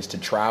experience to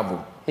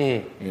travel,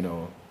 you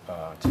know,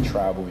 to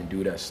travel and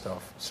do that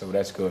stuff. So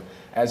that's good.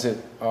 As a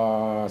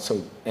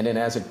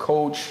as a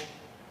coach,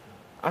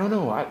 I don't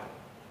know.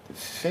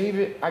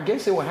 Favorite, I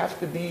guess it would have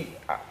to be.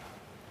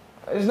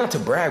 It's not to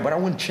brag, but I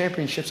won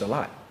championships a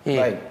lot.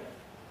 Like,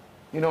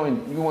 you know,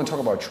 and you want to talk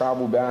about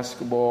travel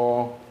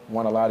basketball.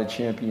 Won a lot of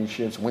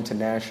championships. Went to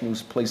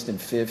nationals. Placed in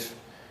 5th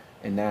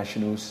in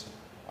nationals.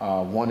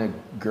 Won a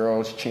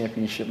girls'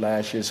 championship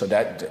last year. So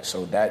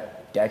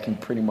that can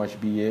pretty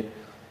much be it.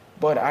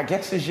 But I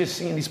guess it's just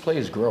seeing these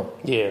players grow.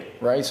 Yeah.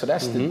 Right. So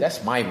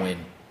that's my win.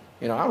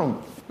 You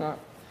know,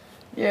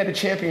 the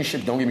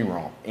championship. Don't get me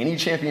wrong. Any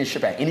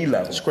championship at any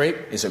level, it's great.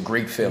 It's a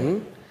great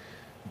feeling.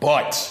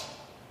 But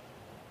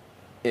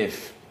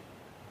it's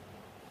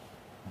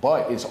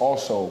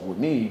also with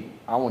me.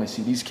 I want to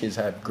see these kids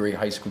have great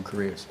high school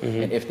careers,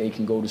 and if they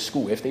can go to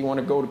school, if they want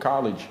to go to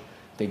college,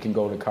 they can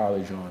go to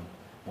college on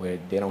where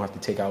they don't have to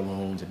take out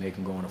loans and they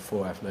can go on a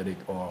full athletic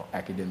or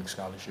academic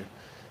scholarship.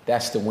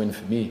 That's the win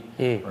for me,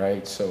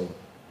 right? So,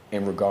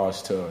 in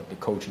regards to the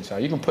coaching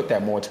side, you can put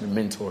that more to the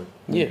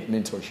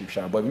mentorship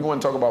side. But if you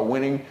want to talk about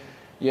winning,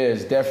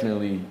 it's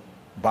definitely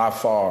by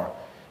far.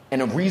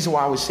 And the reason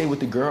why I would say with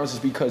the girls is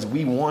because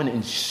we won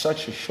in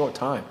such a short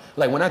time.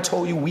 Like when I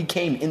told you we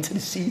came into the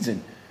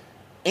season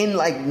in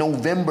like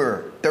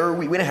November, 3rd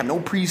week, we didn't have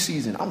no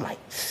preseason. I'm like,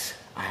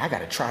 I got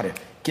to try to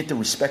get the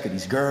respect of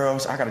these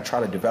girls. I got to try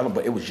to develop,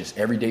 but it was just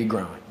everyday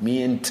grind.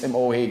 Me and Tim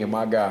O'Hagan,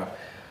 my guy,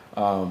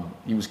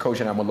 he was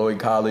coaching at Malloy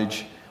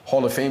College,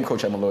 Hall of Fame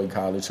coach at Malloy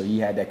College, so he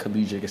had that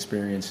collegiate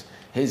experience.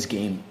 His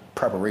game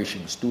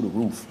preparation was through the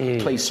roof.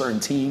 Played certain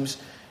teams,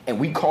 and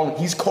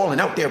he's calling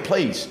out their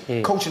plays.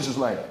 Coaches is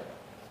like,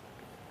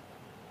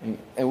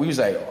 and we was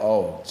like,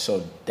 oh,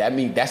 so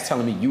that's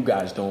telling me you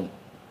guys don't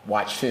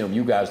watch film,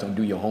 you guys don't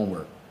do your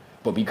homework.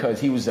 But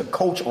because he was a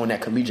coach on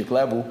that collegiate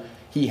level,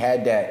 he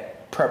had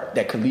that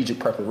collegiate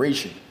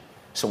preparation.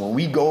 So when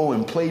we go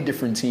and play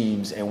different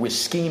teams and we're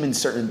scheming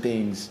certain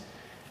things,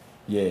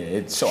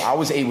 so I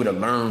was able to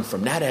learn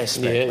from that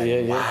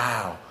aspect.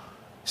 Wow,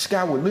 this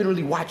guy would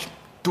literally watch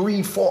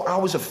 3-4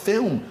 hours of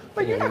film.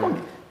 Like you're not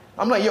gonna.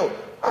 I'm like,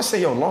 I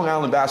say, Long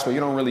Island basketball,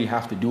 you don't really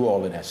have to do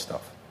all of that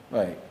stuff.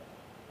 Like,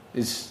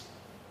 it's,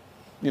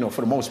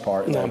 for the most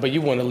part. No, but you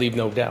want to leave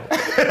no doubt.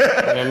 You know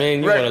what I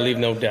mean? You want to leave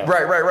no doubt.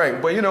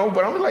 Right. But,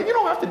 but I'm like, you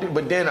don't have to do.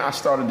 But then I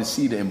started to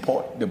see the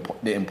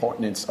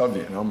importance of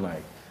it. And I'm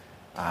like,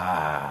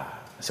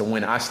 So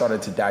when I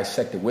started to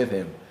dissect it with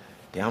him,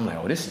 then I'm like,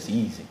 oh, this is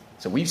easy.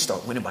 So we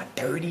start winning by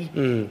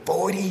 30,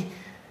 40.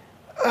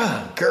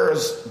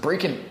 Girls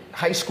breaking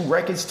high school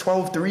records,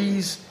 12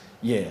 threes.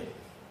 Yeah.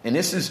 And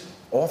this is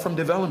all from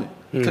development.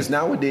 Because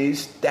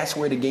nowadays, that's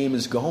where the game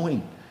is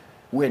going.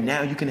 Where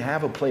now you can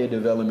have a player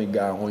development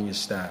guy on your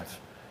staff,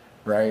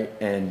 right?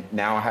 And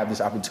now I have this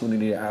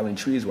opportunity at Island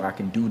Trees where I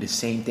can do the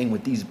same thing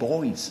with these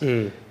boys.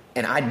 And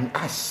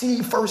I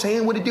see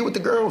firsthand what it did with the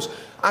girls.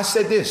 I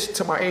said this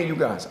to my AU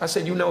guys. I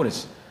said, you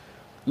notice,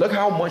 look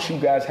how much you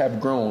guys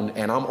have grown,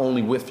 and I'm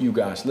only with you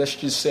guys. Let's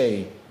just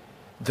say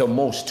the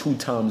most 2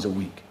 times a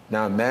week.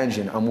 Now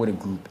imagine I'm with a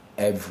group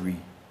every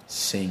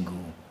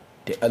single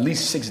day, at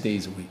least 6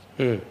 days a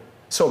week.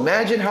 So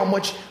imagine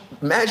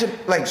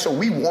so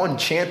we won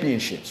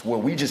championships where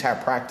we just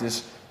have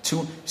practice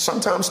 2,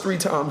 sometimes 3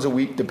 times a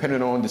week,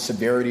 depending on the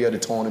severity of the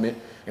tournament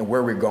and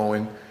where we're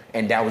going.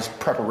 And that was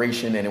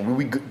preparation. And when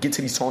we get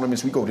to these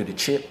tournaments, we go to the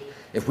chip.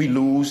 If we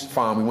lose,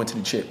 fine, we went to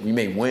the chip. We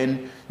may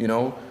win,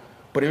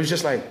 But it was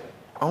just like,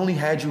 I only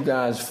had you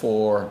guys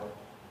for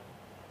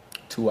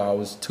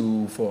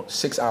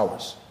 6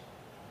 hours.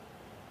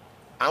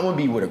 I'm going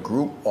to be with a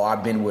group, or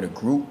I've been with a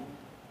group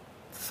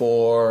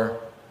for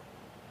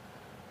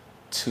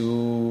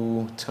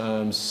 2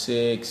 times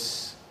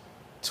 6,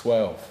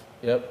 12.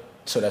 Yep.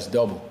 So that's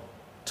double.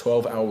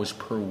 12 hours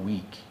per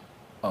week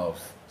of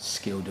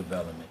skill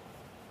development.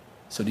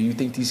 So do you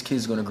think these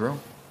kids are going to grow?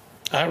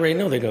 I already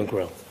know they're going to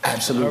grow.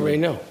 Absolutely. I already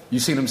know. You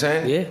see what I'm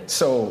saying? Yeah.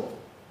 So,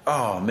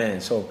 oh, man.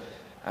 So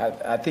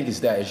I think it's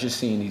that. It's just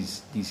seeing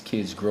these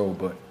kids grow.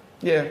 But,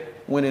 yeah,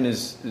 winning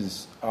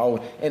is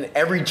always. And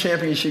every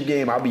championship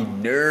game, I'll be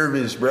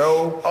nervous,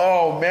 bro.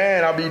 Oh,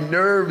 man, I'll be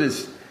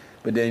nervous.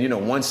 But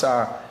then, once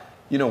I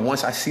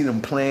see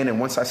them playing and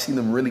once I see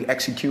them really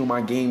execute my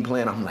game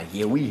plan, I'm like,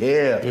 yeah, we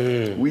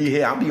here. We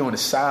here. I'll be on the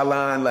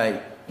sideline.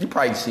 Like, you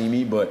probably see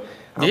me, but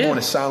I'm on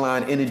the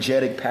sideline,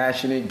 energetic,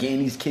 passionate, getting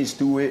these kids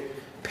through it.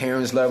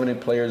 Parents loving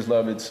it, players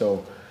love it.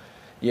 So,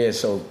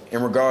 so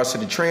in regards to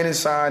the training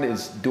side,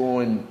 is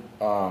doing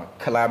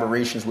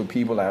collaborations with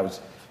people. I was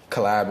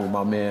collabing with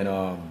my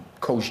man,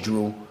 Coach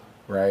Drew,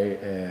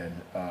 right? And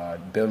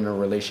building a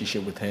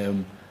relationship with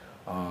him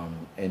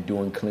and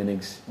doing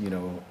clinics,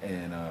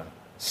 and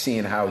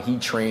seeing how he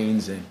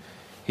trains and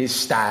his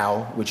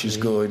style, which is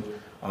good,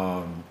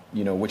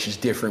 which is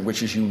different,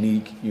 which is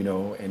unique,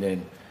 and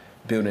then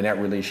building that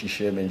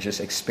relationship and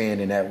just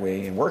expanding that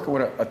way and working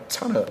with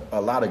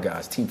a lot of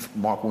guys, Team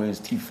Mark Williams,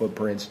 Team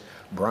Footprints,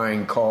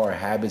 Brian Carr,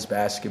 Habits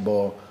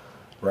Basketball,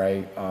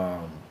 right?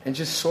 And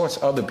just sorts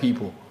other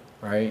people,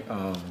 right?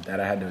 That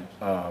I had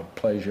the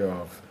pleasure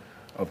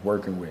of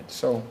working with.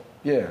 So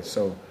yeah,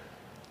 so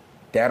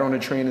that on the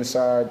training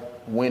side,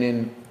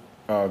 winning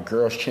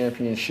girls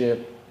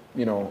championship,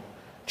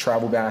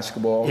 travel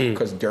basketball,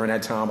 because during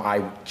that time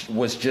I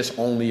was just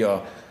only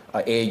a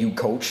AAU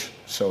coach,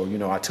 so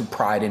I took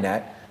pride in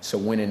that. So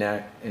winning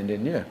that, and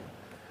then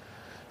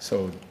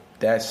so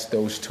that's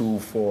those two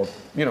for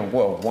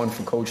one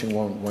for coaching,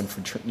 one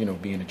for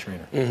being a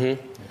trainer. Mm-hmm.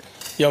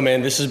 Yo,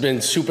 man, this has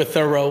been super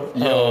thorough.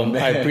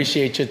 I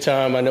appreciate your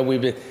time. I know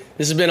this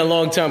has been a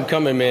long time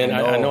coming, man.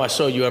 I know I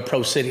saw you at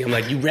Pro City. I'm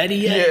like, you ready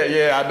yet?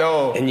 Yeah, I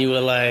know. And you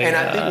were like, and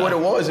I think what it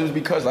was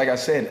because, like I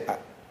said,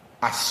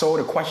 I saw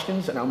the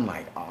questions, and I'm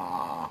like,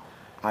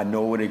 I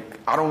know what it.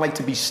 I don't like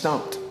to be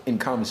stumped in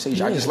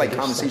conversation. I just like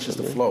conversations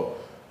to flow,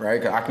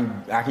 right? 'Cause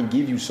I can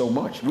give you so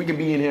much. We can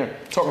be in here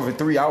talking for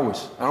 3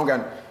 hours. I don't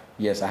got.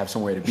 Yes, I have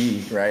somewhere to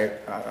be, right?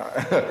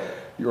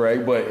 You're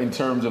right, but in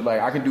terms of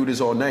I can do this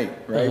all night,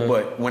 right? Mm-hmm.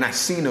 But when I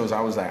seen those,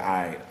 I was like, all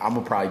right, I'm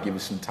gonna probably give it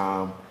some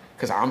time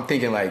because I'm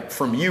thinking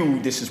from you,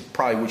 this is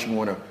probably what you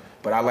want to.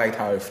 But I liked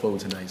how it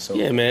flowed tonight. So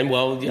yeah, man.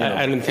 Well,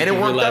 I didn't think and it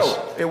worked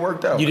out. It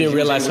worked out. You didn't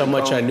realize how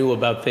much I knew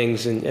about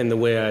things and the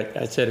way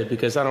I said it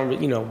because I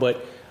don't,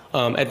 But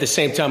at the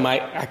same time,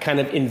 I kind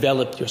of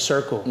enveloped your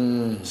circle.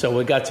 So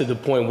it got to the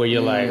point where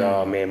you're like,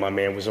 oh man, my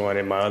man was on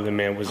it, my other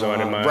man was on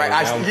it, right?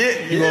 It's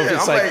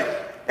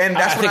and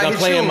that's I think I'm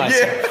playing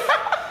myself.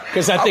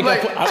 Because I think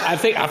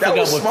that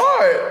was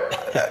smart.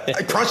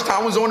 Crunch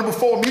Time was on it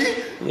before me.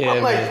 Yeah,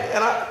 I'm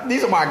and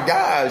these are my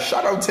guys.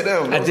 Shout out to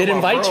them. I did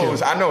invite you.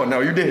 I know.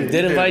 No, you did.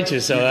 Did invite you,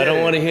 so I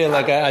don't want to hear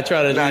I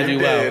try to leave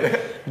you out.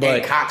 But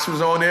and Cox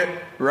was on it,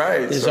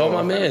 right? It's all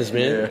my mans,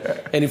 man. Yeah.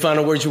 Any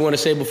final words you want to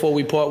say before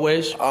we part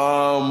ways?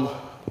 Well,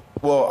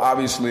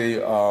 obviously,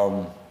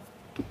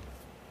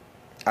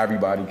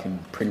 everybody can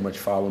pretty much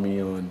follow me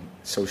on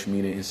social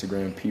media,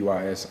 Instagram,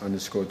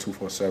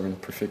 PYS_247,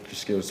 Perfect Your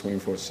Skills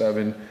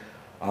 24/7.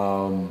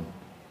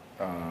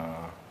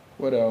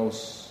 What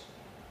else?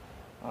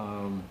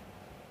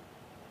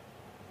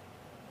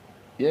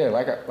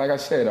 Like I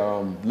said,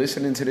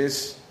 listening to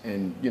this,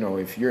 and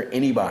if you're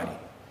anybody,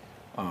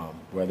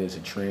 whether it's a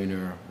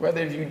trainer,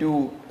 whether if you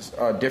do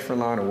a different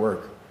line of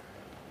work,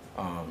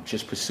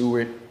 just pursue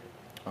it.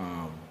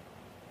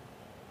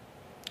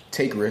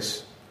 Take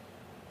risks.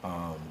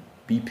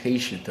 Be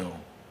patient though.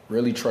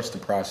 Really trust the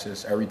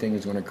process. Everything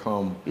is going to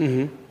come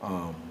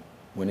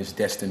when it's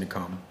destined to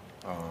come.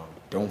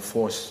 Don't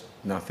force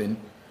nothing.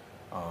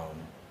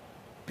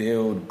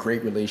 Build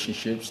great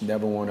relationships.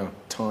 Never want to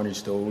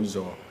tarnish those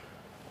or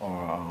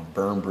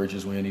burn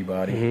bridges with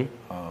anybody.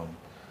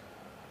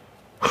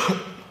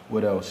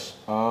 What else?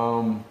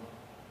 And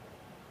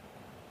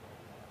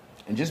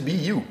just be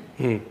you.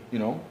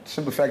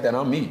 Simple fact that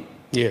I'm me.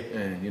 Yeah.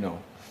 And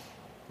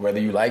whether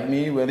you like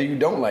me, whether you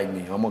don't like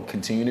me, I'm gonna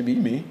continue to be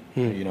me.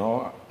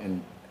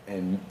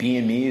 And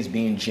being me is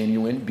being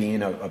genuine,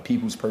 being a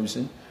people's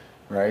person,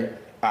 right?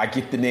 I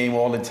get the name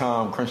all the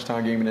time. Crunch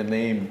Time gave me the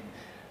name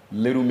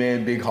Little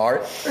Man Big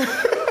Heart.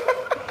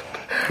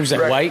 Who's that,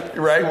 right? White?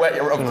 Right,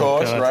 of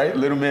course, God. Right?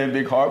 Little Man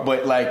Big Heart.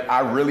 But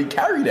I really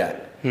carry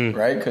that,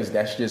 right? Because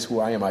that's just who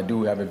I am. I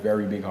do have a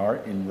very big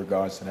heart in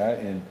regards to that.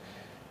 And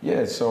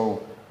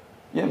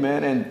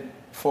man. And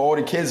for all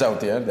the kids out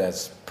there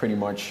that's pretty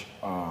much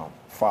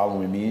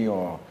following me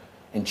or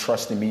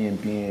entrusting me in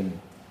being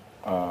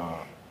a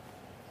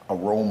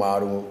role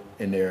model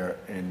in their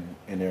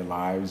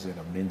lives and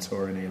a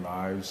mentor in their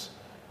lives,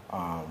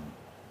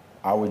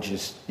 I would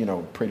just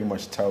pretty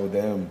much tell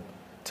them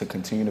to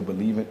continue to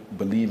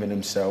believe in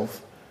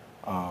themselves,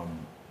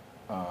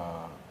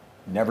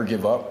 never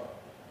give up,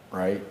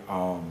 right?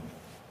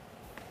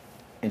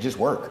 And just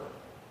work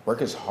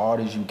as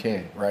hard as you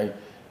can, right?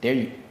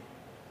 They're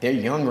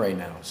young right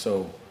now,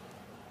 so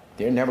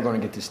they're never going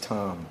to get this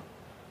time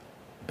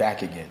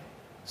back again.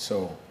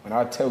 So when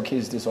I tell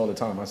kids this all the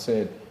time, I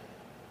said,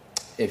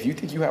 if you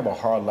think you have a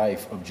hard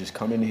life of just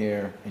coming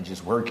here and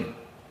just working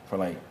for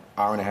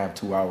hour and a half,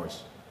 2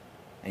 hours,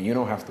 and you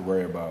don't have to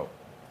worry about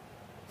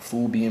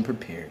food being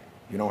prepared,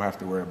 you don't have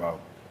to worry about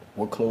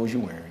what clothes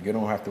you're wearing, you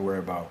don't have to worry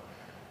about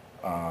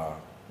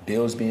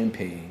bills being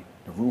paid,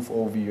 the roof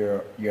over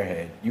your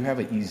head, you have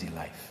an easy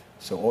life.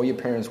 So all your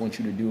parents want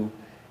you to do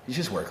is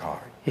just work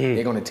hard.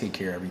 They're going to take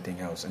care of everything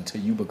else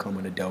until you become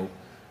an adult,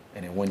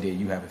 and then one day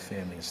you have a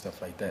family and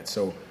stuff like that.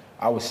 So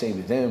I would say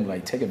to them,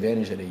 take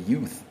advantage of their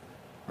youth,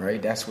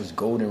 right? That's what's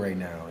golden right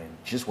now, and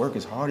just work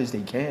as hard as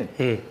they can,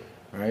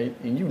 right?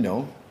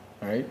 And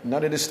right?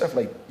 None of this stuff,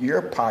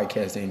 your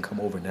podcast didn't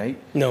come overnight.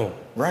 No.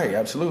 Right,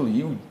 absolutely.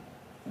 You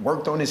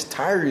worked on this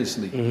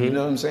tirelessly, you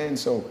know what I'm saying?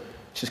 So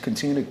just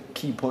continue to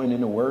keep putting in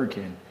the work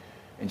and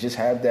just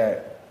have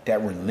that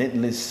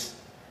relentless,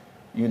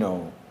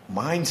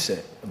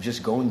 mindset of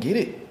just go and get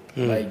it.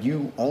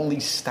 You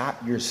only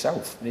stop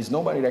yourself. There's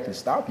nobody that can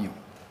stop you,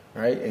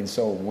 right? And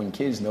so when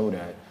kids know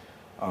that,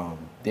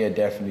 they'll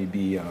definitely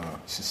be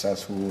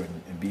successful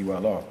and be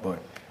well off. But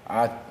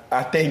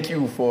I thank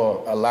you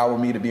for allowing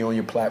me to be on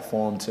your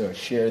platform to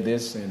share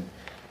this and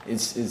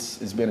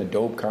it's been a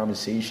dope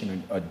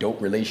conversation, a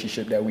dope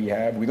relationship that we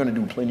have. We're gonna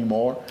do plenty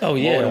more. Oh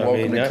yeah, more than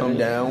welcome to come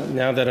down.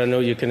 Now that I know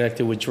you're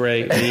connected with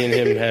Dre, me and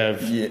him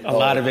have a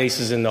lot of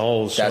aces in the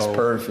hole. So that's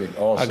perfect.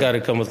 Awesome. I got a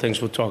couple of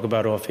things we'll talk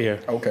about off here.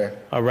 Okay.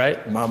 All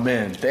right. My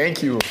man.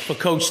 Thank you. For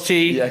Coach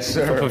T. Yes,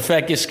 sir. For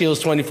Perfect Your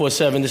Skills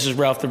 24/7. This is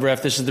Ralph the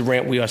Ref. This is the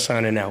Rant. We are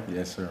signing out.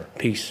 Yes, sir.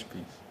 Peace.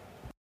 Peace.